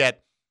combine. You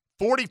get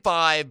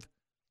 45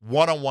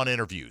 one-on-one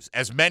interviews,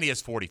 as many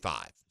as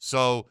 45.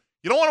 So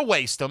you don't want to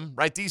waste them,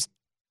 right? These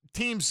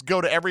teams go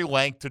to every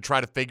length to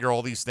try to figure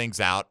all these things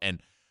out,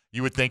 and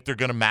you would think they're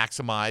going to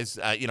maximize.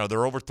 There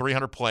are over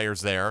 300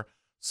 players there,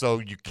 so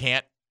you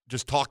can't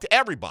just talk to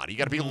everybody. You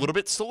got to be a little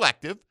bit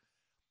selective.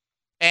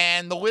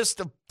 And the list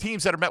of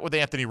teams that are met with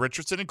Anthony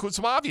Richardson includes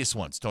some obvious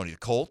ones, Tony. The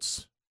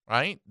Colts,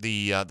 right?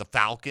 The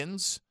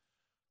Falcons,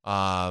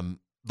 the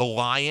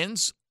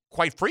Lions,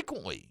 quite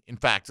frequently. In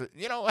fact,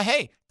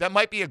 hey, that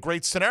might be a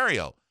great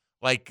scenario.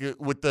 Like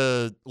with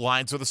the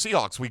Lions or the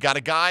Seahawks, we got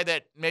a guy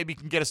that maybe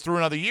can get us through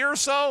another year or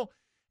so,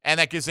 and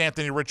that gives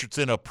Anthony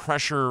Richardson a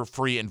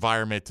pressure-free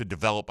environment to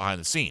develop behind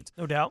the scenes.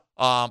 No doubt.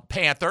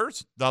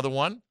 Panthers, another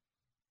one.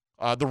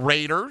 The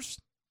Raiders,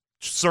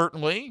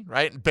 certainly,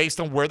 right?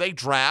 Based on where they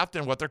draft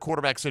and what their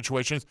quarterback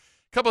situation is. A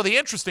couple of the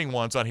interesting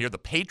ones on here. The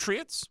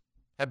Patriots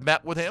have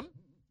met with him,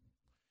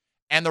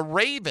 and the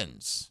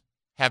Ravens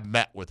have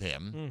met with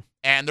him,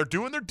 and they're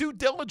doing their due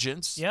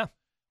diligence. Yeah.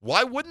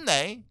 Why wouldn't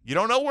they? You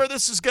don't know where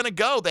this is going to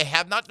go. They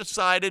have not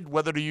decided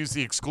whether to use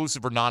the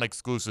exclusive or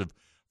non-exclusive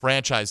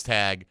franchise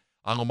tag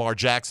on Lamar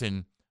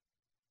Jackson,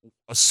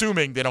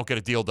 assuming they don't get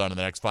a deal done in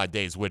the next 5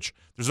 days, which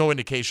there's no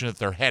indication that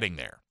they're heading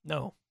there.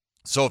 No.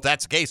 So if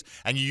that's the case,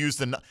 and you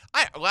use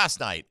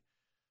last night,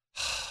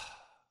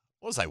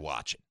 what was I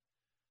watching?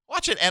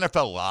 Watching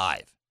NFL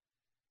Live.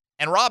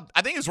 And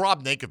I think it was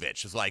Rob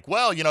Ninkovich, is like,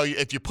 well,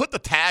 if you put the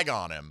tag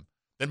on him,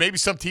 then maybe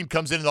some team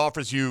comes in and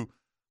offers you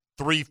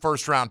 3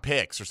 first-round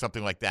picks or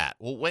something like that.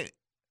 Well, wait,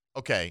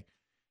 okay.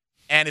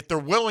 And if they're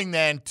willing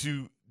then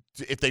to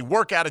if they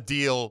work out a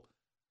deal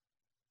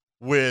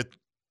with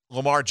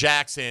Lamar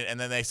Jackson and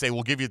then they say,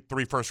 we'll give you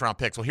 3 first-round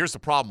picks. Well, here's the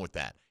problem with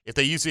that. If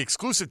they use the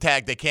exclusive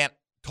tag, they can't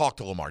talk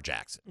to Lamar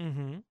Jackson.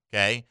 Mm-hmm.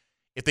 Okay?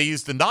 If they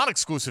use the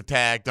non-exclusive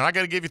tag, they're not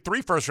going to give you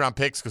 3 first-round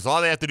picks because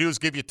all they have to do is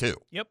give you 2.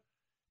 Yep.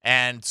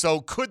 And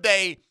so could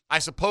they, I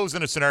suppose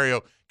in a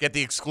scenario, get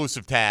the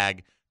exclusive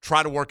tag,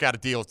 try to work out a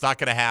deal? It's not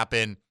going to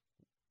happen.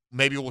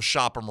 Maybe we'll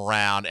shop them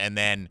around, and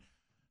then,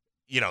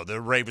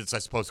 the Ravens, I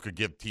suppose, could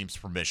give teams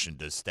permission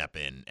to step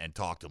in and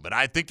talk to them. But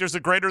I think there's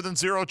a greater than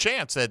 0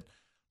 chance that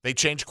they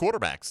change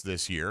quarterbacks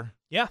this year.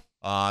 Yeah.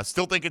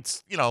 Still think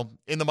it's,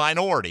 in the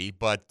minority,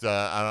 but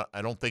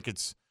I don't think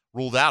it's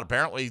ruled out.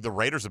 Apparently, the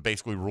Raiders have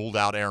basically ruled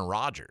out Aaron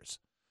Rodgers,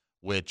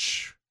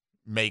 which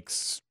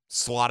makes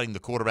slotting the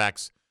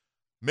quarterbacks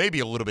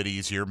maybe a little bit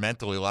easier.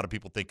 Mentally, a lot of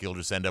people think he'll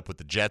just end up with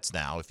the Jets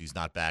now if he's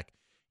not back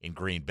in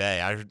Green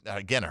Bay. I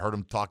heard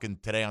him talking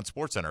today on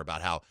SportsCenter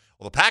about how,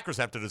 the Packers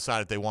have to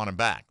decide if they want him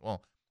back.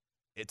 Well,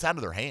 it's out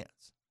of their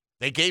hands.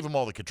 They gave him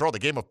all the control. They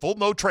gave him a full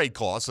no-trade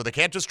clause, so they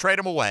can't just trade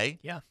him away.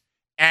 Yeah.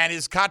 And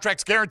his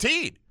contract's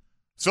guaranteed.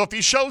 So if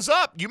he shows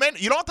up, you don't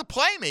have to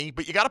play me,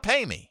 but you got to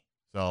pay me.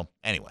 So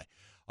anyway,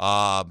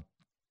 man,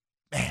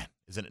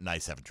 isn't it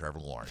nice having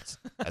Trevor Lawrence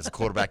as a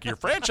quarterback of your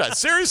franchise?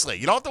 Seriously,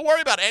 you don't have to worry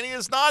about any of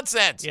this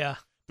nonsense. Yeah.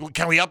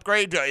 Can we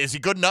upgrade? Is he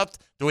good enough?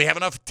 Do we have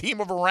enough team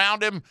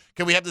around him?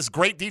 Can we have this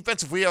great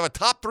defense? If we have a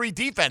top 3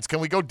 defense, can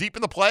we go deep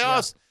in the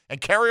playoffs and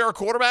carry our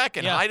quarterback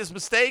and hide his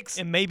mistakes?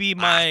 And maybe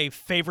my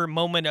favorite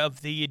moment of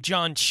the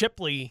John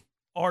Shipley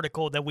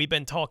article that we've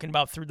been talking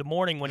about through the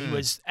morning when he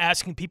was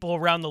asking people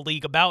around the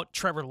league about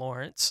Trevor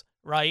Lawrence,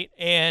 right?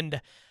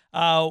 And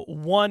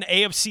one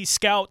AFC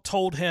scout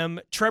told him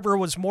Trevor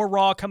was more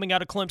raw coming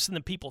out of Clemson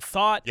than people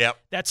thought. Yep.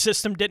 That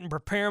system didn't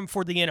prepare him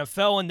for the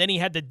NFL, and then he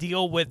had to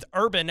deal with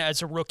Urban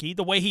as a rookie.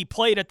 The way he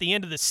played at the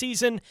end of the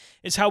season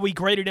is how we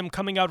graded him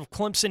coming out of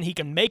Clemson. He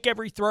can make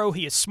every throw.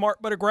 He is smart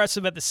but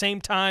aggressive at the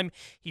same time.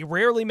 He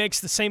rarely makes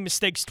the same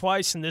mistakes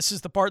twice, and this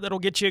is the part that'll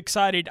get you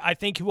excited. I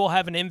think he will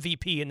have an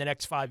MVP in the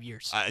next 5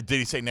 years. Did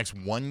he say next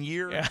 1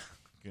 year? Yeah.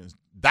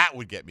 That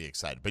would get me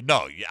excited. But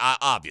no,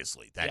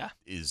 obviously, that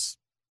is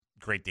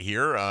great to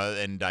hear,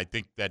 and I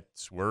think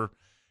that's where,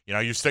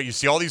 you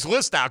see all these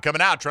lists now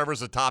coming out.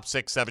 Trevor's a top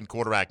 6, 7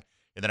 quarterback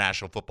in the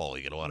National Football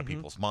League in a lot of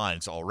people's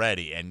minds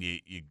already, and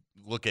you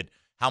look at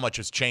how much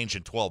has changed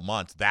in 12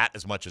 months, that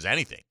as much as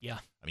anything. Yeah.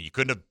 I mean, you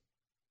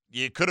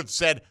could have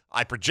said,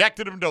 I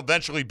projected him to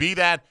eventually be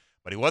that,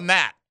 but he wasn't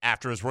that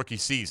after his rookie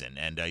season,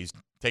 and he's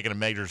taken a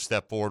major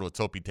step forward. Let's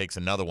hope he takes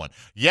another one.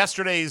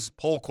 Yesterday's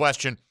poll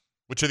question,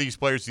 which of these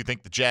players do you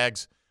think the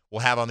Jags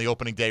will have on the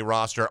opening day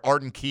roster?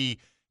 Arden Key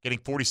getting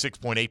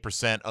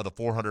 46.8% of the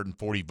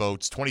 440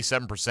 votes.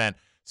 27%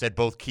 said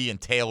both Key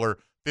and Taylor.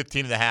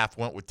 15.5%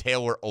 went with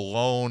Taylor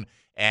alone.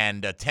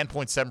 And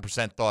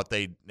 10.7% thought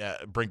they'd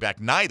bring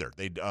back neither.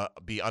 They'd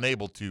be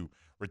unable to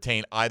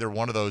retain either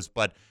one of those.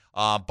 But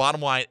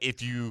bottom line,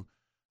 if you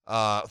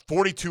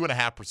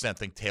 42.5%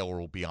 think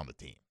Taylor will be on the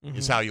team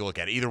is how you look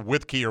at it, either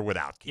with Key or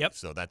without Key. Yep.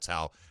 So that's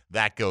how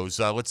that goes.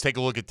 Let's take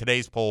a look at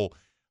today's poll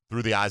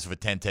through the eyes of a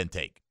 10-10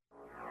 take.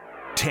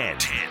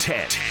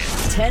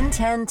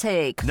 10-10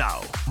 take.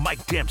 Now,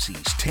 Mike Dempsey's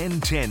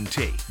 10-10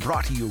 take,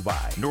 brought to you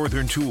by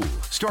Northern Tool.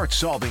 Start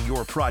solving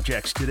your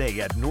projects today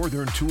at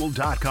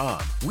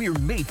northerntool.com. We're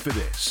made for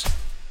this.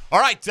 All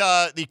right,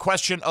 the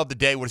question of the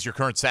day, what is your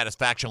current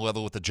satisfaction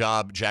level with the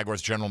job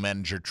Jaguars general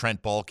manager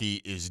Trent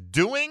Baalke is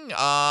doing?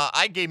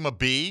 I gave him a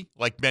B,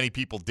 like many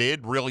people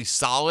did, really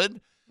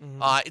solid.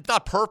 It's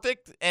not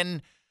perfect,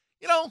 and,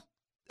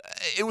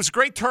 it was a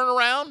great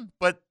turnaround,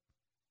 but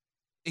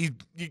you're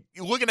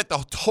looking at the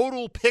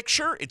total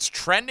picture, it's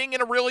trending in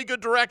a really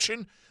good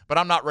direction, but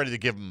I'm not ready to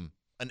give him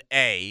an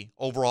A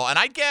overall. And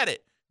I get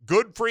it.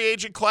 Good free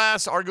agent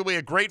class, arguably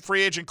a great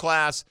free agent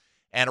class,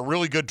 and a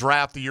really good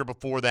draft the year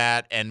before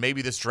that. And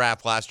maybe this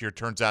draft last year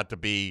turns out to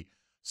be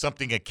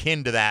something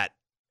akin to that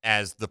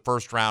as the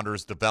first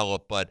rounders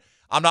develop. But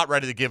I'm not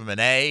ready to give him an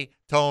A,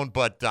 Tone,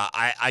 but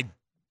I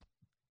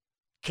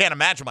can't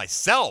imagine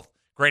myself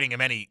grading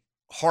him any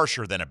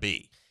harsher than a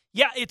B.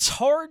 Yeah, it's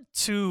hard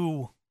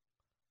to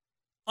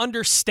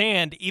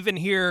understand, even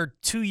here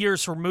 2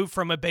 years removed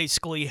from it,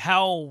 basically,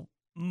 how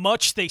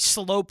much they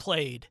slow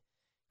played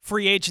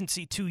free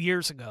agency 2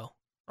 years ago,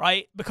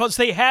 right? Because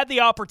they had the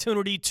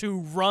opportunity to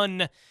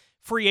run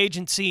free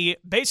agency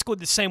basically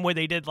the same way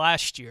they did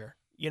last year,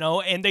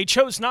 and they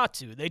chose not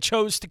to. They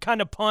chose to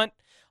kind of punt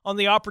on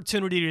the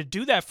opportunity to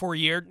do that for a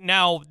year.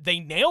 Now, they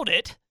nailed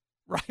it,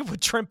 right,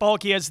 with Trent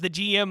Baalke as the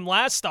GM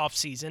last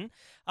offseason,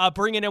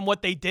 bringing in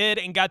what they did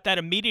and got that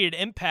immediate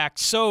impact.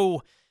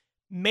 So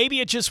maybe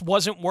it just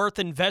wasn't worth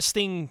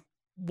investing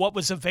what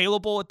was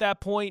available at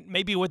that point.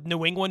 Maybe with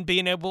New England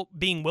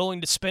being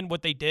willing to spend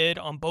what they did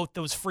on both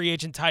those free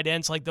agent tight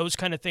ends, like those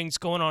kind of things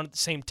going on at the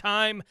same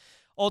time.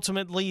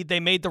 Ultimately, they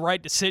made the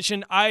right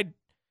decision. I'd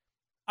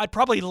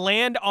probably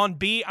land on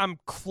B. I'm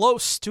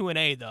close to an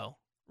A, though,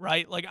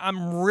 right? Like,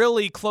 I'm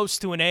really close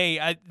to an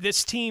A.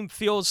 This team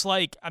feels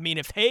like,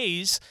 if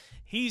Hayes,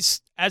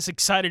 he's as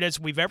excited as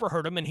we've ever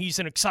heard him, and he's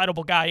an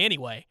excitable guy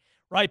anyway.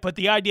 Right, but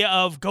the idea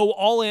of go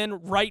all in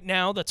right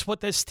now, that's what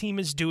this team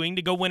is doing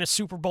to go win a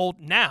Super Bowl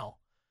now,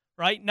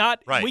 right?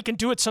 Not we can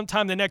do it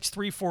sometime the next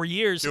 3-4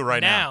 years. Do it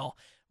right now.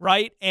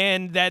 Right?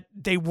 And that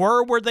they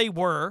were where they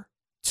were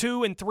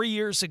 2 and 3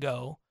 years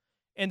ago,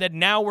 and that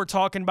now we're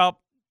talking about,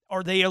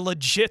 are they a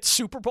legit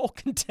Super Bowl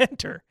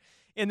contender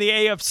in the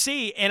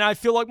AFC? And I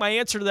feel like my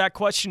answer to that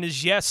question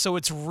is yes, so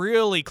it's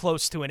really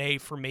close to an A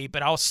for me,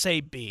 but I'll say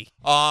B.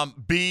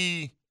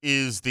 B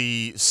is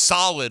the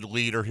solid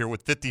leader here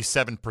with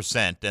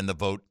 57%, and the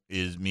vote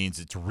means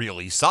it's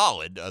really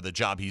solid, the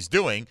job he's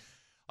doing.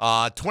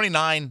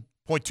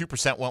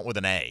 29.2% went with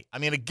an A.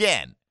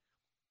 Again,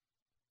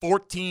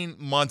 14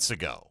 months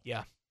ago,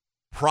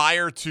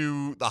 prior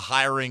to the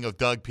hiring of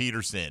Doug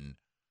Peterson,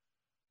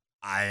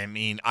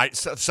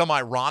 some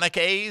ironic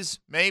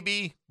A's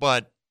maybe,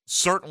 but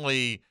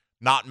certainly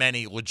not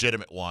many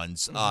legitimate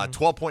ones.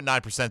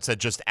 12.9% said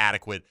just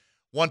adequate.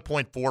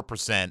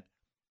 1.4%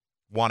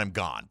 want him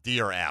gone, D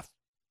or F.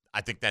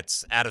 I think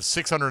that's out of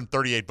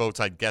 638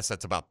 votes, I guess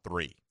that's about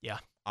 3. Yeah.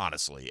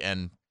 Honestly.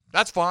 And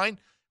that's fine.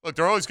 Look,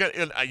 they're always you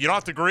don't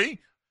have to agree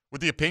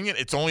with the opinion.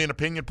 It's only an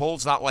opinion poll.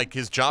 It's not like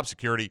his job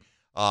security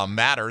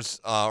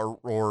matters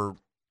or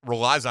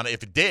relies on it.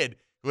 If it did, it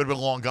would have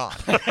been long gone.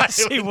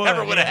 He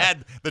never would have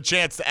had the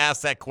chance to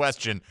ask that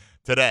question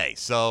today.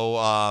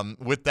 So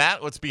with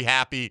that, let's be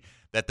happy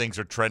that things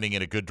are trending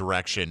in a good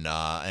direction.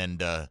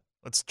 And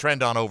let's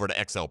trend on over to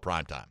XL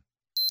Primetime.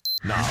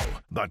 Now,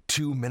 the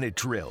 2-minute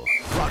drill,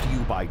 brought to you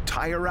by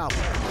Tire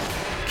Outlet.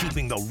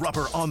 keeping the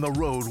rubber on the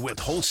road with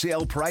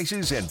wholesale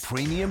prices and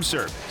premium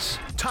service.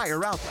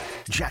 Tire Outlet,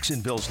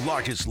 Jacksonville's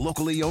largest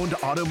locally owned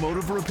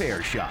automotive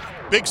repair shop.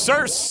 Big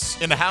Sirs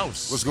in the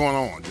house. What's going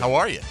on? How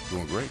are you?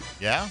 Doing great.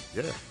 Yeah?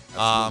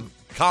 Yeah.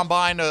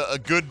 Combine, a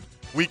good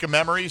week of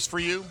memories for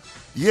you?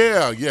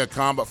 Yeah.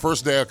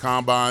 First day of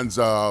combines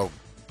started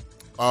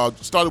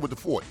with the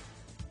 40.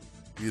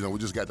 You know, we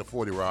just got the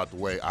 40 right out the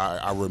way.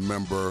 I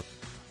remember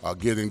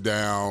getting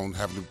down,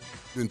 having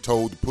been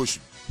told to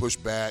push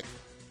back,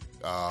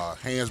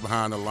 hands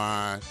behind the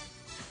line,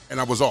 and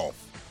I was off.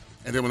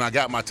 And then when I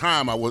got my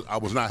time, I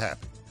was not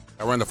happy.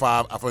 I ran the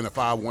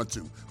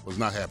 5.12. Was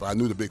not happy. I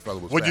knew the big fella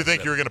was. What did you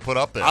think you were going to put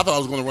up there? I thought I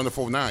was going to run the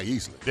 4.9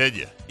 easily. Did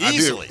you?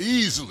 Easily. I did.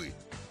 Easily.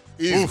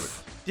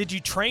 Oof. Did you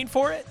train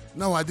for it?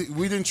 No, I did.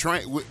 We didn't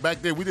train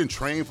back then. We didn't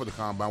train for the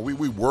combine.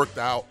 We worked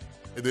out,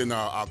 and then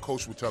our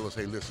coach would tell us,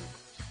 "Hey, listen,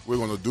 we're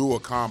going to do a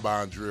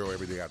combine drill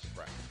every day after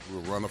practice. We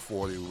would run a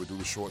 40. We would do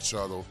the short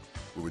shuttle.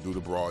 We would do the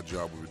broad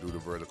jump. We would do the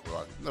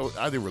vertical." No,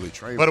 I didn't really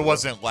train. But it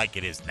wasn't like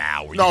it is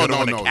now, where you go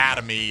to an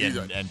academy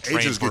and train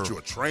just for get you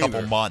a trainer.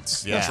 couple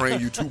months. They'll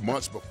train you 2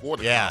 months before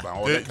the combine.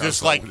 All that kind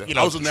just of like stuff. you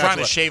know, trying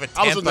to shave a tenth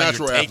I was a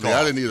natural on your athlete.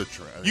 I didn't need a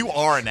trainer. You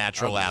are a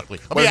natural athlete.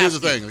 But here's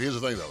the thing. Here's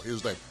the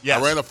thing.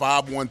 Yes. I ran a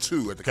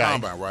 5.12 at the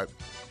combine, right?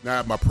 Now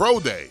at my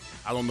pro day,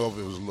 I don't know if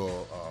it was a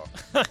little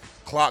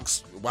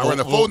clocks. I ran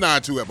a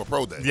 4.92 at my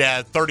pro day.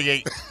 Yeah,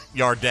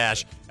 38-yard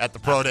dash at the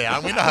pro day.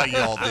 We know how you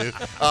all do.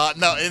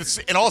 No,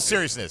 in all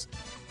seriousness,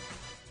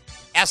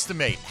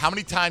 estimate how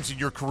many times in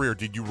your career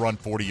did you run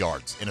 40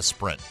 yards in a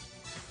sprint?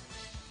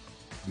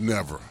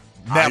 Never.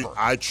 Never.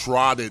 I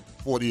trotted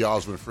 40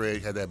 yards when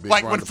Fred had that big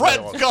like run when to Fred's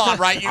playoffs. gone,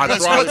 right?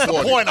 What's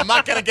the point? I'm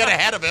not going to get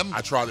ahead of him.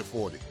 I trotted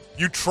 40.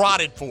 You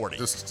trotted 40.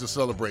 Just to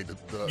celebrate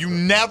You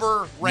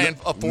never ran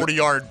a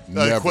 40-yard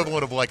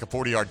equivalent of like a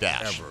 40-yard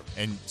dash. Ever.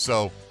 And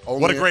so,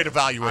 Only what a great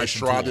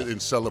evaluation. I trotted tool. in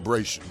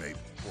celebration, maybe.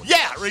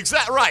 Yeah,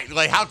 exactly right.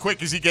 Like, how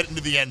quick is he getting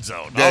to the end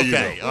zone? There you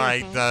Okay, go. all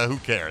right. Who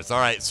cares? All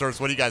right, sirs,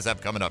 what do you guys have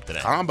coming up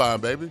today?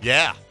 Combine, baby.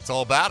 Yeah, it's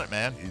all about it,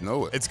 man. You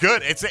know it. It's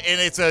good. It's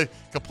a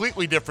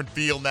completely different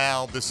feel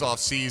now this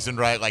offseason,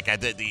 right? Like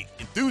the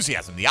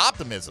enthusiasm, the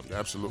optimism.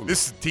 Absolutely.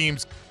 This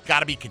team's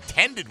got to be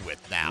contended with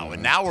now,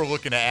 and now we're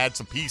looking to add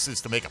some pieces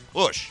to make a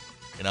push,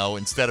 you know,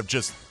 instead of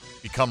just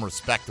become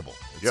respectable.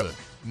 It's a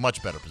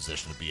much better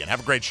position to be in. Have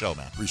a great show,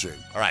 man. Appreciate it.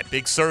 All right,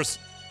 Big Sirs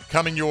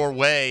coming your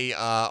way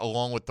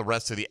along with the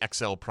rest of the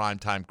XL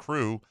Primetime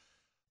crew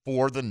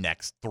for the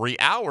next 3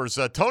 hours.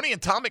 Tony and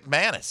Tom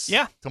McManus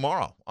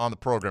tomorrow on the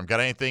program.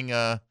 Got anything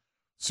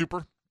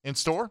super in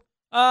store?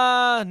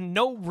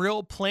 No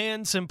real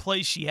plans in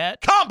place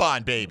yet.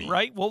 Combine, baby.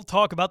 Right? We'll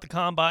talk about the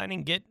combine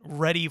and get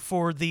ready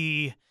for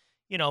the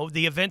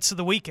events of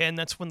the weekend.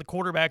 That's when the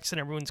quarterbacks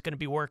and everyone's going to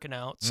be working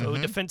out. So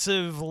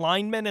defensive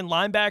linemen and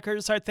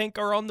linebackers, I think,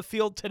 are on the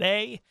field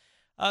today.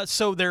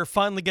 So they're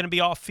finally going to be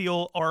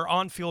on-field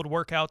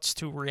workouts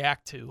to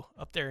react to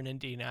up there in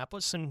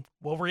Indianapolis, and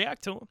we'll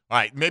react to them. All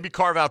right, maybe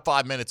carve out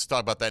 5 minutes to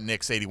talk about that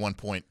Knicks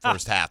 81-point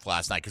first half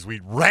last night, because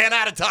we ran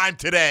out of time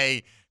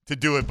today to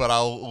do it, but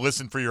I'll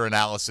listen for your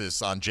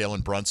analysis on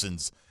Jalen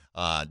Brunson's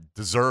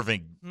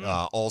deserving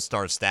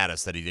all-star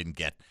status that he didn't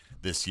get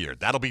this year.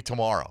 That'll be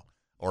tomorrow,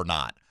 or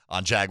not,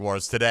 on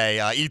Jaguars Today.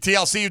 ET,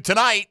 I'll see you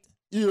tonight.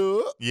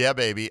 Yeah,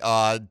 baby.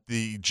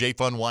 The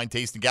J-Fun Wine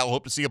Tasting Gala.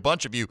 Hope to see a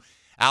bunch of you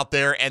out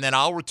there, and then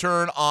I'll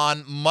return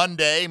on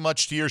Monday,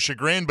 much to your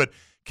chagrin, but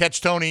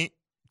catch Tony,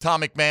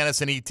 Tom McManus,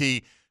 and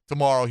ET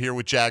tomorrow here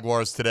with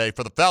Jaguars Today.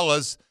 For the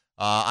fellas,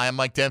 I am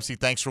Mike Dempsey.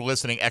 Thanks for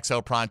listening. XL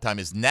Primetime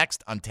is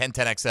next on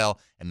 1010XL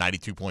and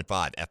 92.5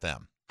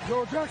 FM.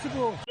 Go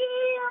Jacksonville!